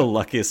 He's Yeah. the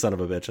luckiest son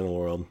of a bitch in the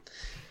world.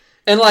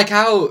 And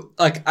how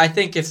I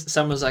think if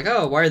someone was like,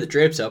 "Oh, why are the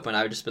drapes open?"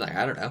 I would just be like,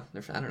 "I don't know.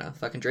 I don't know.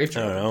 Fucking drapes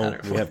are I don't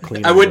open. know. We have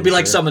clean I wouldn't be rooms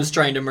like here. someone's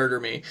trying to murder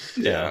me.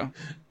 Yeah.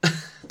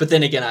 But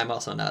then again, I'm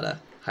also not a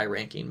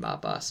high-ranking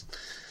mob boss,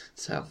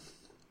 so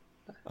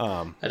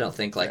I don't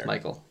think like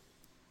Michael.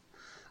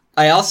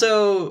 I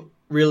also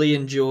really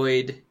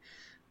enjoyed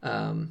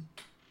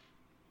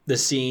the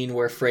scene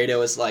where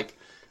Fredo is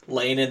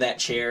laying in that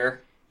chair,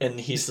 and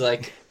he's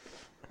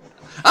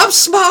I'm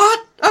smart.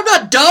 I'm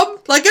not dumb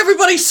like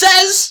everybody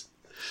says.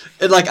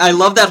 And like I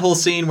love that whole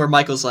scene where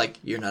Michael's like,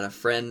 "You're not a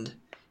friend.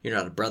 You're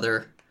not a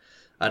brother.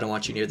 I don't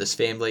want you near this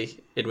family.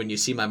 And when you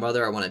see my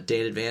mother, I want a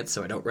day in advance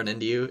so I don't run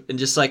into you." And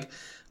just like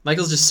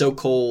Michael's just so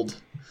cold,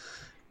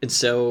 and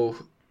so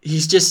he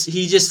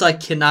just like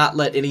cannot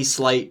let any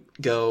slight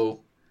go.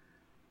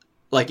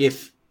 Like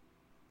if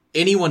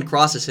anyone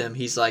crosses him,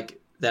 he's like,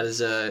 that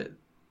is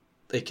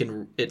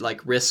it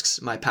like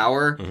risks my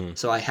power,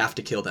 so I have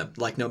to kill them.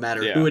 Like no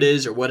matter who it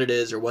is or what it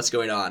is or what's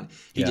going on,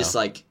 he just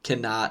like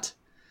cannot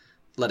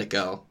let it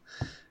go.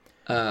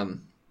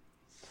 And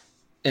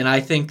I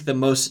think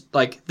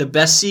the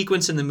best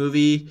sequence in the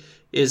movie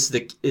is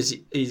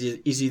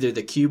either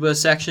the Cuba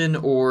section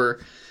or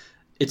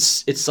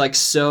it's like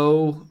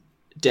so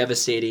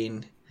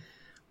devastating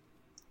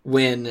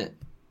when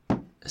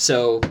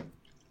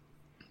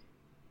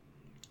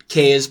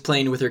Kay is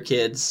playing with her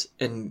kids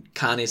and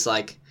Connie's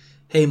like,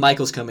 "Hey,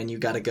 Michael's coming, you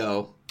gotta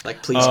go.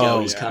 Like, please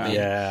go, he's coming."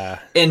 Yeah.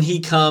 And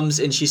he comes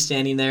and she's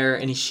standing there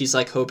and she's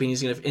like hoping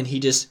he's gonna, and he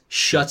just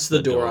shuts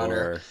the door on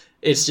her.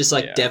 It's just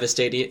like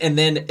devastating. And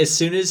then as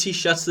soon as he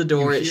shuts the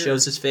door, it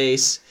shows his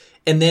face,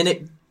 and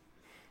then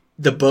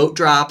the boat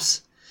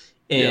drops,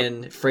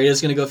 and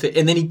Fredo's gonna go fit,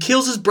 and then he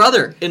kills his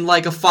brother in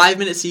like a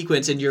 5-minute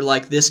sequence, and you're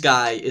like, this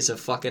guy is a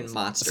fucking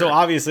monster. So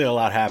obviously a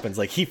lot happens.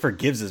 Like he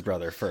forgives his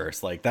brother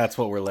first. Like that's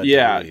what we're led to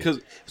believe.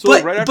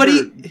 because right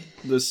after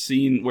the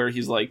scene where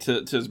he's like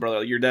to his brother,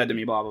 like, "You're dead to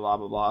me," blah blah blah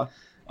blah blah.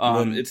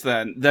 It's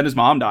then his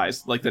mom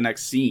dies, like the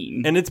next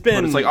scene, and it's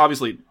been like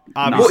obviously.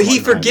 Well, he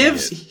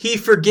forgives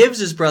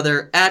his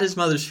brother at his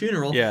mother's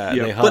funeral. Yeah,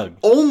 they hug.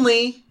 But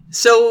only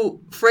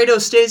so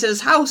Fredo stays at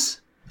his house.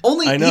 He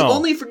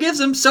only forgives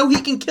him so he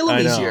can kill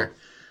him easier.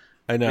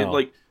 I know.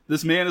 Like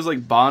this man is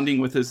like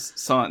bonding with his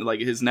son, like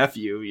his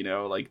nephew. You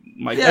know, like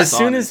Michael's as son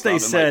soon as they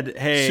and, said, like,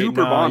 "Hey,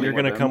 super no, you're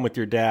going to come with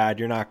your dad.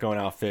 You're not going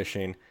out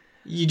fishing."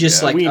 You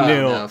just like, we oh,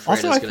 knew. no,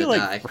 Also, I feel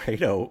die. like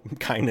Fredo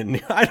kind of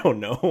knew. I don't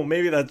know.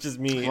 Maybe that's just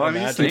me. Well, I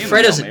mean,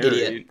 Fredo's an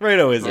idiot.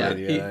 Fredo is an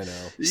idiot. I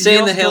know.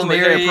 Saying the Hail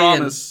Mary.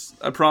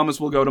 I promise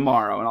we'll go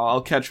tomorrow, and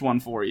I'll catch one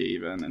for you,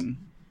 even.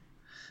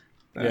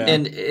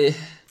 And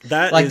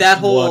that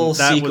whole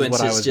sequence was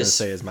what I was going to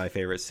say is my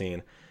favorite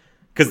scene.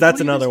 Because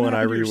that's another one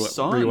I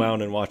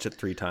rewound and watched it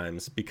 3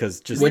 times. Because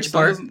just which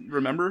part?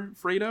 Remember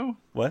Fredo?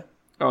 What?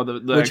 Oh,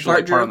 the actual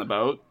part on the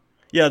boat.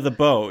 Yeah, the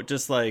boat.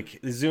 Just like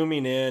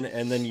zooming in,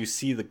 and then you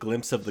see the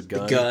glimpse of the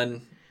gun. The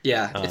gun.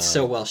 Yeah, it's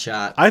so well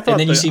shot. I thought and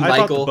then you see Michael. I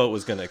thought the boat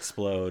was going to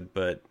explode,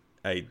 but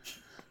I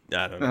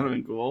don't know. That would have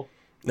been cool.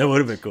 That would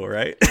have been cool,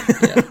 right?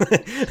 Yeah.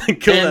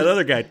 Kill that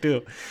other guy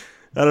too.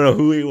 I don't know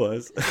who he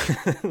was.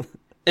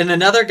 And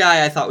another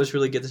guy I thought was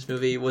really good in this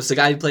movie was the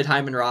guy who played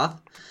Hyman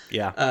Roth.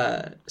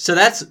 Yeah. So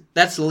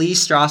that's Lee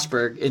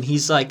Strasberg, and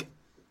he's like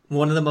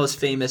one of the most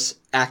famous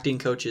acting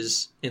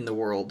coaches in the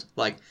world.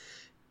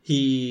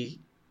 He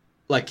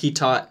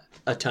taught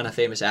a ton of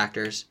famous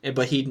actors,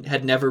 but he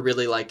had never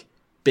really like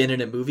been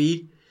in a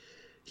movie.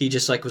 He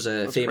just like was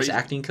a famous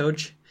acting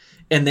coach,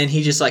 and then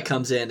he just like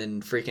comes in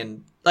and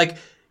freaking like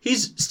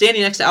he's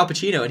standing next to Al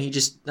Pacino, and he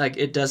just like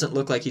it doesn't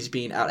look like he's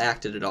being out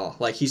acted at all.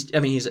 Like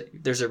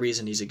there's a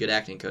reason he's a good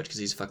acting coach because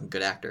he's a fucking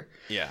good actor.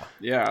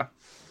 Yeah.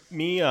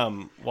 Me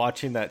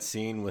watching that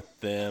scene with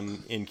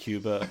them in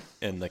Cuba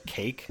and the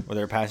cake where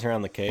they're passing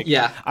around the cake.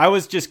 Yeah, I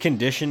was just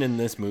conditioned in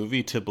this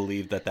movie to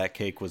believe that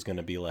cake was going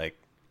to be like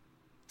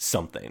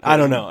something. I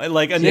don't know.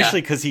 Like initially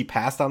because he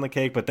passed on the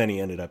cake, but then he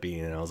ended up eating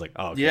it. And I was like,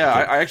 oh, okay, yeah.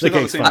 okay. I actually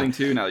thought the same thing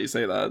too. Now that you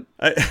say that,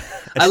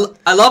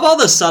 I love all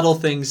the subtle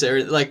things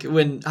there. Like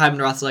when Hyman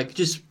Roth's like,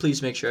 just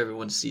please make sure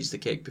everyone sees the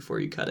cake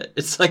before you cut it.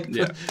 It's like,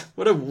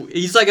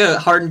 he's like a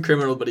hardened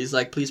criminal, but he's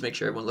like, please make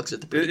sure everyone looks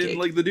at the pretty cake.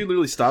 Like the dude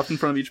literally stops in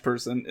front of each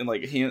person and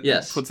like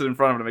puts it in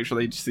front of them to make sure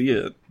they see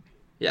it.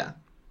 Yeah,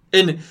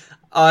 and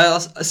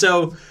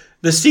so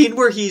the scene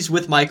where he's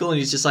with Michael and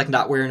he's just like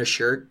not wearing a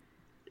shirt.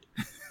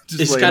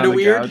 It's kind of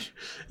weird. Couch.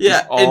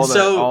 Yeah,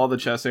 all the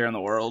chest hair in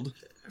the world.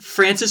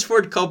 Francis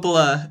Ford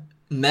Coppola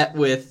met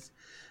with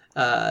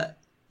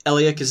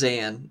Elia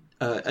Kazan,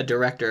 a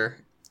director,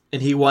 and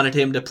he wanted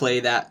him to play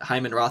that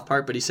Hyman Roth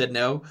part, but he said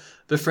no.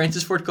 But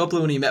Francis Ford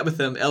Coppola, when he met with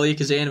him, Elia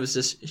Kazan was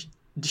this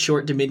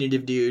short,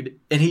 diminutive dude,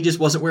 and he just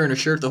wasn't wearing a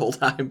shirt the whole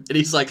time. And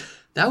he's like,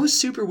 that was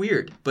super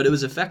weird, but it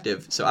was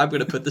effective, so I'm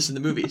going to put this in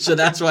the movie. So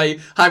that's why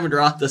Hyman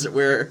Roth doesn't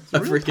wear a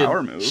freaking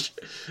power move.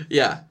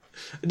 Yeah.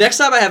 Next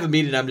time I have a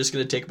meeting, I'm just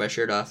going to take my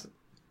shirt off.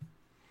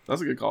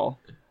 That's a good call.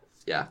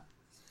 Yeah.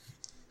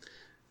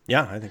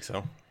 Yeah, I think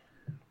so.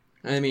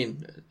 I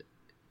mean,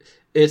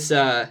 it's,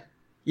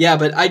 yeah,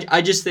 but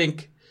I just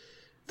think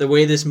the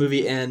way this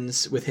movie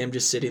ends with him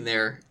just sitting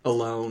there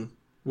alone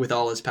with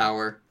all his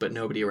power, but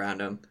nobody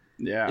around him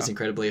is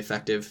incredibly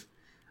effective.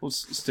 Well,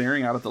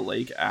 staring out at the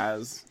lake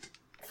as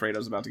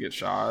Fredo's about to get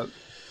shot,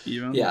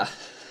 even. Yeah.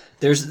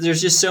 There's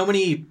just so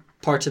many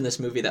parts in this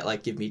movie that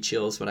like give me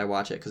chills when I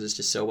watch it because it's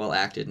just so well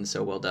acted and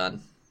so well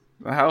done.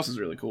 The house is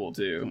really cool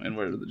too, and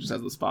where it just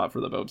has the spot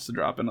for the boats to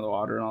drop into the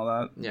water and all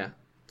that. Yeah,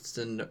 it's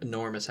an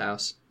enormous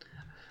house.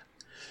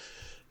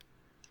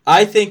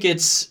 I think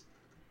it's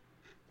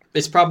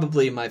It's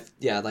probably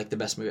like the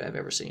best movie I've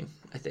ever seen,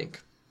 I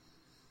think.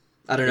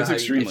 I don't know It's how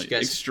extremely, you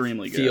guys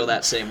extremely good. feel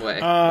that same way.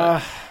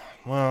 But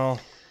Well,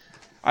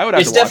 I would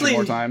have It's to watch it definitely-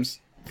 more times.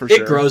 For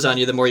sure. it grows on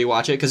you the more you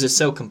watch it because it's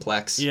so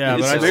complex. yeah,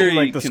 It's but I've very seen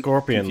like the con-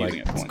 Scorpion, confusing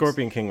like at points.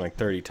 Scorpion King, like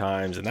 30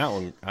 times, and that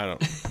one I don't.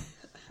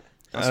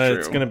 That's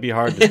It's true. gonna be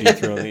hard to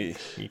dethrone.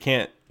 You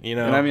can't, you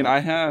know. And I mean, I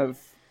have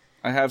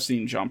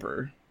seen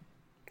Jumper.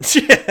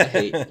 I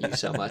hate you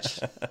so much.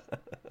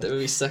 The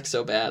movie sucks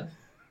so bad.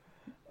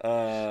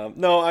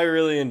 No, I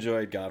really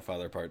enjoyed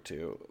Godfather Part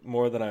 2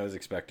 more than I was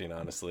expecting,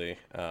 honestly.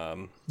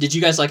 Did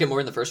you guys like it more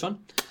than the first one?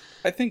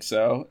 I think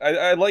so.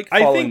 I like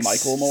I following think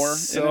Michael more.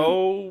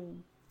 So,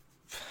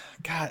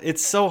 God,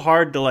 it's so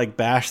hard to like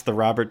bash the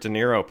Robert De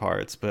Niro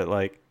parts, but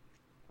like,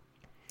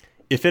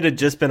 if it had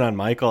just been on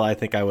Michael, I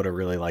think I would have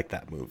really liked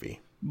that movie.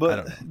 I don't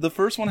know. But the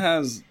first one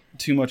has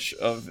too much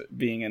of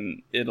being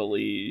in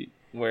Italy,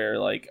 where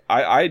like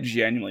I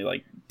genuinely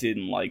like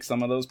didn't like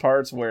some of those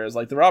parts, whereas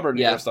like the Robert De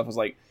Niro Yeah. stuff was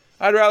like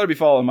I'd rather be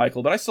following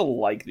Michael, but I still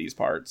like these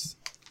parts.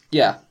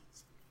 Yeah.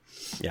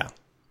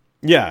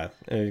 Yeah,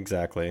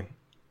 exactly.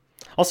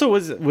 Also,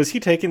 was he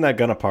taking that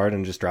gun apart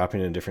and just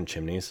dropping it in different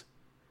chimneys?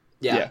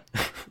 Yeah.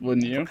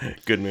 Wouldn't you?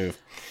 Good move.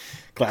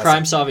 Classic.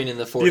 Crime solving in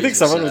the 40s. Do you think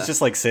someone was uh,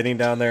 just like sitting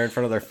down there in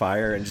front of their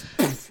fire and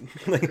just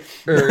like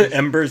Or-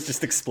 embers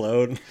just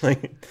explode?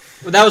 Like,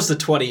 Well, that was the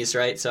 20s,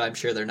 right? So I'm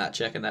sure they're not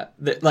checking that.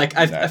 Like,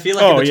 I feel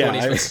like in the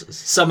 20s when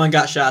someone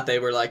got shot, they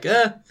were like,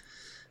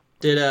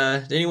 did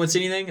anyone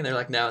see anything? And they're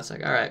like, no. It's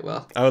like, all right,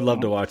 well, I would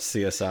love to watch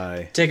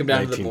CSI. take him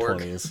down to the morgue.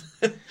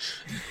 1920s.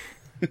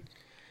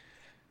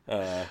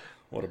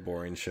 What a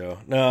boring show.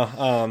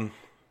 No,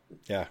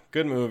 yeah,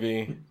 good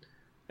movie.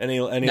 Any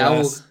Now-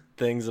 last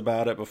things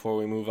about it before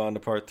we move on to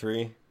part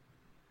 3?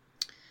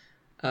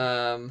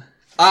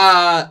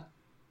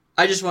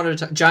 I just wanted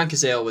to John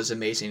Cazale was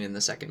amazing in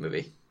the second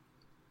movie.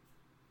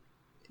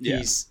 Yeah.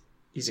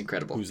 He's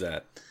incredible. Who's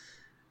that?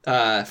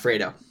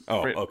 Fredo.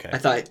 Oh, Fre- okay.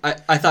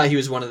 I thought he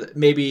was one of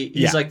the he's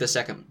Yeah. like the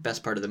second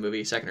best part of the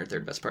movie, second or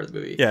third best part of the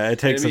movie. Yeah, it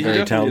takes I mean, a he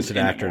very definitely is talented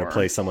in it actor to more.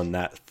 play someone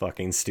that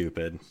fucking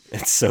stupid.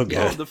 It's so good.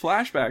 Oh, the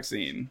flashback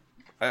scene.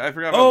 I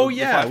forgot about Oh, the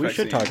yeah, we flashback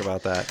should scene. talk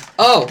about that.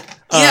 Oh,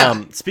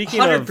 yeah. Speaking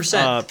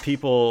 100%. of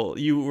people,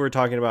 you were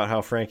talking about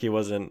how Frankie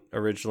wasn't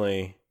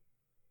originally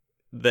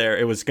there.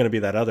 It was going to be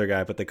that other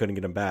guy, but they couldn't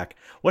get him back.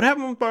 What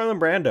happened with Marlon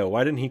Brando?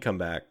 Why didn't he come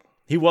back?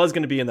 He was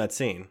going to be in that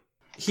scene.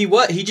 He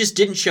just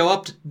didn't show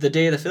up the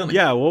day of the filming.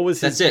 Yeah, what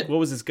was his? That's it. What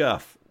was his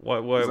guff? Why?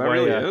 Is that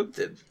really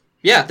it?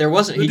 Yeah, there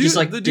wasn't. The He dude- just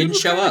like the dude didn't was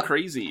show kinda up.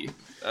 Crazy.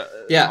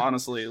 Yeah.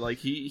 Honestly, like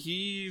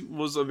he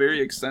was a very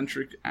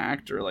eccentric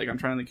actor. Like I'm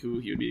trying to think who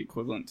he would be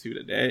equivalent to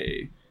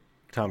today.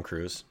 Tom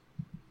Cruise.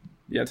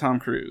 Yeah, Tom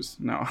Cruise.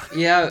 No,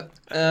 Yeah,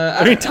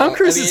 I mean, Tom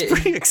Cruise is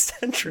pretty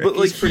eccentric. but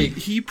like He's pretty-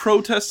 he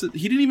protested.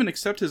 He didn't even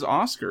accept his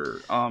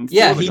Oscar.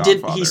 Yeah, for The he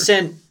did.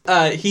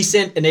 Godfather. He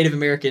sent a Native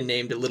American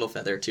named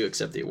Littlefeather to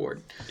accept the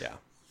award. Yeah,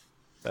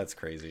 that's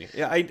crazy.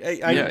 Yeah, I Yeah,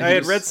 he had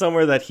was- read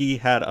somewhere that he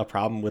had a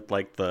problem with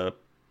like the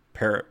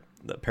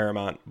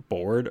Paramount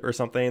board or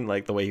something,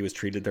 like the way he was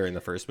treated during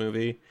the first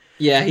movie.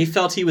 Yeah, he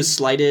felt he was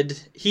slighted.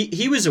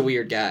 He was a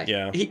weird guy.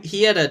 Yeah.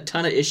 He had a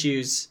ton of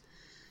issues.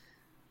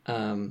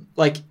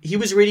 Like he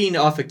was reading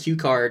off a cue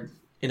card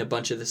in a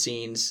bunch of the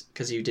scenes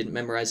because he didn't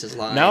memorize his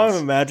lines. Now I'm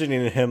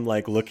imagining him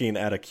like looking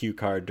at a cue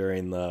card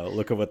during the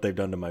 "Look at what they've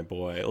done to my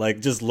boy," like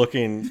just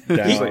looking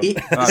down.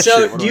 Ah,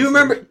 So shit, what do you do I say?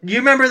 remember? Do you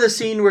remember the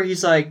scene where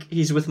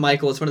he's with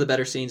Michael? It's one of the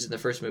better scenes in the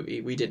first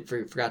movie. We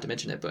forgot to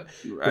mention it, but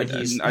I when didn't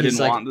he's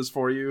like, want this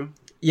for you.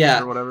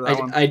 yeah, or whatever that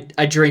one.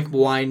 I drink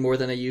wine more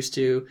than I used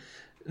to.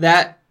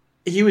 That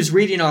he was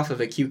reading off of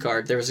a cue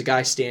card. There was a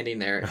guy standing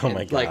there. Oh and,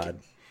 my god! Like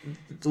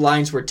the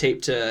lines were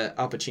taped to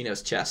Al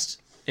Pacino's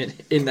chest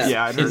in that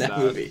Yeah, I'd heard that.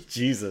 movie.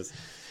 Jesus.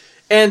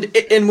 And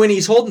when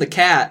he's holding the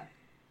cat,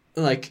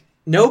 like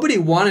nobody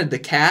wanted the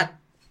cat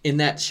in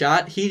that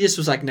shot. He just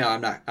was like, "No,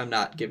 I'm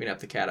not giving up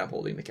the cat. I'm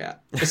holding the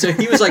cat." So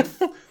he was like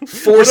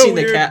forcing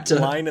the weird cat to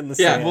line in the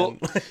Yeah, sand. Well,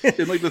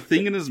 and like the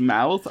thing in his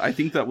mouth, I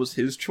think that was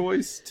his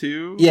choice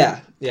too.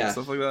 Yeah.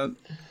 Stuff like that.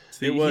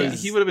 So It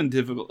was- he would have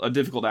been a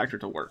difficult actor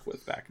to work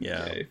with back in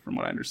Yeah. the day, from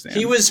what I understand.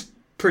 He was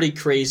pretty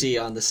crazy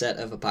on the set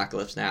of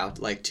Apocalypse Now,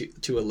 like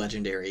to a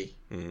legendary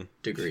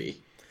degree.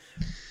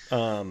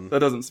 That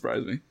doesn't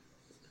surprise me.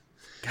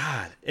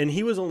 God, and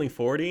he was only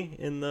 40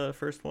 in the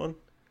first one.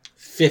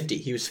 50.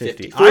 He was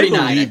 50. 50. 49,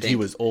 I I believed think. he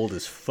was old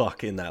as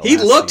fuck in that. He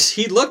last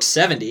scene. looked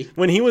 70.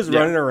 When he was Yeah.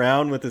 running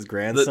around with his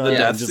grandson, the and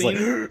death just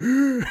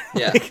scene? like,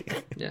 Yeah.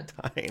 Yeah.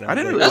 dying. I didn't That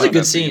really was a like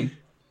good that scene. scene.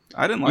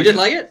 I didn't like You didn't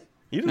it. like it?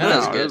 You No, didn't that like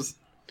was it good. was-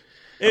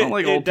 I don't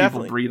like old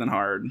definitely- people breathing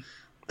hard.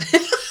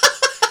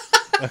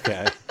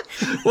 Okay.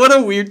 What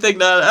a weird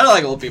thing. I don't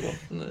like old people.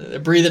 They're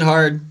breathing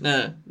hard.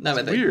 No, not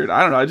my thing. Weird.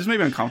 I don't know. It just made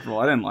me uncomfortable.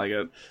 I didn't like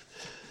it.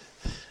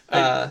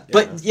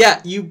 But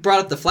yeah, you brought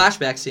up the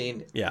flashback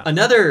scene. Yeah.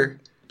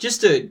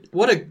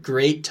 What a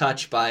great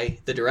touch by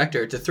the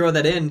director to throw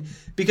that in,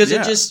 because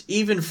Yeah. it just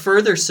even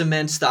further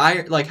cements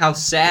like how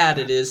sad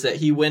it is that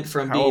he went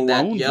from How being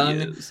that alone he young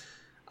is.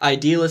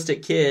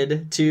 idealistic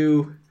kid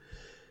to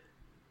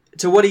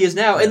to what he is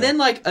now. And then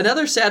like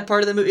another sad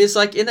part of the movie is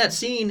like in that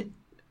scene,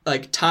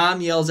 like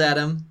Tom yells at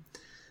him.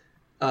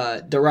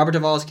 The Robert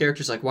Duvall's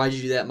character's like, "Why'd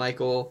you do that,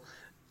 Michael?"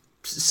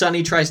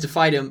 Sonny tries to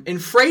fight him, and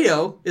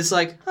Fredo is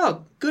like,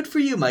 "Oh, good for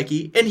you,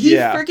 Mikey," and he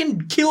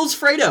freaking kills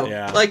Fredo.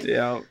 Yeah. Like,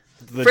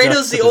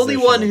 Fredo's the only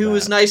one who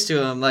was nice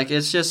to him. Like,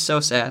 it's just so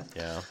sad.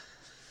 Yeah.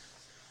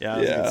 Yeah, it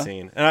was a good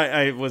scene. And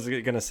I was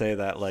going to say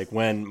that, like,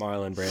 when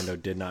Marlon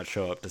Brando did not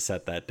show up to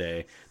set that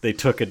day, they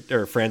took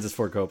Francis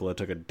Ford Coppola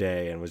took a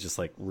day and was just,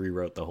 like,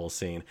 rewrote the whole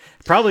scene.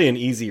 Probably an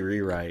easy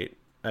rewrite,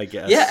 I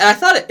guess. Yeah, and I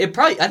thought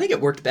I think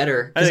it worked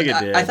better. I think it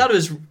did. I thought it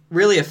was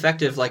really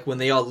effective, like, when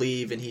they all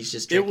leave and he's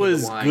just drinking It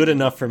was the wine. good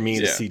enough for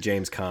me to see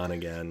James Caan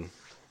again.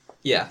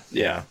 Yeah.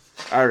 Yeah.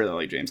 I really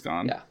like James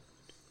Caan. Yeah.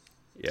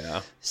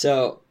 Yeah.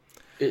 So,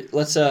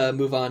 let's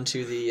move on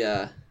to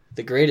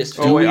the greatest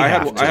Oh, wait, I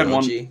had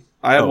trilogy.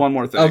 I had one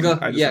more thing. Oh,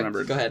 I just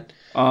remembered. Go ahead.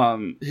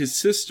 His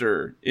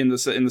sister in the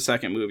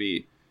second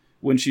movie,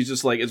 when she's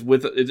just like is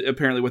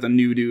apparently with a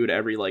new dude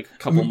every like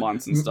couple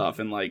months and stuff,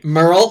 and like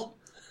Merle.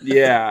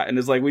 Yeah, and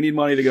it's like we need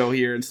money to go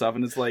here and stuff,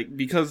 and it's like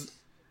because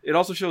it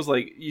also shows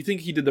like you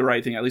think he did the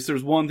right thing. At least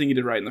there's one thing he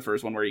did right in the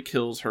first one where he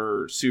kills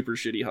her super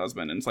shitty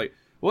husband, and it's like,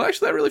 well,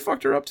 actually that really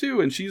fucked her up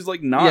too, and she's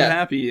like not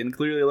happy and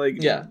clearly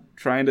like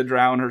trying to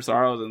drown her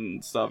sorrows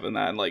and stuff, and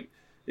that and, like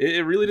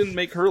it really didn't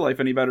make her life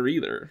any better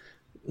either.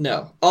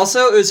 No.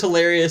 Also, it was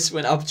hilarious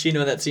when Al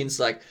Pacino in that scene's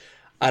like,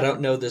 I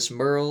don't know this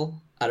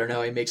Merle. I don't know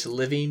how he makes a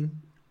living.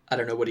 I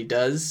don't know what he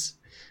does.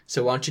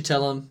 So why don't you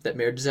tell him that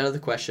marriage is out of the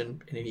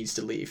question and he needs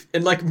to leave?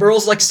 And like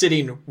Merle's like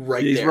sitting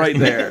right there. He's right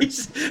there.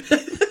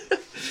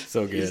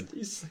 So good.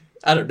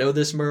 I don't know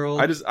this Merle.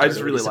 I just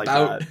really like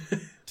that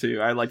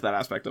too. I like that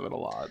aspect of it a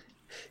lot.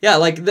 Yeah,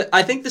 like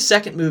I think the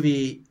second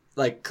movie,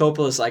 like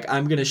Coppola's like,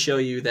 I'm gonna show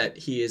you that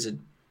he is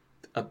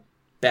a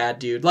bad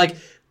dude. Like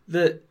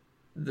the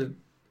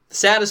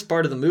saddest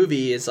part of the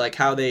movie is like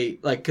how they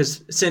like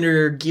because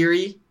Senator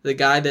Geary, the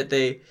guy that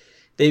they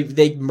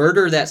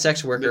murder that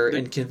sex worker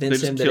and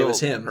convince him that it was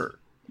him. Her.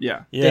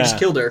 Yeah. They just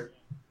killed her.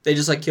 They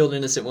just like killed an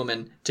innocent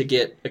woman to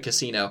get a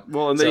casino.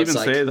 Well, and they even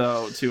say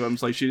though to him,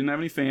 it's like she didn't have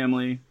any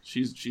family.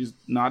 She's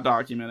not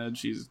documented.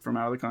 She's from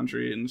out of the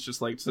country, and it's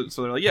just like so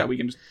they're like, yeah, we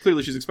can just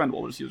clearly she's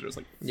expendable. We'll just use her. It's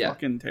like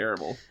fucking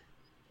terrible.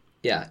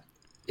 Yeah,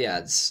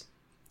 it's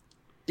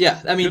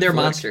I mean, they're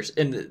monsters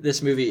in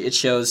this movie. It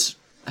shows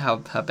how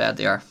bad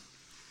they are.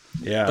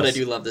 Yeah, but I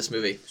do love this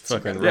movie.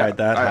 Fucking ride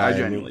that high. I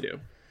genuinely do.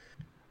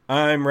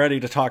 I'm ready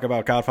to talk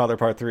about Godfather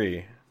Part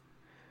 3.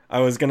 I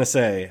was gonna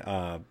say,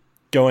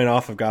 going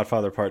off of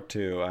Godfather Part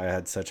 2, I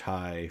had such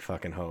high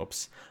fucking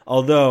hopes.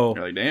 Although,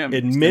 like, damn,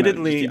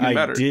 admittedly,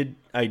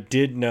 I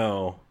did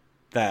know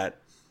that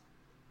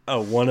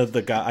one of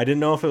the guys, I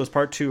didn't know if it was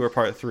Part 2 or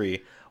Part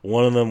 3.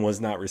 One of them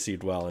was not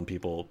received well,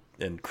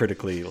 and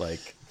critically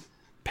like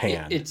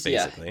panned.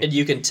 Basically, and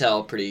you can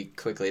tell pretty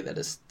quickly that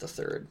it's the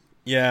third.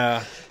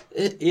 Yeah.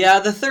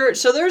 The third.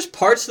 So there's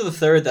parts of the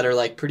third that are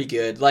like pretty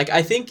good. Like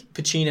I think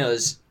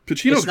Pacino's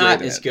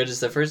not as good as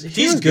the first.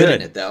 He's good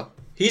in it though.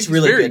 He's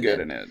really very good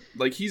in it.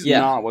 Like he's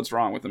not what's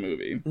wrong with the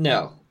movie.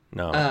 No.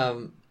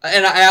 And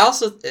I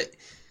also,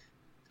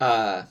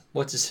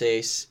 what's his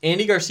face?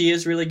 Andy Garcia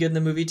is really good in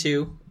the movie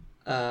too.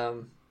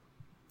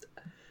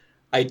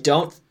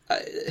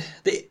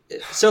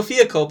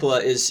 Sofia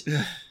Coppola is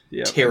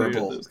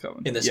terrible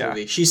in this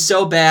movie. She's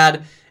so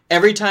bad.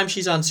 Every time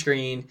she's on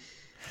screen,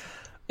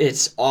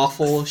 it's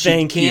awful.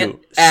 She can't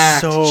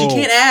act. She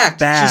can't act.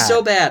 Bad. She's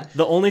so bad.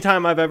 The only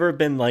time I've ever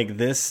been like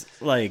this,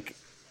 like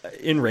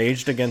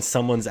enraged against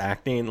someone's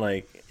acting,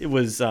 like it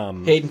was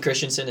Hayden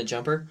Christensen in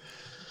Jumper.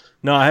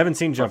 No, I haven't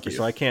seen Jumper,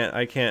 so I can't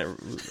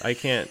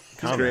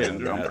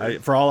comment on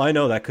that. For all I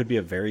know, that could be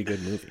a very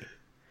good movie.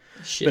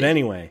 Shit. But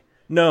anyway,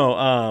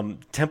 no,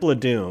 Temple of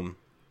Doom.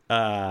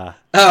 Short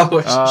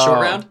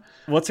Round.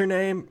 What's her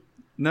name?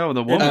 No,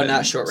 the woman. Oh,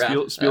 not Short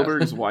Round.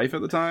 Spielberg's wife at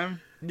the time.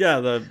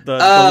 Yeah, the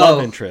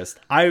love interest.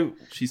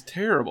 She's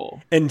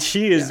terrible, and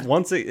she is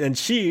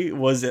she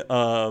was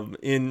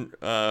in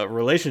a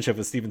relationship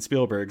with Steven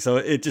Spielberg, so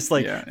it just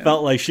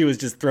felt like she was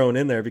just thrown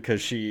in there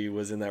because she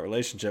was in that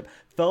relationship.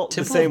 Felt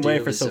the same way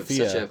for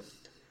Sophia. Such a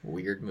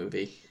weird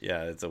movie.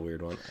 Yeah, it's a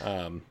weird one.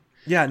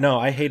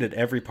 I hated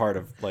every part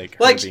of her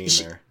being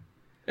there.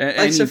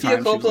 Like Sofia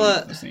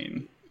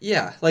Coppola.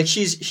 Yeah, like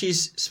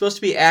she's supposed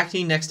to be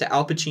acting next to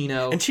Al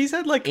Pacino, and she's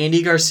had like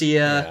Andy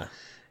Garcia.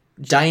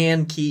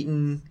 Diane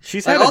Keaton.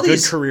 She's had a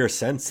good career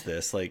since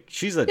this. Like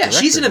she's a director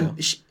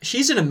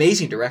she's an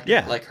amazing director.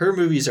 Yeah, like her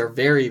movies are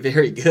very,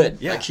 very good.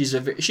 Yeah, like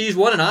she's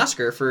won an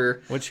Oscar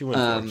for what she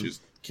won for. She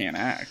just can't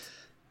act.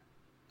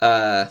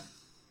 God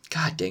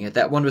dang it,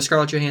 that one with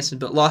Scarlett Johansson,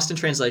 but Lost in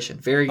Translation,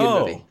 very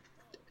good movie.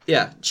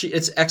 Yeah,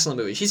 it's an excellent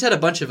movie. She's had a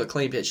bunch of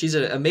acclaimed hits. She's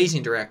an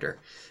amazing director,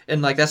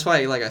 and like that's why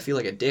I feel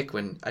like a dick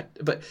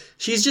but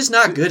she's just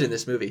not good in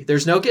this movie.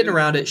 There's no getting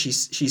around it.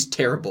 She's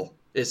terrible.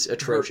 It's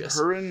atrocious.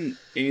 Her and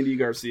Andy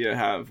Garcia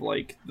have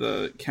like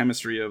the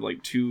chemistry of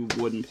like two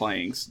wooden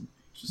planks,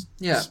 just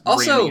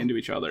ramming into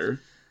each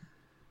other.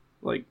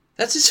 Like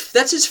that's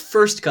his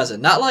first cousin,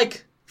 not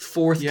like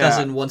fourth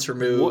cousin once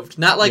removed.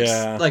 Not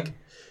like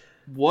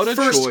what a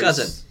First choice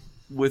cousin.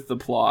 with the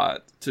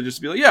plot to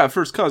just be like, yeah,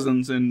 first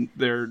cousins and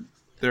they're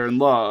in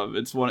love.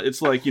 It's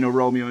like,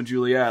 Romeo and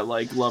Juliet,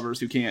 like lovers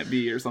who can't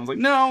be or something.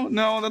 It's like,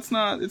 no, that's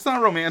not. It's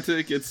not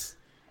romantic. It's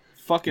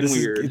fucking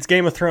weird. It's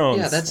Game of Thrones.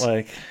 Yeah, that's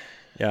like,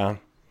 yeah.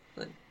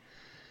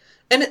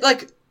 And it,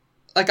 like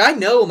I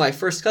know my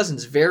first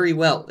cousins very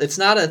well. That's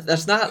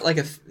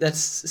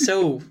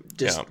so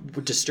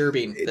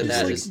disturbing that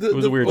It's like is it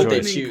was a weird what they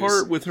choice. choose.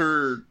 part with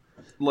her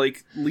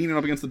like leaning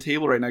up against the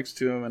table right next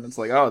to him, and it's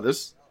like, oh,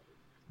 this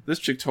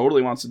chick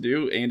totally wants to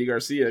do Andy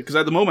Garcia, because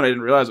at the moment I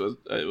didn't realize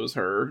it was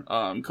her,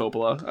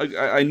 Coppola.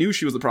 I knew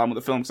she was the problem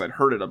with the film because I'd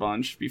heard it a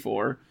bunch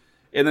before,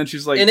 and then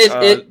she's like, and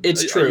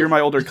it's true. You're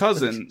my older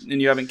cousin,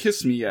 and you haven't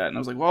kissed me yet, and I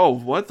was like, whoa,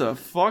 what the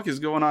fuck is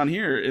going on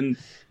here?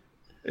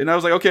 And I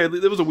was like, okay,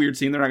 it was a weird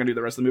scene. They're not gonna do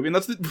the rest of the movie, and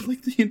that's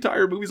the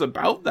entire movie's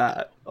about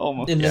that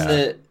almost. And Yeah.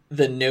 then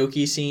the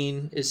Noki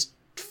scene is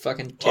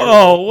fucking terrible.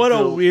 Oh, what a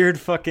The- weird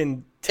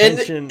fucking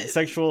tension,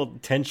 sexual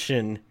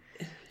tension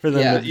for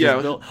them. Yeah. to just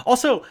Yeah. build.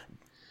 Also,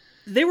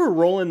 they were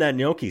rolling that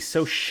gnocchi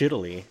so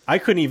shittily. I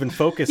couldn't even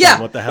focus Yeah,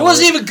 on what the hell it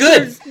wasn't even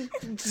good.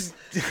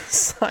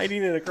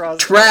 sliding it across.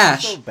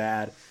 Trash. So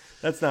bad.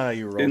 That's not how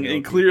you roll. And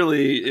gnocchi.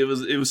 clearly, it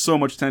was so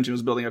much tension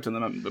was building up to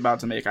them about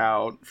to make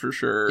out for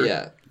sure.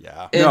 Yeah,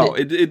 Yeah. And No,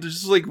 it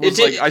just like was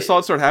it did- like I saw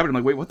it start happening.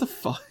 I'm like, wait, what the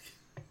fuck?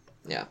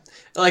 yeah.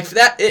 Like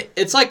that,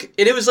 it's like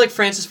it was like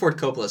Francis Ford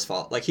Coppola's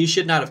fault. Like he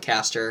should not have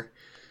cast her.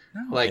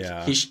 Like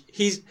Yeah.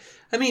 he's.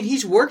 I mean,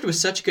 he's worked with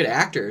such good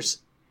actors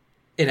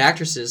and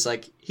actresses.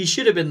 Like he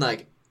should have been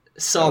like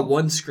saw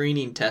one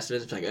screening test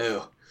and it's like,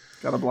 oh,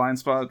 Got a blind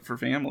spot for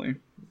family.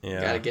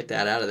 Yeah. gotta get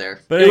that out of there.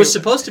 But it was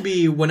anyway- supposed to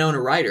be Winona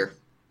Ryder.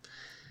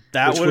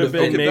 That which would have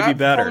would've been been- maybe That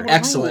better. probably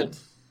Excellent.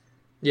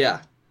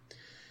 Yeah.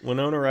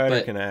 Winona Ryder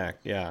But- can act.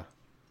 Yeah.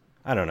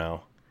 I don't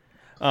know.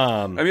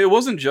 I mean, it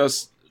wasn't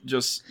just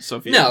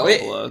Sofia No,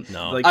 Coppola.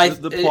 No.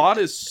 Like the plot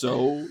is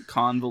so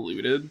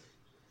convoluted.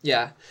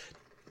 Yeah.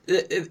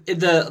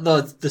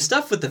 The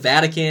stuff with the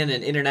Vatican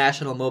and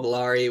International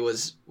Mobiliari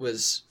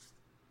was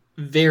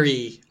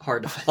very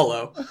hard to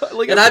follow.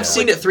 Like, And I've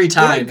seen it 3 what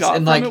I times. got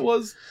And from like, it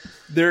was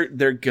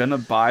they're gonna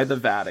buy the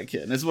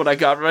Vatican. Is what I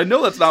got. I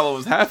know that's not what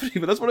was happening,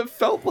 but that's what it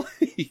felt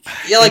like.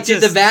 yeah, like It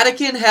did just- the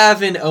Vatican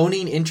have an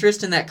owning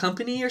interest in that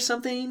company or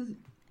something?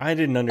 I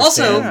didn't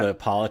understand Also- the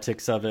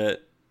politics of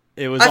it.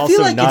 It was I feel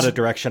also like not it's- a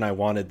direction I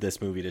wanted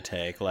this movie to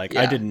take. Like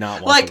I Yeah. did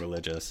not want Like, the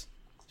religious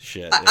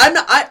shit.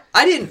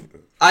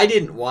 I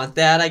didn't want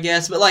that, I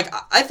guess, but like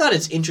I thought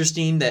it's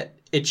interesting that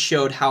it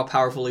showed how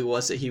powerful he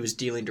was, that he was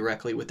dealing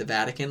directly with the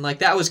Vatican. Like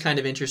that was kind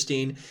of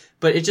interesting,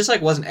 but it just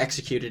like wasn't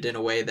executed in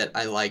a way that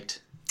I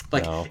liked.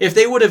 Like No. if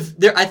they would have,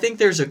 I think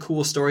there's a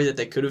cool story that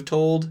they could have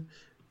told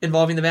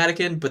involving the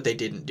Vatican, but they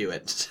didn't do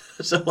it.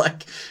 So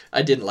like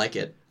I didn't like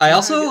it. I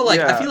also like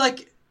Yeah.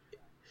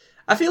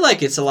 I feel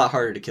like it's a lot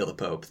harder to kill the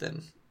Pope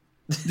than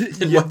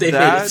Yeah, what they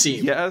made it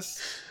seem.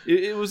 Yes,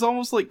 it was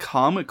almost like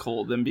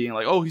comical, them being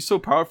like, "Oh, he's so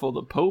powerful,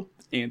 the Pope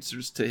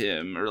answers to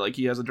him," or like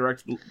he has a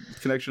direct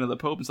connection to the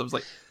Pope and stuff. It's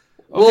like,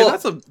 okay,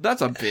 Well-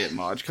 that's a bit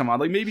much. Come on,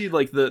 like maybe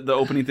like the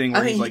opening thing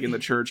where I he's mean, like in the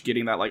church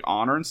getting that like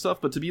honor and stuff,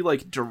 but to be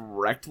like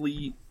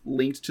directly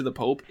linked to the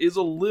Pope is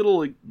a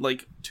little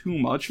like too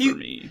much for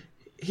me.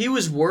 He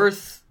was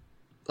worth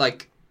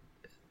like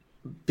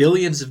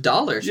billions of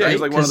dollars, Yeah, right?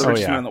 he's like one of the 'Cause-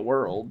 richest yeah. men in the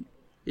world.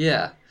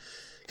 Yeah,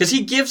 because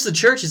he gives the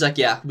church. He's like,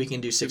 yeah, we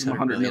can do $600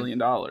 $100 million.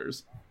 million.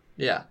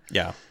 Yeah.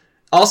 yeah.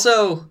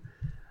 Also,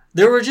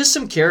 there were just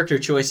some character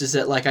choices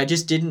that like I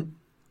just didn't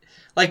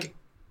like.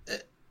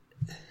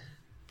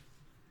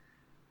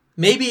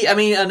 Maybe I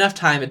mean enough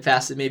time had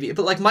passed that maybe,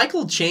 but like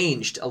Michael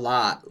changed a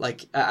lot.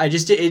 Like I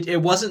just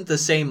it wasn't the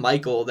same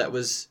Michael that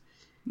was.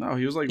 No,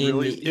 he was like In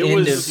really. the- It end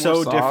was of- so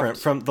more soft. different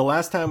from the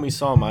last time we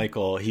saw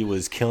Michael. He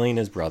was killing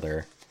his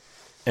brother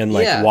and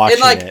like Yeah, and, watching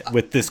like- it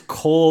with this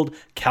cold,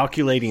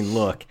 calculating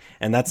look,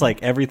 and that's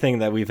like everything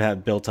that we've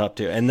had built up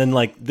to. And then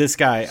like this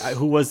guy,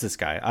 who was this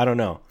guy? I don't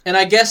know. And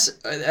I guess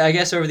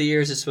over the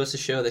years it's supposed to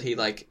show that he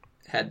like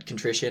had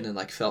contrition and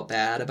like felt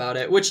bad about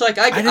it, which like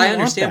didn't I want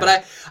understand,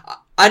 that. but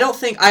I don't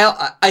think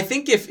I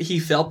think if he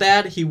felt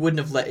bad, he wouldn't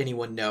have let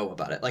anyone know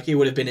about it. Like it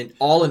would have been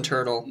all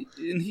internal.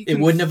 And he It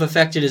wouldn't have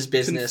affected his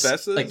business.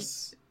 confesses Like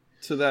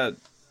to that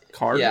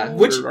cardinal Yeah,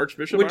 which- or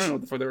archbishop. which- I don't know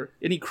what the fuck they were.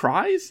 And he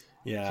cries.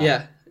 Yeah.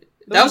 yeah,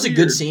 that was a good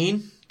weird.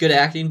 scene. Good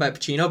acting by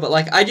Pacino, but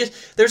like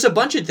there's a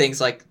bunch of things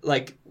like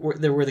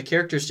where the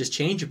characters just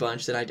change a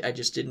bunch that I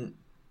just didn't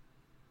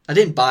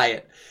buy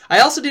it. I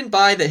also didn't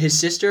buy that his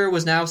sister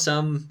was now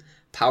some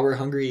power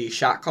hungry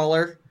shot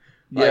caller.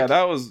 Yeah, Like,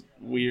 that was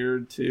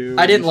weird too.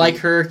 I didn't like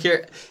her.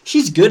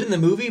 She's good in the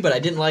movie, but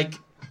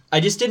I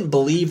just didn't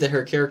believe that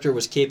her character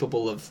was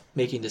capable of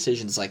making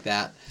decisions like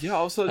that. Yeah,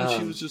 all of a sudden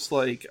she was just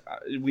like,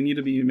 "We need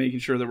to be making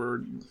sure that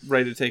we're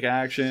ready to take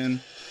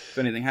action. If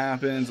anything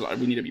happens,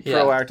 we need to be Yeah.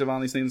 proactive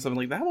on these things." And something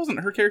like that wasn't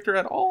her character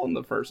at all in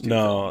the first two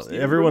No, films. They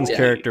were everyone's really-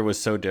 character was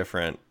so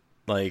different.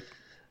 Like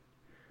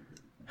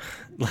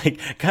like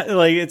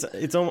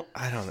it's almost,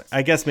 I don't know.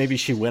 I guess maybe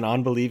she went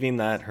on believing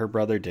that her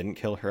brother didn't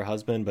kill her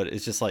husband, but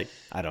it's just like,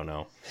 I don't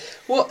know.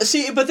 Well,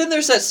 see, but then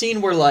there's that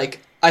scene where, like,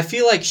 I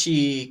feel like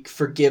she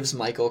forgives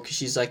Michael because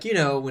she's like,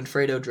 when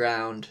Fredo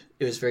drowned,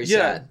 it was very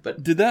sad.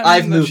 But did that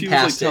I've mean that moved she was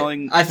past like it.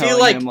 telling, I feel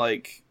telling like him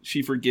like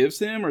she forgives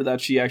him, or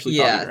that she actually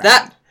thought he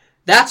drowned?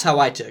 that's how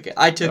I took it.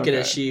 I took it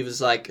as Okay. she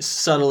was like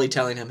subtly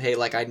telling him, "Hey,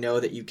 like I know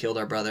that you killed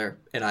our brother,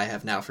 and I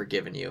have now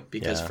forgiven you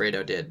because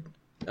Fredo did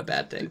a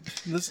bad thing."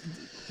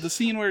 The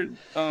scene where,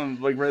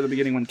 like right at the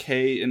beginning when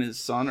Kay and his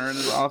son are in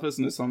his office,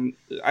 and his son,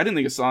 I didn't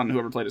think his son,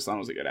 whoever played his son,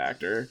 was a good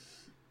actor.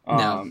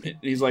 No,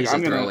 he's like, he's a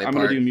I'm throwaway gonna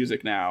part. do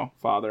music now,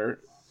 father,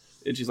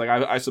 and she's like,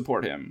 I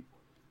support him.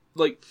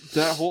 Like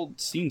that whole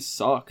scene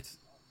sucked.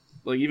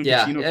 Like even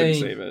Pacino couldn't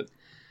save it.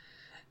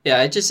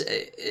 Yeah,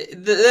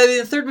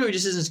 the third movie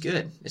just isn't as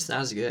good. It's not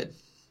as good.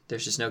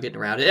 There's just no getting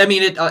around it. I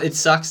mean, it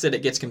sucks that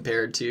it gets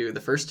compared to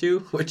the first two,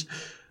 which,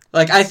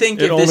 like, I think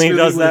It if this only movie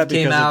does would have that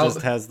came because out, it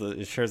just has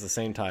it shares the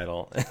same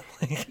title.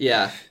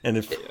 yeah. And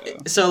if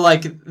So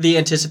like the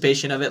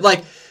anticipation of it,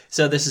 like,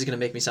 so this is gonna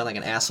make me sound like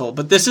an asshole,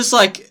 but this is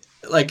like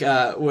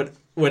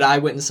when I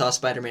went and saw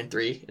Spider-Man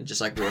 3 and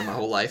just like ruined my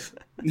whole life.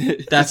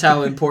 That's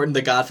how important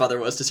The Godfather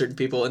was to certain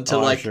people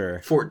until I'm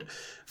sure.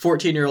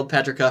 14-year-old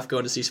Patrick Huff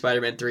going to see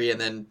Spider-Man 3 and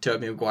then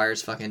Tobey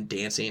Maguire's fucking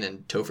dancing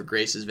and Topher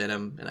Grace's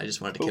Venom, and I just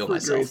wanted to kill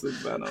myself. Grace's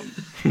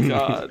Venom.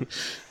 God.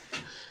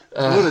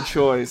 What a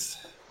choice.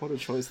 What a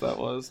choice that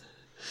was.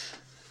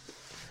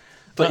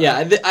 But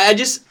yeah,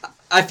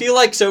 I feel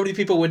like so many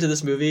people went to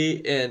this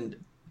movie and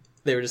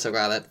they were just like,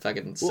 wow, that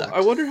fucking sucked. Well,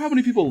 I wonder how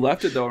many people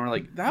left it though and were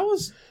like, that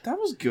was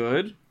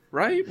good,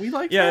 right? We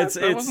liked that.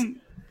 That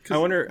wasn't... I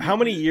wonder how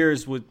many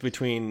years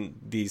between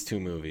these two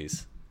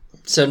movies.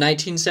 So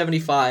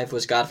 1975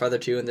 was Godfather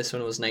 2, and this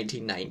one was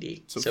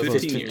 1990. So So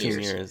 15 15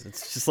 years. years.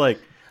 It's just like,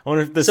 I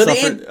wonder if this So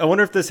I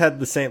wonder if this had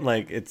the same,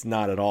 like, it's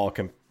not at all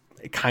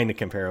kind of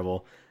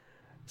comparable.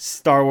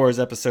 Star Wars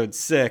Episode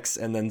 6,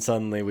 and then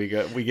suddenly we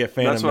get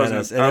Phantom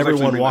Menace, and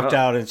everyone walked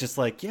out and it's just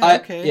like,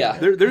 okay. Yeah.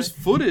 There's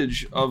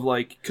footage of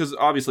like, because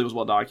obviously it was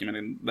well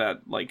documented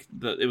that like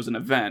it was an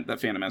event that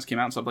Phantom Menace came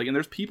out and stuff, like, and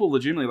there's people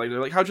legitimately like, they're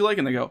like, how'd you like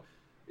it? And they go,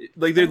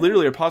 like, they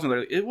literally are pausing, they're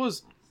like, it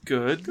was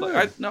good. Like,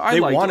 I They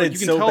liked wanted it. Like, you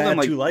can so tell bad them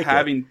like to like it.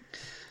 having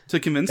to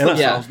convince And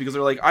themselves because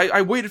they're like,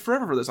 I waited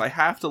forever for this. I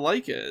have to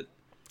like it.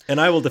 And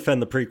I will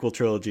defend the prequel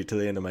trilogy to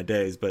the end of my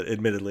days, but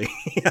admittedly,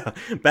 yeah,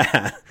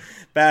 bad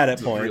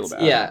at Real points.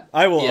 bad. Yeah.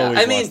 I will Yeah, always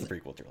I watch mean, the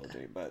prequel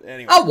trilogy, but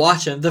anyway. I'll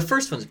watch them. The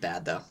first one's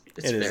bad, though.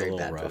 It's It a is a very little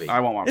bad rough. movie. I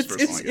won't watch the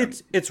first one again.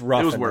 It's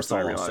rough. It was and worse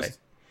that's than I all I'll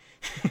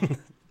realized.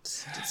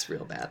 It's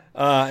real bad.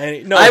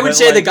 say. No, I would but,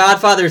 say like, The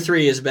Godfather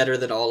 3 is better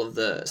than all of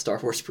the Star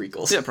Wars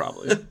prequels. Yeah,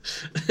 probably.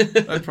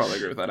 I'd probably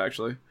agree with that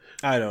actually.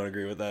 I don't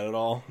agree with that at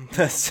all.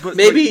 That's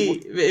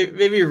maybe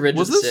Revenge of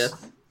Was the this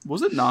Sith.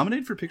 was it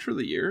nominated for Picture of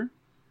the Year?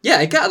 Yeah,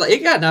 it got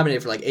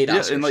nominated for like 8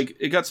 Oscars. Yeah, and like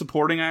it got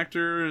supporting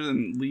actor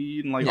and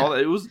lead and like Yeah. all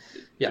that. It was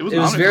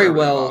nominated very for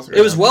well.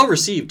 It was well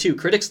received too.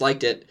 Critics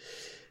liked it.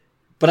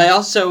 But I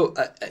also,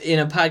 in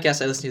a podcast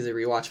I listened to, the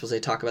Rewatchables, they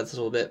talk about this a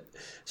little bit.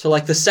 So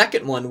like the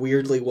second one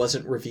weirdly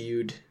wasn't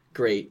reviewed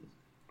great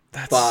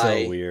by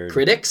so weird.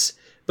 critics,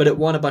 but it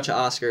won a bunch of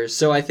Oscars.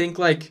 So I think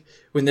like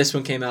when this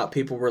one came out,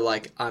 people were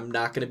like, "I'm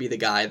not going to be the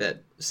guy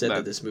that said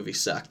that this movie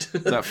sucked."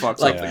 That fucks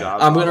like, up the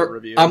Godfather I'm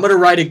review. gonna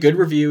write a good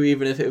review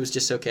even if it was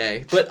just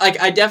okay. But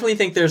like I definitely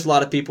think there's a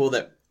lot of people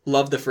that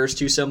love the first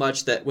two so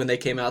much that when they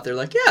came out, they're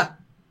like, "Yeah,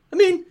 I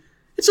mean,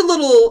 it's a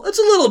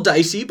little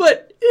dicey,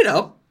 but you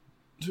know."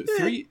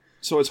 Three.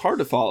 So it's hard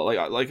to follow. Like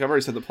I've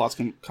already said, the plot's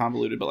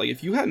convoluted. But like,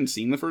 if you hadn't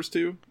seen the first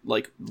two,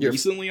 like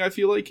recently, I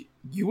feel like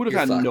you would have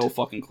had fucked. no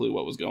fucking clue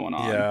what was going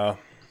on. Yeah.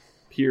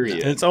 Period.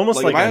 It's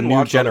almost like if I a hadn't new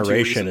watched the other two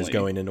generation is recently-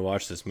 going in to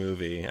watch this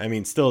movie. I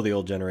mean, still the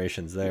old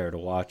generation's there to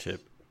watch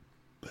it.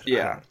 But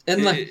Yeah,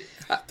 And, like,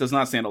 it does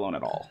not stand alone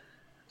at all.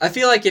 I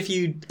feel like if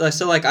you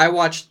so like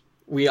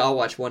we all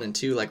watched 1 and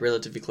 2 like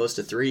relatively close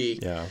to 3.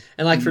 Yeah.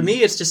 And like for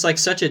me, it's just like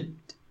such a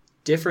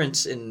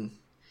difference in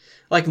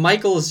like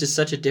Michael is just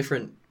such a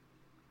different.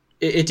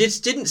 It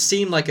just didn't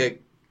seem like a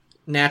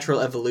natural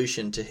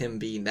evolution to him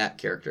being that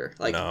character.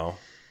 Like No.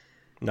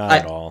 Not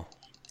at all.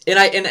 And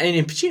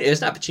in Pacino,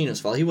 it's not Pacino's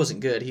fault. He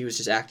wasn't good. He was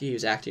just acting. He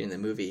was acting in the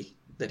movie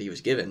that he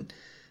was given.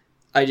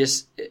 And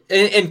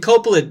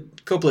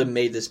Coppola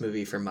made this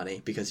movie for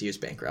money because he was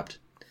bankrupt.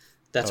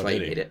 That's why he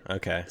made it.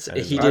 Okay. So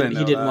I he didn't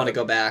didn't want to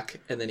go back,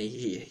 and then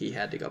he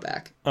had to go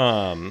back.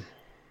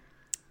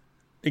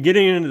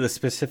 Getting into the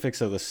specifics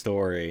of the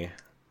story,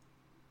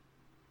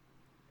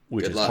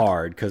 which Good is luck.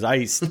 hard because I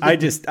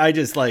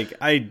just like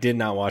I did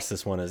not watch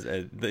this one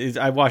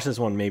I watched this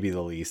one maybe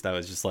the least. I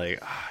was just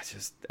like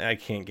I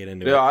can't get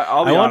into it. Yeah,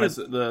 I'll be I honest.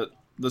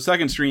 The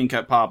second screen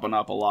kept popping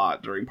up a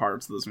lot during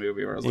parts of this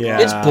movie where I was like, Yeah.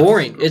 It's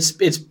boring.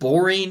 It's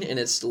boring and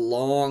it's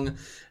long,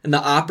 and the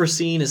opera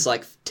scene is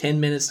like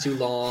 10 minutes too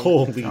long.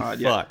 Holy God,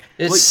 fuck!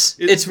 yeah.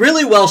 It's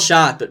really well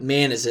shot, but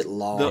man, is it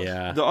long.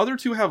 The other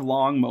two have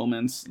long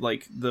moments,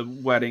 like the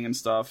wedding and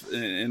stuff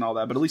and all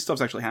that, but at least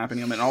stuff's actually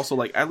happening. And also,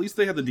 like, at least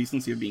they had the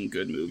decency of being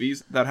good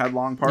movies that had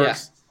long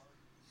parts.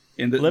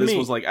 And this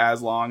was like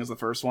as long as the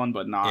first one,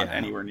 but not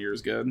anywhere near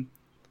as good.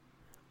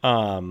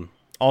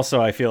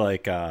 Also, I feel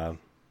like I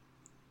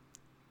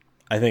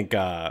think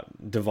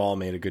Duvall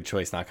made a good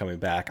choice not coming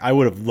back. I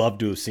would have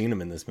loved to have seen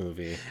him in this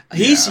movie.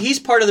 He's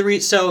part of the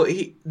so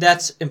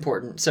that's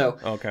important. So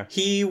okay,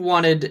 he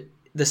wanted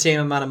the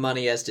same amount of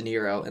money as De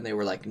Niro, and they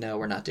were like, "No,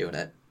 we're not doing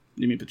it."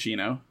 You mean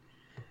Pacino?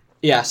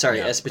 Yeah, sorry,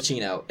 as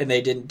Pacino, and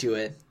they didn't do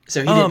it,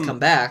 so he didn't come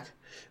back.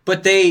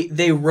 But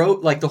they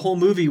wrote like the whole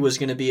movie was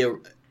going to be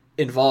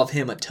involve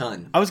him a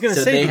ton. I was going so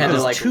to say they because had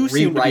to like two seemed to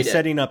be rewrite it.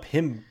 setting up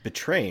him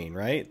betraying,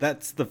 right?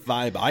 That's the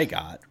vibe I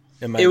got.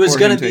 It was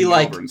going to be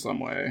like in some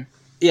way.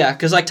 Yeah,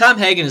 because like Tom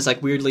Hagen is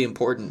like weirdly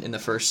important in the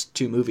first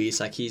two movies.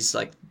 Like he's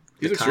like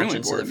the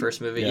conscience of the first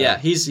movie. Yeah,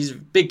 he's a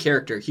big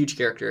character, huge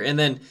character, and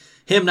then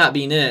him not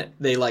being in it,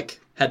 they like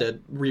had to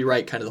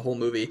rewrite kind of the whole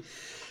movie,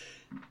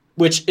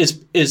 which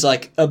is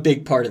like a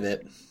big part of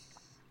it.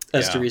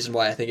 That's the reason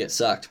why I think it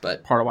sucked.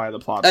 But part of why the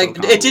plot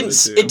it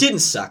didn't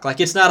suck. Like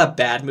it's not a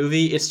bad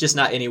movie. It's just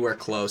not anywhere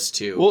close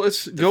to. Well,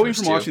 it's going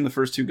from watching the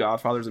first two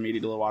Godfathers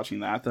immediately to watching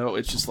that though.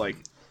 It's just like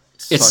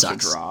such a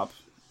drop.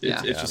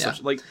 It's just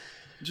such like.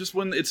 Just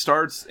when it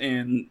starts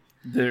and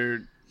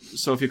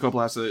Sofia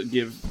Coppola has to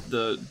give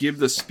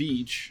the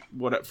speech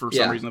for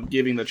some reason of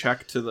giving the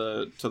check to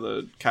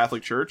the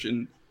Catholic Church,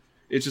 and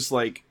it's just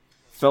like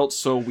felt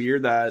so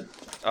weird that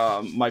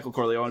Michael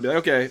Corleone would be like,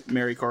 okay,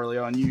 Mary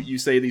Corleone, you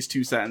say these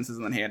two sentences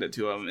and then hand it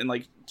to him, and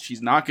like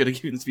she's not good at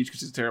giving the speech because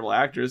she's a terrible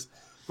actress,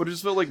 but it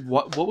just felt like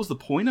what was the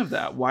point of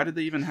that? Why did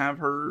they even have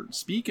her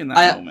speak in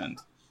that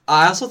moment?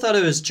 I also thought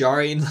it was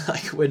jarring,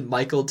 like when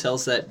Michael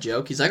tells that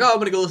joke. He's like, "Oh, I'm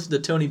gonna go listen to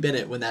Tony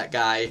Bennett." When that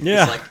guy is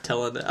like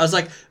telling, I was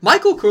like,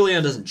 Michael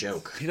Corleone doesn't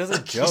joke. He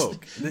doesn't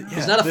joke.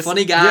 He's not a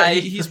funny guy.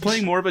 Yeah, he's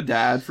playing more of a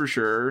dad for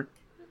sure.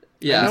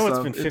 Yeah, I know it's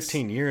been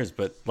 15 years,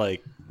 but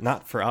like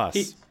not for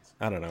us.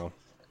 I don't know.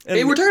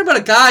 And we're talking about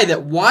a guy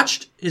that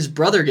watched his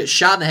brother get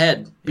shot in the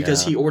head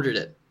because he ordered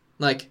it.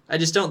 Like, I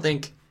just don't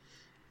think.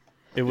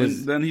 It was.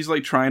 And then he's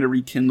like trying to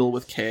rekindle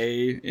with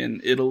Kay in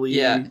Italy,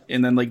 and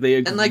then like they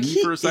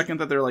agree for a second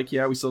that they're like,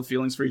 yeah, we still have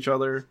feelings for each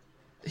other.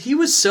 He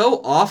was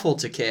so awful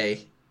to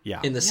Kay.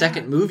 In the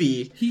second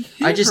movie,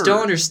 I just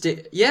don't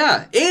understand.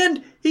 Yeah,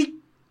 and he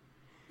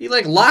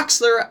like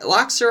locks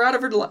her out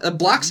of her,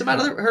 blocks him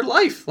out of her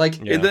life, like,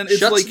 and then it's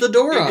shuts like, the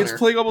door on her. It's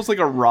playing almost like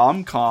a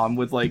rom-com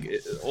with like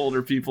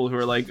older people who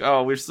are like,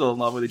 oh, we're still in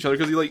love with each other,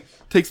 because he like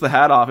takes the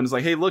hat off and is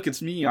like, hey, look,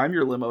 it's me, I'm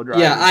your limo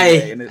driver.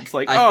 And it's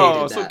like,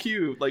 oh, so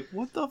cute. Like,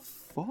 what the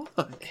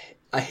fuck?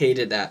 I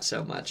hated that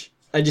so much.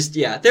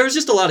 There was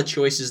just a lot of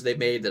choices they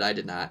made that I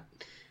did not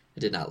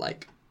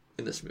like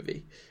in this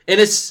movie, and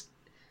it's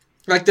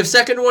like the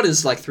second one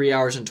is like 3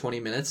 hours and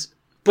 20 minutes.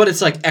 But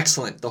it's like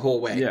excellent the whole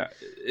way. Yeah,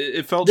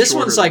 it felt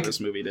shorter than this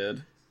movie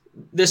did.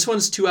 This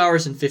one's 2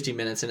 hours and 50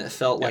 minutes, and it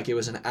felt like it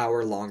was an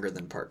hour longer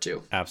than part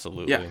two.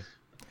 Absolutely.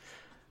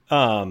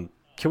 Yeah.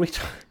 Can we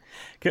talk?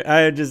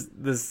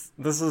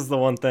 This is the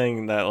one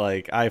thing that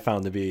like I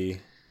found to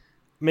be,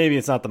 maybe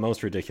it's not the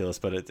most ridiculous,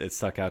 but it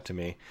stuck out to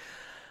me.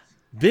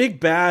 Big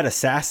bad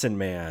assassin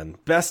man,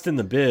 best in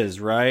the biz,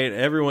 right?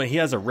 Everyone, he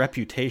has a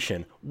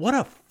reputation. What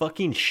a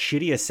fucking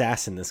shitty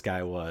assassin this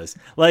guy was.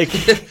 Like,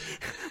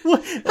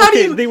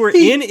 they were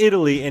in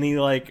Italy, and he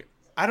like,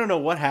 I don't know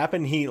what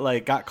happened. He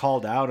like got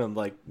called out, and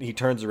like he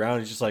turns around,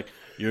 and he's just like,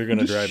 "You're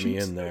gonna drive me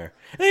in there,"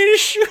 and he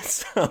just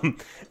shoots him.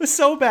 It was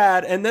so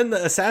bad. And then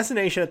the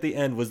assassination at the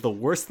end was the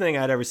worst thing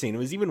I'd ever seen. It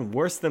was even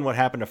worse than what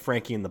happened to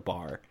Frankie in the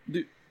bar.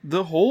 Dude,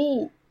 the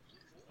whole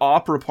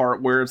opera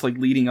part where it's like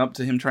leading up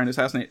to him trying to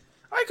assassinate.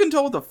 I couldn't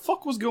tell what the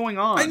fuck was going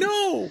on. I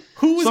know.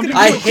 Who was going to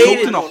get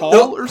choked in a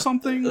hall or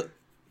something?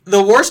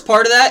 The worst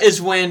part of that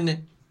is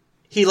when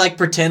he like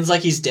pretends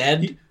like he's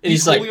dead, and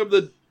he's holding like up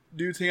the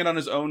dude's hand on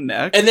his own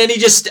neck, and then he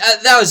just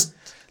that was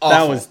awful.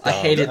 That was dumb. I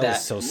hated that.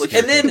 Was so like,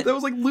 and then that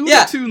was like Looney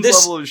Tunes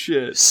level of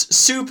shit.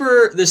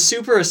 The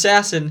super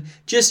assassin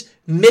just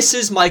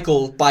misses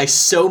Michael by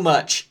so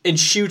much and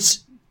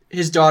shoots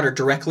his daughter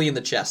directly in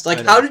the chest.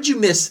 Like, how did you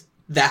miss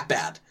that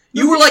bad?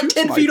 You were like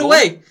 10 feet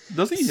away.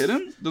 Doesn't he hit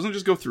him? Doesn't it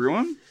just go through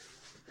him?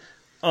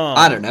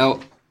 I don't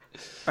know.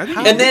 I think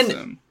and then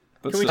him,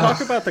 can we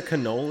talk about the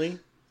cannoli?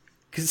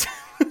 Because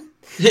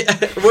just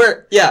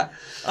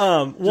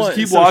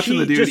keep watching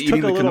the dude just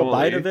eating took a the little cannoli.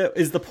 bite of it.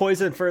 Is the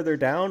poison further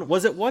down?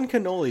 Was it one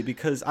cannoli?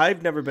 Because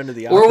I've never been to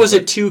the or was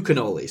it two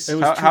cannolis? It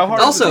was how hard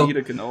also, is it to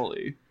eat a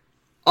cannoli?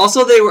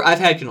 Also, I've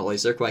had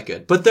cannolis. They're quite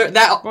good, but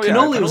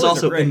cannoli was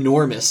also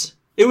enormous.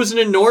 It was an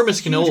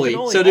enormous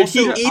cannoli. So did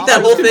he eat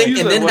that whole thing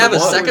and then have a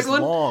second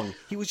one? Long.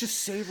 He was just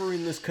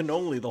savoring this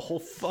cannoli the whole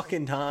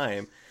fucking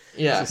time.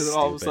 Yeah. So then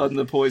all of a sudden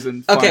the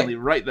poison finally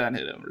right then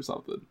hit him or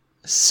something.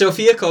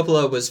 Sofia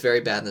Coppola was very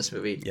bad in this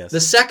movie. Yes.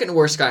 The second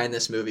worst guy in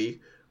this movie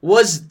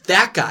was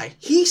that guy.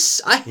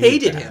 I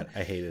hated him.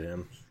 I hated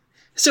him.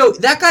 So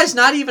that guy's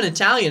not even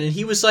Italian, and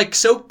he was like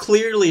so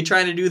clearly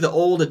trying to do the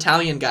old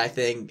Italian guy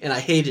thing, and I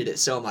hated it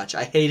so much.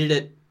 I hated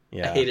it.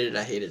 Yeah. I hated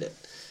it.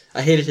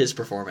 I hated his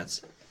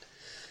performance.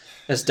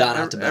 As Don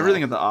Altamano.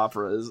 Everything at the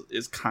opera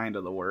is kind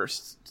of the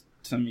worst.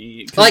 to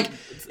me. 'Cause Like,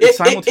 it's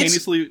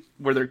simultaneously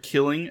where they're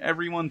killing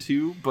everyone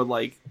too, but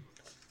like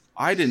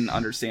I didn't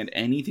understand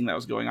anything that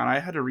was going on. I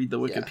had to read the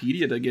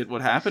Wikipedia to get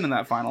what happened in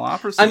that final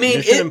opera scene. I mean,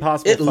 Mission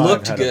Impossible 5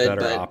 looked had good, a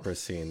better but opera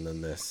scene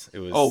than this. It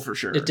was oh, for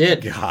sure. it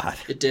did. God.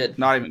 It did.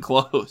 Not even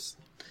close.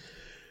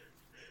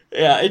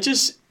 Yeah, it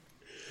just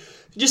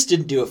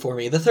didn't do it for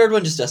me. The third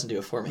one just doesn't do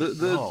it for me.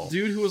 The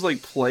dude who was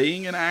like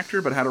playing an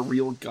actor but had a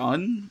real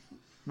gun,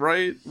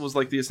 right? Was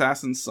like the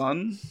assassin's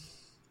son.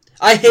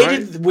 I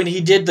hated when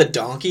he did the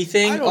donkey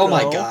thing. I don't Oh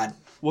my know. god.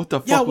 What the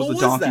fuck Yeah, was what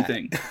the was donkey that?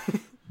 thing?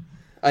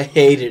 I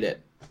hated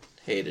it.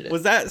 Hated it.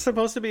 Was that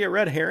supposed to be a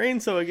red herring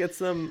so it gets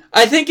them...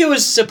 I think it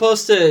was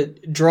supposed to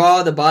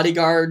draw the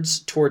bodyguards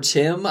towards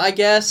him, I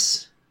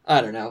guess.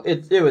 I don't know.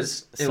 It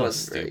was So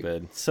wasn't great.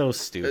 stupid. So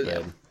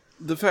stupid.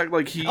 The fact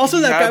like he Also,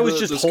 he that had guy was the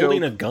just scope.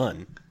 holding a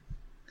gun.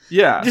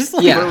 Yeah, Just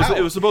like, Yeah. But wow.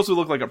 it was supposed to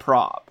look like a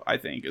prop, I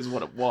think, is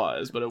what it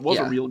was. But it was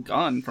a Yeah. real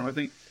gun from I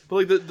think. But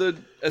like the But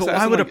assassin,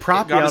 why would a like,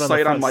 prop be got out a on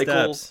sight the on front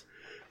Michael? steps?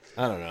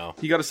 I don't know.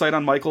 He got a sight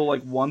on Michael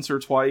like once or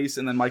twice,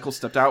 and then Michael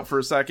stepped out for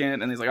a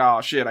second, and he's like, "Oh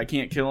shit, I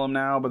can't kill him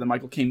now." But then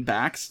Michael came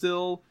back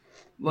still.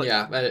 Like,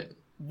 Yeah,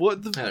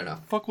 what the I don't know.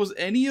 fuck was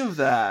any of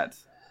that?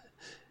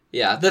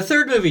 Yeah, the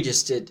third movie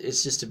it's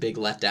just a big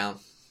letdown,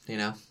 you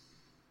know?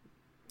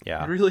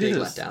 Yeah. It really Big is.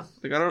 letdown.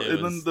 Like I don't. It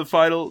And was- then the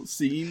final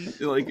scene,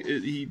 like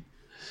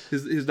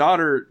his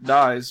daughter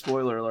dies.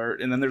 Spoiler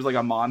alert! And then there's like a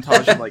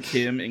montage of like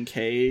him and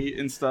Kay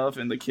and stuff,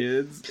 and the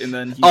kids, and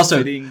then he's Also,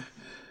 sitting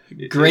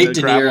great in De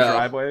the gravel Niro.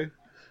 driveway.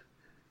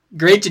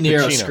 Great De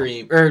Niro Pacino.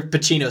 scream, or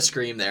Pacino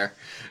scream there.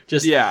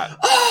 Just, Yeah,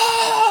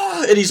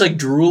 ah! And he's like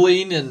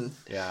drooling, and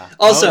Yeah.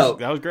 Also-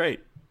 that was great.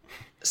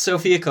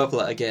 Sofia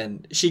Coppola,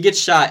 again, she gets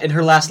shot, and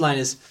her last line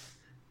is,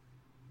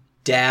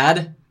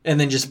 Dad, and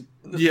then just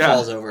Yeah.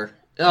 falls over.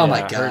 Oh my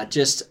Yeah, god, her-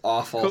 just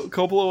awful.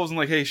 Coppola wasn't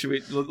like, "Hey, should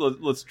we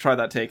let's try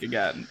that take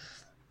again?"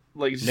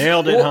 Like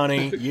Nailed it, Well-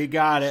 honey. You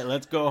got it.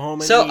 Let's go home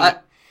and So eat.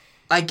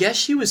 I guess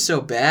she was so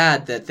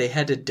bad that they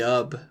had to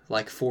dub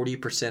like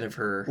 40% of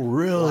her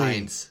Really?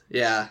 lines.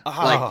 Yeah,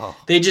 Oh.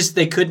 like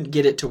they couldn't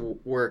get it to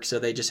work, so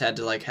they just had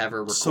to like have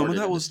her record Some of it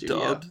that in was the studio.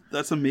 dubbed.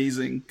 That's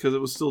amazing because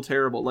it was still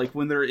terrible. Like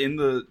when they're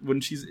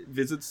when she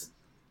visits,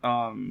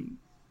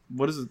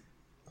 what is it?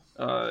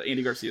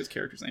 Andy Garcia's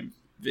character's name,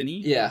 Vinny.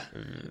 Yeah,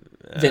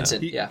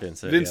 Vincent. he- Yeah,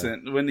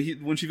 Vincent.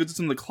 When she visits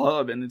him in the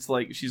club and it's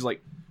like she's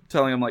like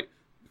telling him like,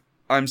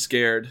 "I'm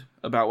scared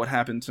about what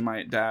happened to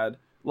my dad."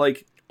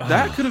 Like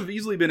that could have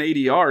easily been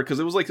ADR because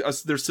it was like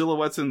their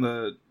silhouettes in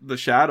the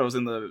shadows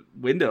in the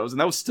windows, and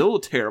that was still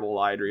a terrible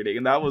line reading,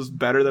 and that was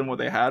better than what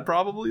they had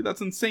probably.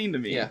 That's insane to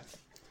me. yeah,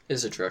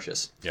 it's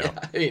atrocious. Yeah.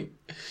 I mean,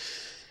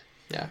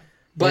 yeah,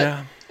 but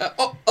Yeah.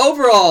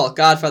 Overall,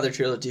 Godfather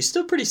trilogy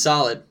still pretty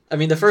solid. I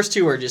mean, the first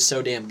two are just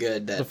so damn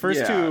good that The first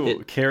Yeah, two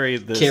it carry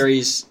this.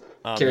 carries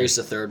um, the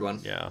third one.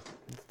 Yeah.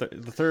 The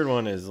third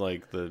one is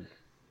like the.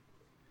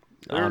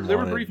 There were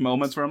unwanted- brief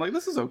moments where I'm like,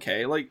 this is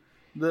okay. Like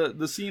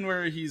the scene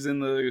where he's in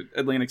the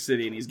Atlantic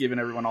City and he's giving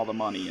everyone all the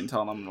money and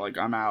telling them like,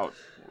 I'm out,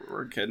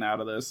 we're getting out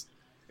of this,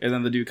 and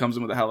then the dude comes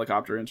in with a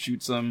helicopter and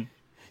shoots him.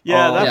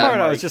 Yeah, Oh, that yeah, part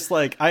I like- was just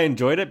like, I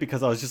enjoyed it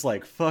because I was just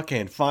like,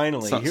 fucking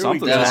finally, here we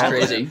something's go. That was happening.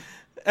 crazy.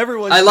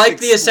 Everyone's I just like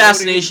the exploding.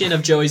 assassination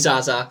of Joey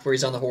Zaza, where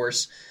he's on the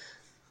horse.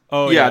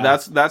 Oh yeah, yeah,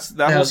 that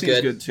whole was scene's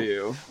good. good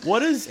too. What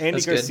does Andy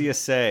That's good. Garcia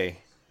say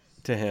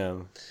to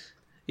him?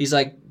 He's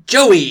like,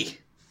 Joey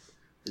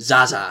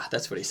Zaza.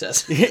 That's what he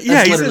says. Yeah,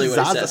 That's he literally says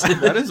what he Zaza. says.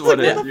 That is what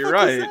it Yeah. is. You're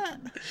right.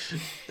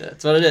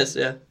 That's what it is.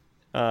 Yeah.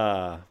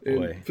 And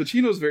Boy.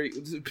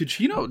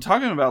 Pacino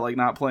talking about like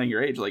not playing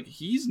your age. Like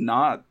he's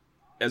not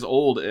as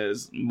old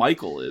as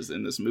Michael is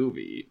in this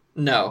movie.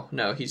 No,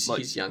 he's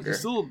Like, younger.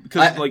 Still,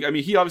 because I-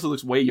 he obviously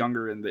looks way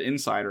younger in The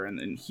Insider and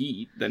in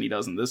Heat than he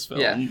does in this film.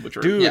 Yeah. Which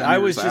are Dude, Yeah. I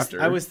was years just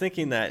after. I was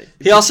thinking that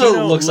He also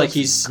Pacino looks like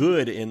he's-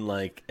 good in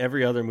like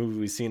every other movie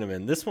we've seen him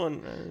in. This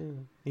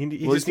one, he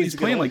Well, just needs he's to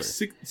playing get like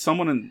older.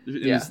 someone in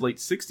Yeah. his late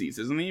 60s,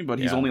 isn't he? But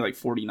he's Yeah. only like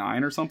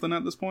 49 or something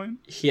at this point.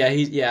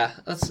 Yeah.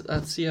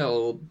 Let's see how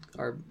old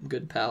our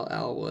good pal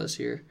Al was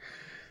here.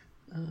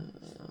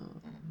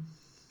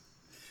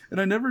 And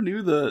I never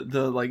knew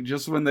the like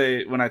just when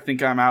I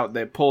think I'm out,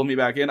 they pull me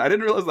back in. I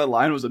didn't realize that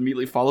line was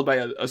immediately followed by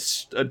a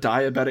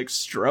diabetic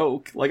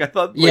stroke. Like I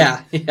thought, like,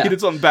 Yeah. he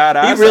did something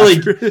badass. He really-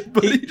 after it,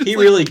 but He just, like,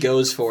 really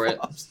goes for it.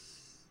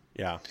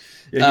 Yeah,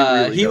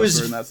 yeah, he he really goes was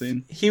for it in that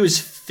scene. He was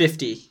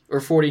 50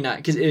 or 49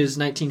 because it was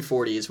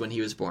 1940 is when he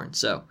was born.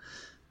 So,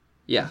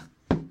 yeah,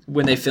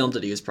 when they filmed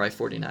it, he was probably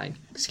 49.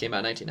 This came out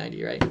in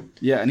 1990, right?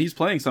 Yeah, and he's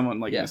playing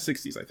someone like Yeah. in the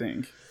 60s, I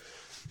think.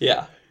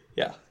 Yeah.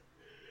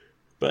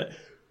 But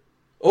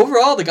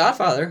overall, The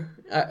Godfather.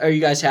 Are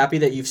you guys happy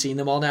that you've seen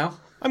them all now?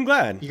 I'm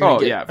glad. You're gonna Oh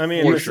get- yeah, I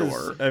mean, for this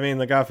sure. is, I mean,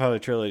 the Godfather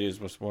trilogy is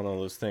was one of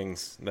those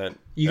things that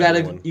You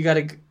everyone-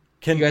 gotta.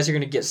 Can- You guys are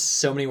gonna get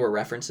so many more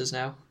references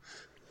now.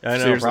 I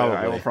know, Seriously, probably.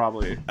 I will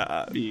probably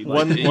be like,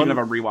 one- even one- if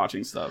I'm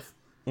rewatching stuff.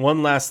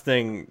 One last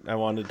thing I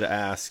wanted to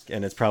ask,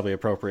 and it's probably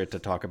appropriate to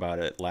talk about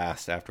it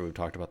last after we've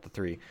talked about the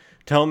three.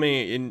 Tell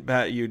me,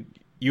 Pat, you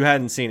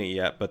hadn't seen it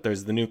yet, but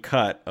there's the new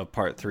cut of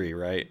part 3,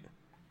 right?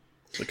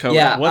 The code.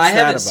 Yeah, What's I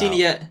that haven't seen about? it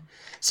yet.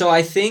 So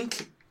I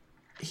think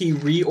he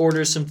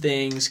reorders some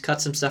things,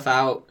 cuts some stuff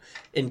out,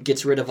 and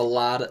gets rid of a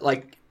lot of,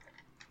 like,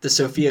 the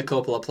Sofia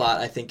Coppola plot,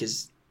 I think,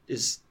 is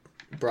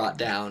brought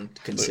down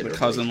considerably. The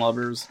cousin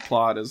lovers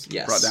plot is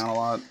Yes. brought down a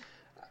lot.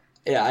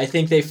 Yeah, I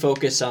think they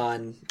focus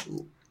on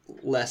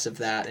less of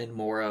that and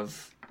more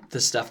of the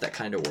stuff that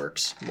kind of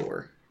works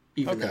more.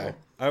 Even though,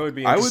 I would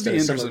be I interested, would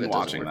be some of interested in it doesn't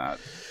watching work.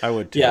 that. I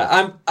would too. yeah,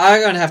 I'm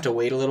gonna have to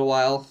wait a little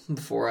while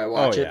before I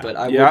watch Oh, it, yeah. but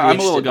I would Yeah, be I'm a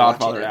interested little in watching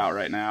Godfather it. out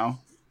right now.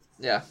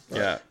 Yeah,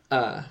 Yeah.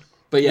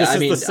 but yeah, This I is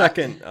mean, the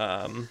second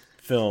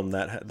film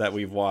that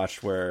we've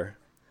watched where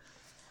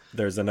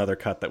there's another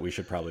cut that we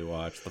should probably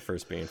watch. The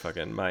first being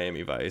fucking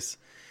Miami Vice.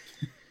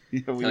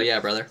 oh yeah,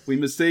 brother, We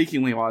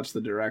mistakenly watched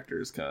the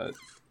director's cut.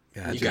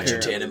 God you got your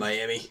damn. tan in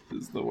Miami.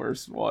 This is the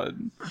worst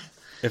one.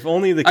 If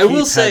only the I will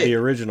Keep say- had the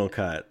original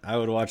cut, I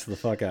would watch the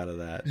fuck out of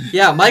that.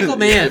 Yeah, Michael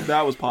Mann. If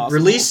that was possible.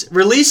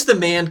 Release the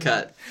Mann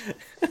cut,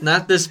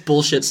 not this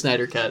bullshit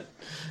Snyder cut.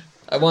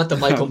 I want the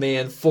Michael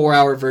Mann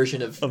 4-hour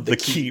version of Of the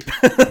Keep.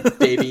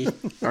 baby.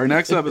 Our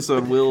next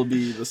episode will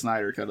be the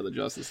Snyder cut of the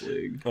Justice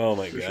League. Oh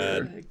my For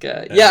god. Like,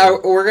 yeah,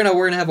 we're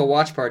gonna have a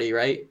watch party,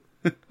 right?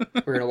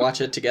 We're gonna watch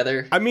it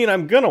together. I mean,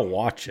 I'm gonna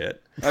watch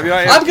it. I mean,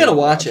 I'm gonna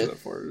watch it.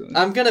 For it.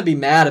 I'm gonna be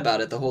mad about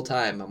it the whole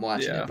time I'm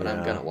watching Yeah. it, but I'm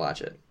Yeah. gonna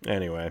watch it.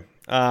 Anyway.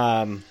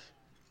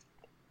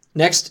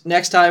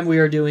 Next time we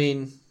are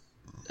doing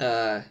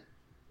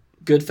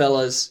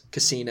Goodfellas,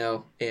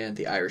 Casino, and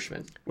The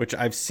Irishman. Which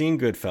I've seen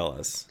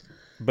Goodfellas,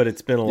 but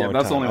it's been a Yeah, long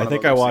that's the time. only I one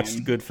think I've I ever watched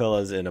seen.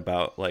 Goodfellas in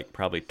about like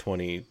probably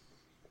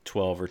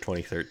 2012 or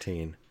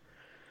 2013.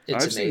 It's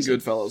I've amazing. seen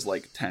Goodfellas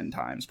like 10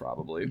 times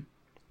probably.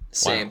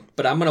 Same. Wow.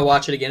 But I'm gonna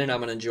watch it again and I'm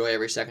gonna enjoy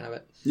every second of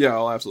it. Yeah,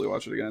 I'll absolutely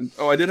watch it again.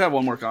 Oh, I did have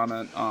one more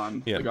comment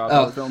on Yeah. the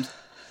Godfather Oh. films.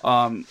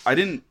 I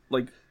didn't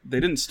like. They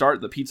didn't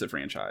start the pizza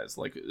franchise.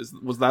 Like,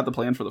 was that the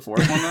plan for the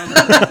fourth one then?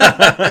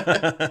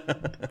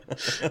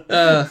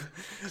 Star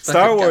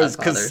Fucking Wars,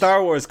 because Godfathers.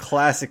 Star Wars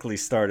classically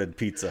started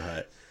Pizza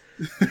Hut.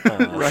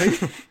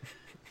 Right?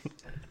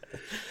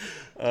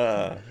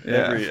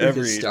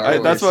 Every Star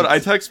That's Wars. what I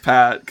text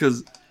Pat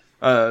because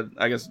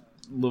I guess a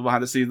little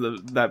behind the scenes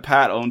that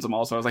Pat owns them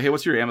also. I was like, hey,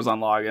 what's your Amazon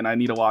login? I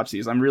need to watch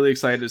these. I'm really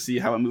excited to see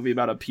how a movie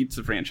about a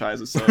pizza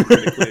franchise is so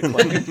critically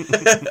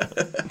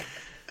acclaimed.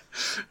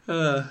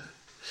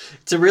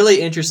 It's a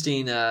really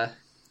interesting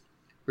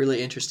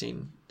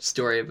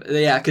story.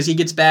 Yeah, because he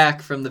gets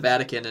back from the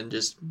Vatican and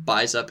just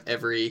buys up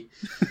every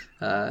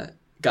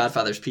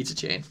Godfather's pizza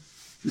chain.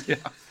 Yeah.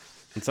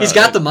 He's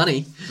got the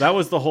money. That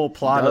was the whole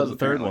plot He of does, the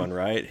third apparently. one,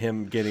 right?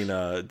 Him getting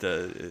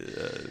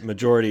the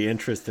majority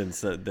interest in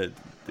the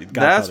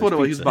That's what it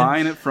was. Godfather's He's Pizza.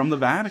 buying it from the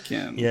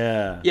Vatican.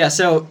 Yeah. Yeah,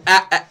 so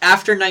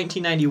after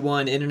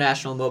 1991,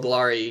 International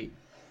Mobiliari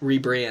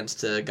rebrands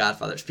to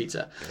Godfather's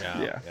Pizza.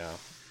 Yeah. Yeah.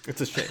 It's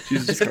a shame.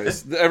 Jesus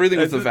Christ. Everything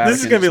with the Vatican.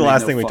 This is going to be the just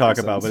last made thing we no talk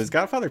fucking about, but sense. is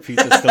Godfather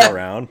Pizza still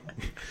around?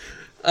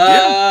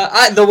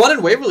 The one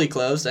in Waverly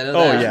closed. I know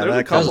Oh, that. yeah. There's a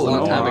That couple was a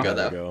long in time Omaha.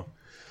 ago, though.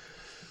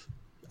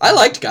 I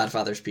liked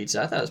Godfather's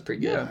Pizza. I thought it was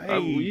pretty good.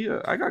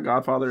 Yeah, I got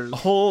Godfather's.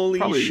 Holy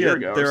Probably a year shit.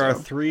 ago or There are so.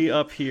 3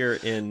 up here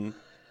in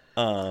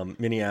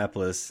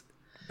Minneapolis.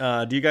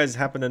 Do you guys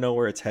happen to know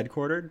where it's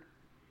headquartered?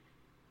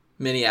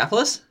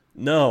 Minneapolis?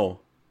 No.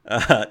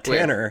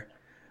 Tanner.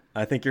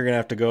 I think you're going to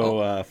have to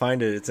go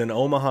find it. It's in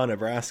Omaha,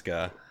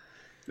 Nebraska.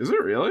 Is it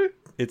really?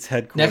 It's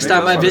headquartered. Next Maybe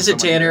time I that's visit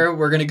somewhere Tanner,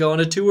 we're going to go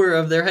on a tour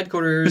of their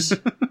headquarters.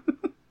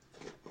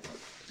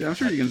 Yeah, I'm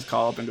sure you can just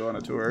call up and go on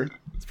a tour.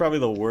 It's probably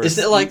the worst.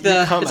 Isn't it like You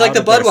the- come it's like out the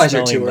of there Budweiser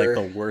smelling tour.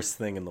 Like the worst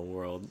thing in the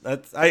world.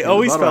 I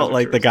always Budweiser felt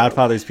like tour the is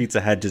Godfather's Pizza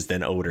had just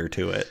an odor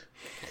to it.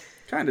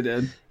 Kind of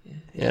did.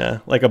 Yeah,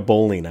 like a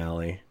bowling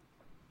alley.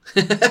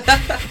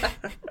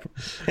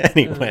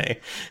 Anyway,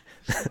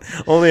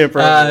 only a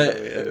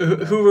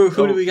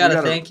who do we got to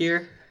gotta- thank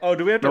here? Oh,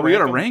 do we have to? No, we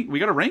gotta them? rank. We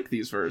gotta rank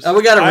these first. Oh,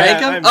 we got to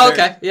rank them? I'm Oh,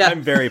 very- okay, yeah.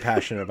 I'm very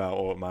passionate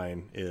about what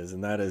mine is,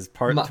 and that is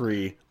part My-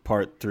 3,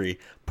 part 3,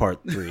 part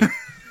 3.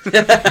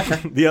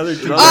 The other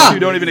two, The other two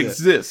don't even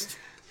exist.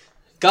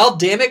 God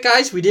damn it,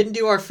 guys. We didn't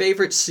do our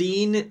favorite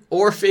scene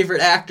or favorite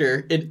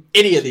actor in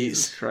any of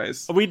these. Jesus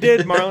Christ. We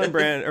did Marlon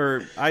Brando,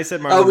 or I said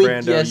Marlon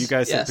Brando. yes, You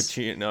guys yes.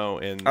 said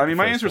Pacino. In I mean,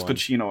 my the answer is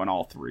first one. Pacino in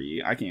all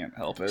 3. I can't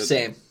help it.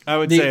 Same. I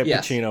would say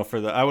yes. Pacino for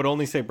the. I would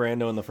only say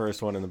Brando in the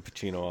first one and then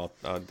Pacino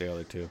the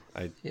other two.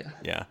 Yeah.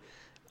 Yeah.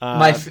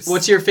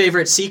 What's your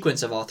favorite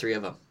sequence of all 3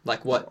 of them?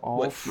 Like what? All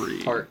what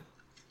 3. part?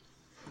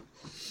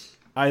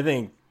 I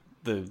think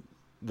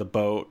the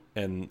boat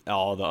and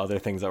all the other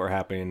things that were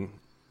happening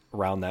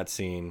around that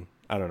scene.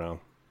 I don't know.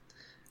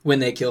 When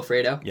they kill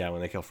Fredo? Yeah,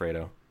 when they kill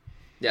Fredo.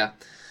 Yeah.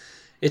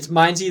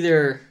 Mine's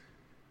either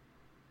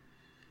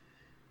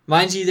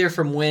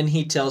from when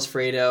he tells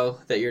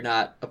Fredo that you're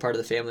not a part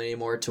of the family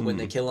anymore to when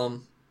they kill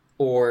him,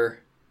 or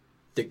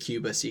the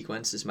Cuba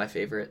sequence is my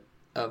favorite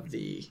of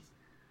the.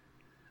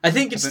 I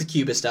think it's the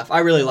Cuba stuff. I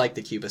really like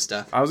the Cuba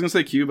stuff. I was gonna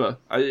say Cuba.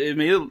 I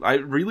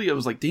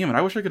was like, damn it!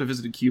 I wish I could have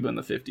visited Cuba in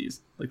the 50s.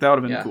 Like that would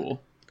have been Yeah. cool.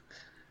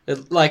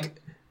 Like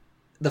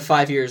the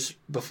 5 years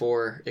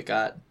before it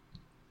got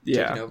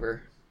taken Yeah.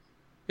 over.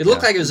 It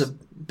looked Yeah. like it was a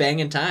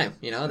banging time,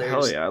 you know.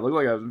 Hell yeah! It looked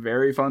like a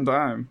very fun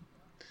time.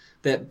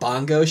 that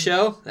bongo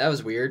show. That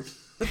was weird.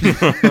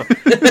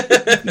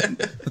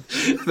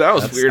 That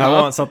was weird. I Huh?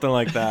 want something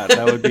like that.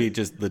 That would be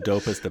just the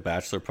dopest of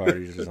bachelor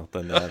parties or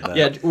something. To have that.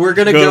 Yeah, we're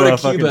gonna go to a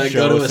fucking Cuba and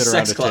go show, to a sit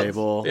around sex a club.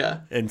 table, Yeah.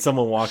 and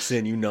someone walks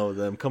in, you know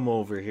them. Come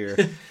over here.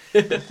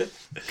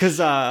 Because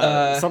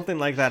something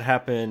like that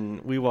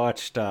happened. We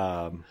watched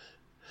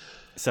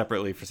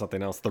separately for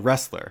something else. The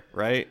Wrestler,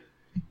 right?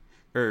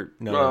 Or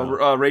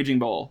no. Raging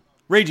Bull.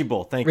 Raging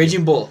Bull. Thank you.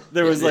 Raging Bull.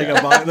 There was like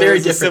Very there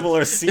was a different.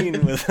 similar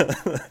scene with.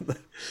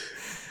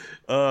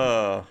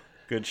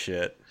 Good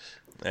shit.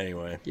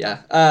 Anyway.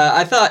 Yeah.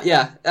 I thought.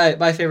 Yeah.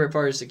 My favorite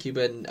part is the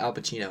Cuba and Al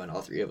Pacino, and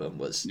all three of them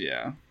was.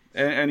 Yeah.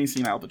 Any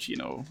scene Al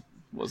Pacino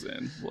was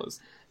in was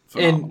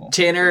phenomenal. And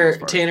for the most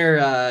part.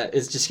 Tanner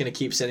is just gonna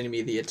keep sending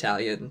me the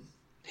Italian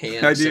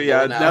hand. I do, symbol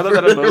yeah. Now that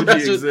for the emoji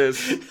rest of-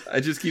 exists, I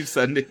just keep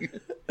sending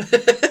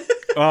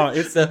Oh,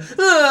 it's the,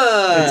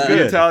 the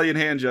good. Italian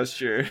hand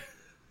gesture.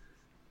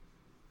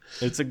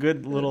 it's a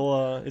good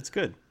little. It's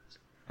good.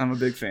 I'm a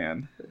big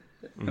fan.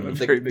 I'm a the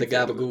very big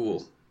fan of it.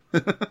 gabagool.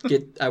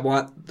 I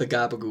want the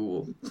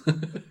gabagool.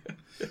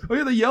 Oh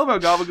yeah, they yell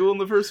about Gabagool in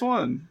the first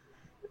one.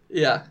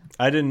 Yeah.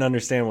 I didn't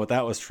understand what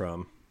that was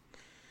from.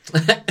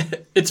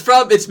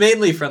 It's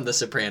mainly from The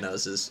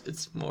Sopranos.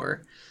 It's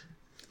more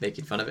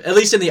making fun of it. At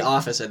least in The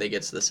Office, I think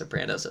it's The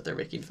Sopranos that they're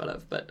making fun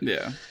of. But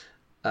Yeah.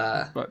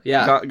 But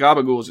yeah.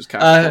 Gabagool is just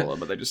Capicola,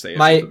 but they just say it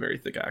my- with a very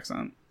thick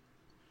accent.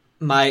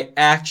 my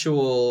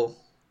actual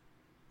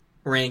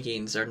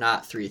rankings are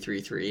not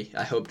 3-3-3.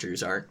 I hope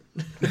Drew's aren't.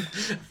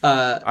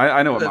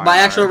 I know what mine my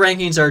are. actual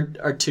rankings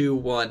are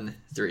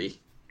 2-1-3.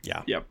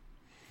 Yeah. Yep.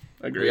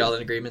 Are Agreed. we all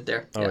in agreement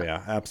there? Oh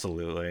yeah,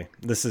 absolutely.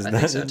 This is I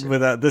think so,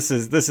 too. this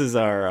is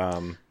our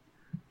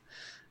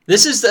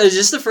Is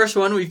this the first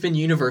one we've been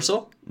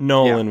universal?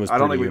 Nolan Yeah, was I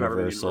don't pretty think we've ever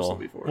been universal. universal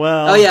before.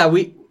 Well, Oh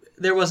yeah,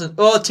 there wasn't.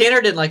 Well,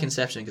 Tanner didn't like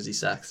Inception because he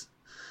sucks.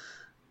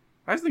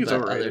 I just think it's But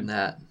other than overrated.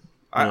 that,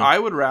 I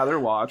would rather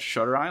watch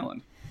Shutter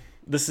Island.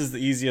 this is the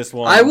easiest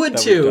one. I would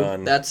that we've too.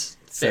 done That's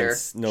fair.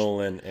 since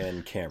Nolan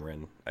and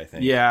Cameron, I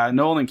think. Yeah,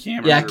 Nolan and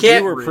Cameron. Yeah,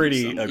 We were really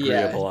pretty similar.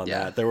 agreeable on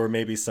yeah. that. There were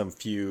maybe some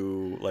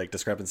few like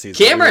discrepancies.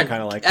 Cameron,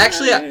 kind of like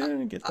actually,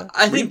 I get that.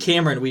 I think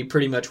Cameron, we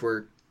pretty much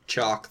were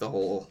chalk the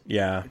whole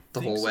Yeah,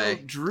 whole So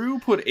way. Drew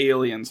put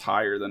Aliens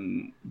higher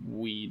than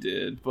we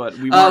did, but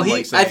we Oh, weren't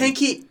like saying,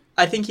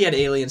 I think he had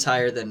Aliens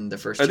higher than the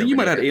first. I think you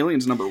might have had Terminator.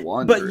 Aliens number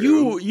 1. but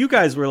Drew. you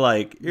guys were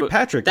like But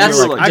Patrick. that's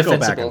you were like I go back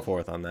defensible. and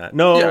forth on that.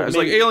 No, Yeah, it's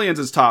like maybe- Aliens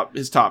is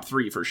his top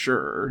 3 for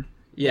sure.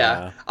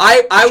 Yeah, Yeah.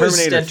 I was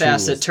Terminator 2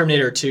 steadfast that was-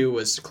 Terminator 2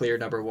 was clear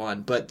number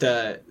 1, but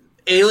the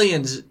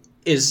Aliens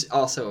is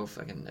also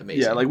fucking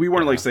amazing. Yeah, like we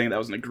weren't Yeah. like saying that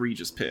was an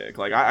egregious pick.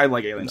 Like I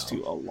like Aliens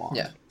 2 a lot.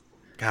 Yeah.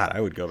 God,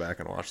 I would go back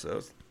and watch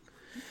those.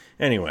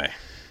 Anyway,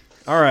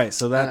 all right,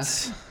 so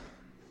that's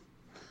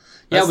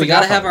Yeah, we the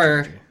gotta have Godfather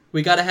our trilogy.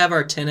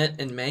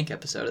 Tenet and Mank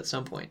episode at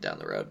some point down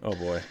the road. Oh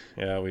boy,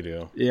 yeah, we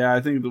do. Yeah,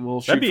 I think that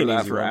we'll shoot That'd be for an that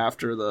easy for one.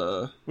 after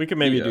the We could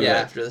maybe Yeah. do Yeah,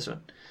 that. after this one.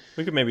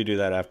 We could maybe do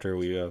that after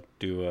we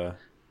do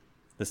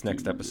this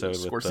next episode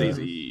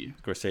Scorsese.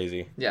 with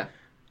Scorsese. Yeah. Yeah,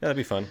 that'd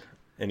be fun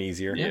and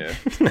easier. Yeah.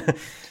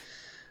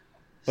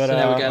 But So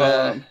now we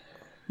gotta.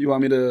 You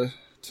want me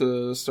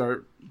to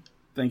start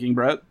thanking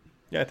Brett?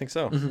 yeah, I think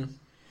so.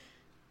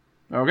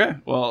 Okay.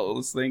 Well,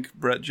 let's thank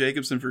Brett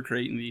Jacobson for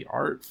creating the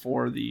art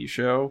for the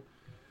show.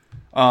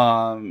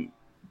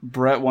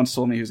 Brett once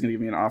told me he was going to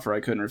give me an offer I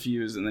couldn't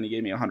refuse, and then he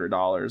gave me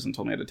 $100 and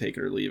told me I had to take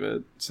it or leave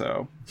it.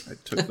 So I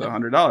took the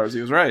 $100.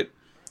 He was right.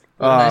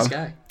 What a nice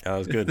guy. That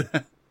was good.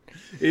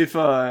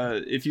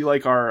 If you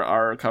like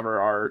our cover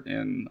art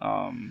and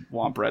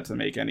want Brett to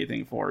make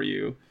anything for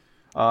you,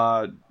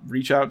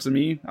 reach out to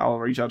me. I'll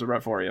reach out to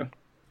Brett for you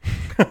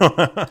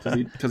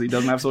because he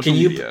doesn't have social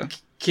media.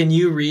 Can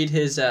you read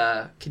his?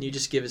 Can you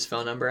just give his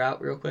phone number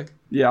out real quick?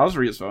 Yeah, I'll just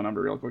read his phone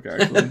number real quick.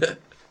 Actually,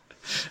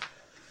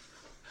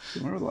 I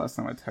remember the last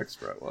time I text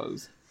Brett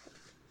was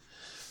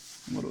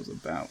and what it was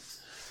about.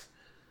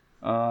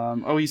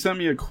 He sent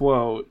me a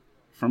quote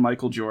from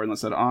Michael Jordan that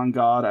said, "On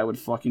God, I would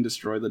fucking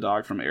destroy the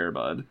dog from Air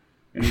Bud."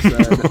 And he said,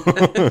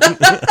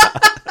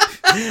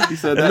 "He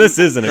said And this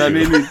isn't a that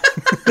good made me."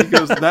 He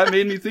goes, "That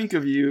made me think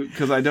of you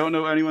because I don't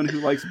know anyone who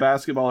likes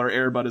basketball or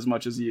Air Bud as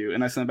much as you."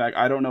 And I sent back,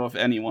 "I don't know if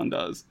anyone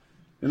does."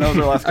 And that was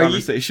our last Are you-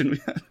 conversation we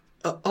had.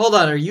 Hold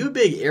on, are you a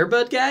big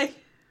Airbud guy?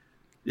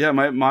 Yeah,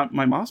 my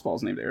moss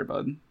ball's named Air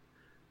Bud.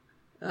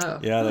 Oh,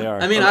 Yeah, they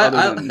are. I mean,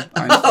 Other than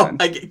Einstein.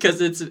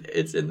 because it's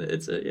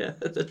yeah,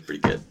 that's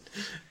pretty good.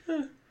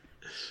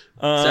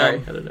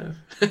 Sorry, I don't know.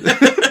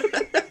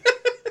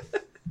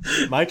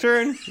 My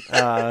turn.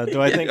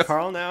 Do I thank Yes.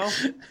 Carl now?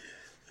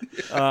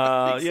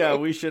 Yeah,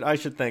 I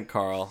should thank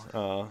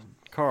Carl.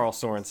 Carl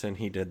Sorensen.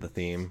 He did the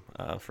theme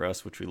for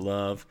us, which we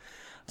love.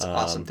 It's an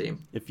awesome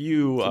theme. If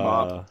you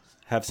Bob.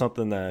 have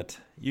something that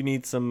you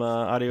need some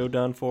audio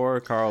done for,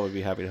 Carl would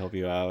be happy to help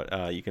you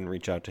out. You can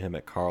reach out to him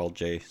at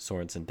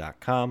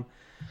carljsorensen.com.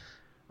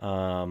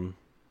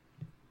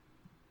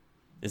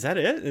 Is that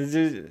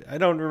it? I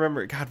don't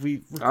remember. God,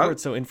 we record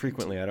so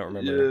infrequently. I don't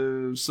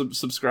remember.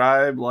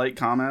 Subscribe, like,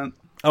 comment.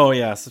 Oh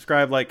yeah,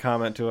 subscribe, like,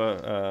 comment to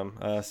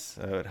us.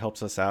 It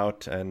helps us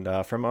out.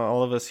 And from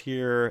all of us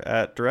here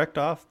at Direct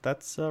Off,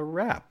 that's a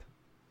wrap.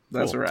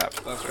 That's Cool. a wrap.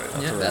 That's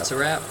right. That's a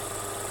wrap.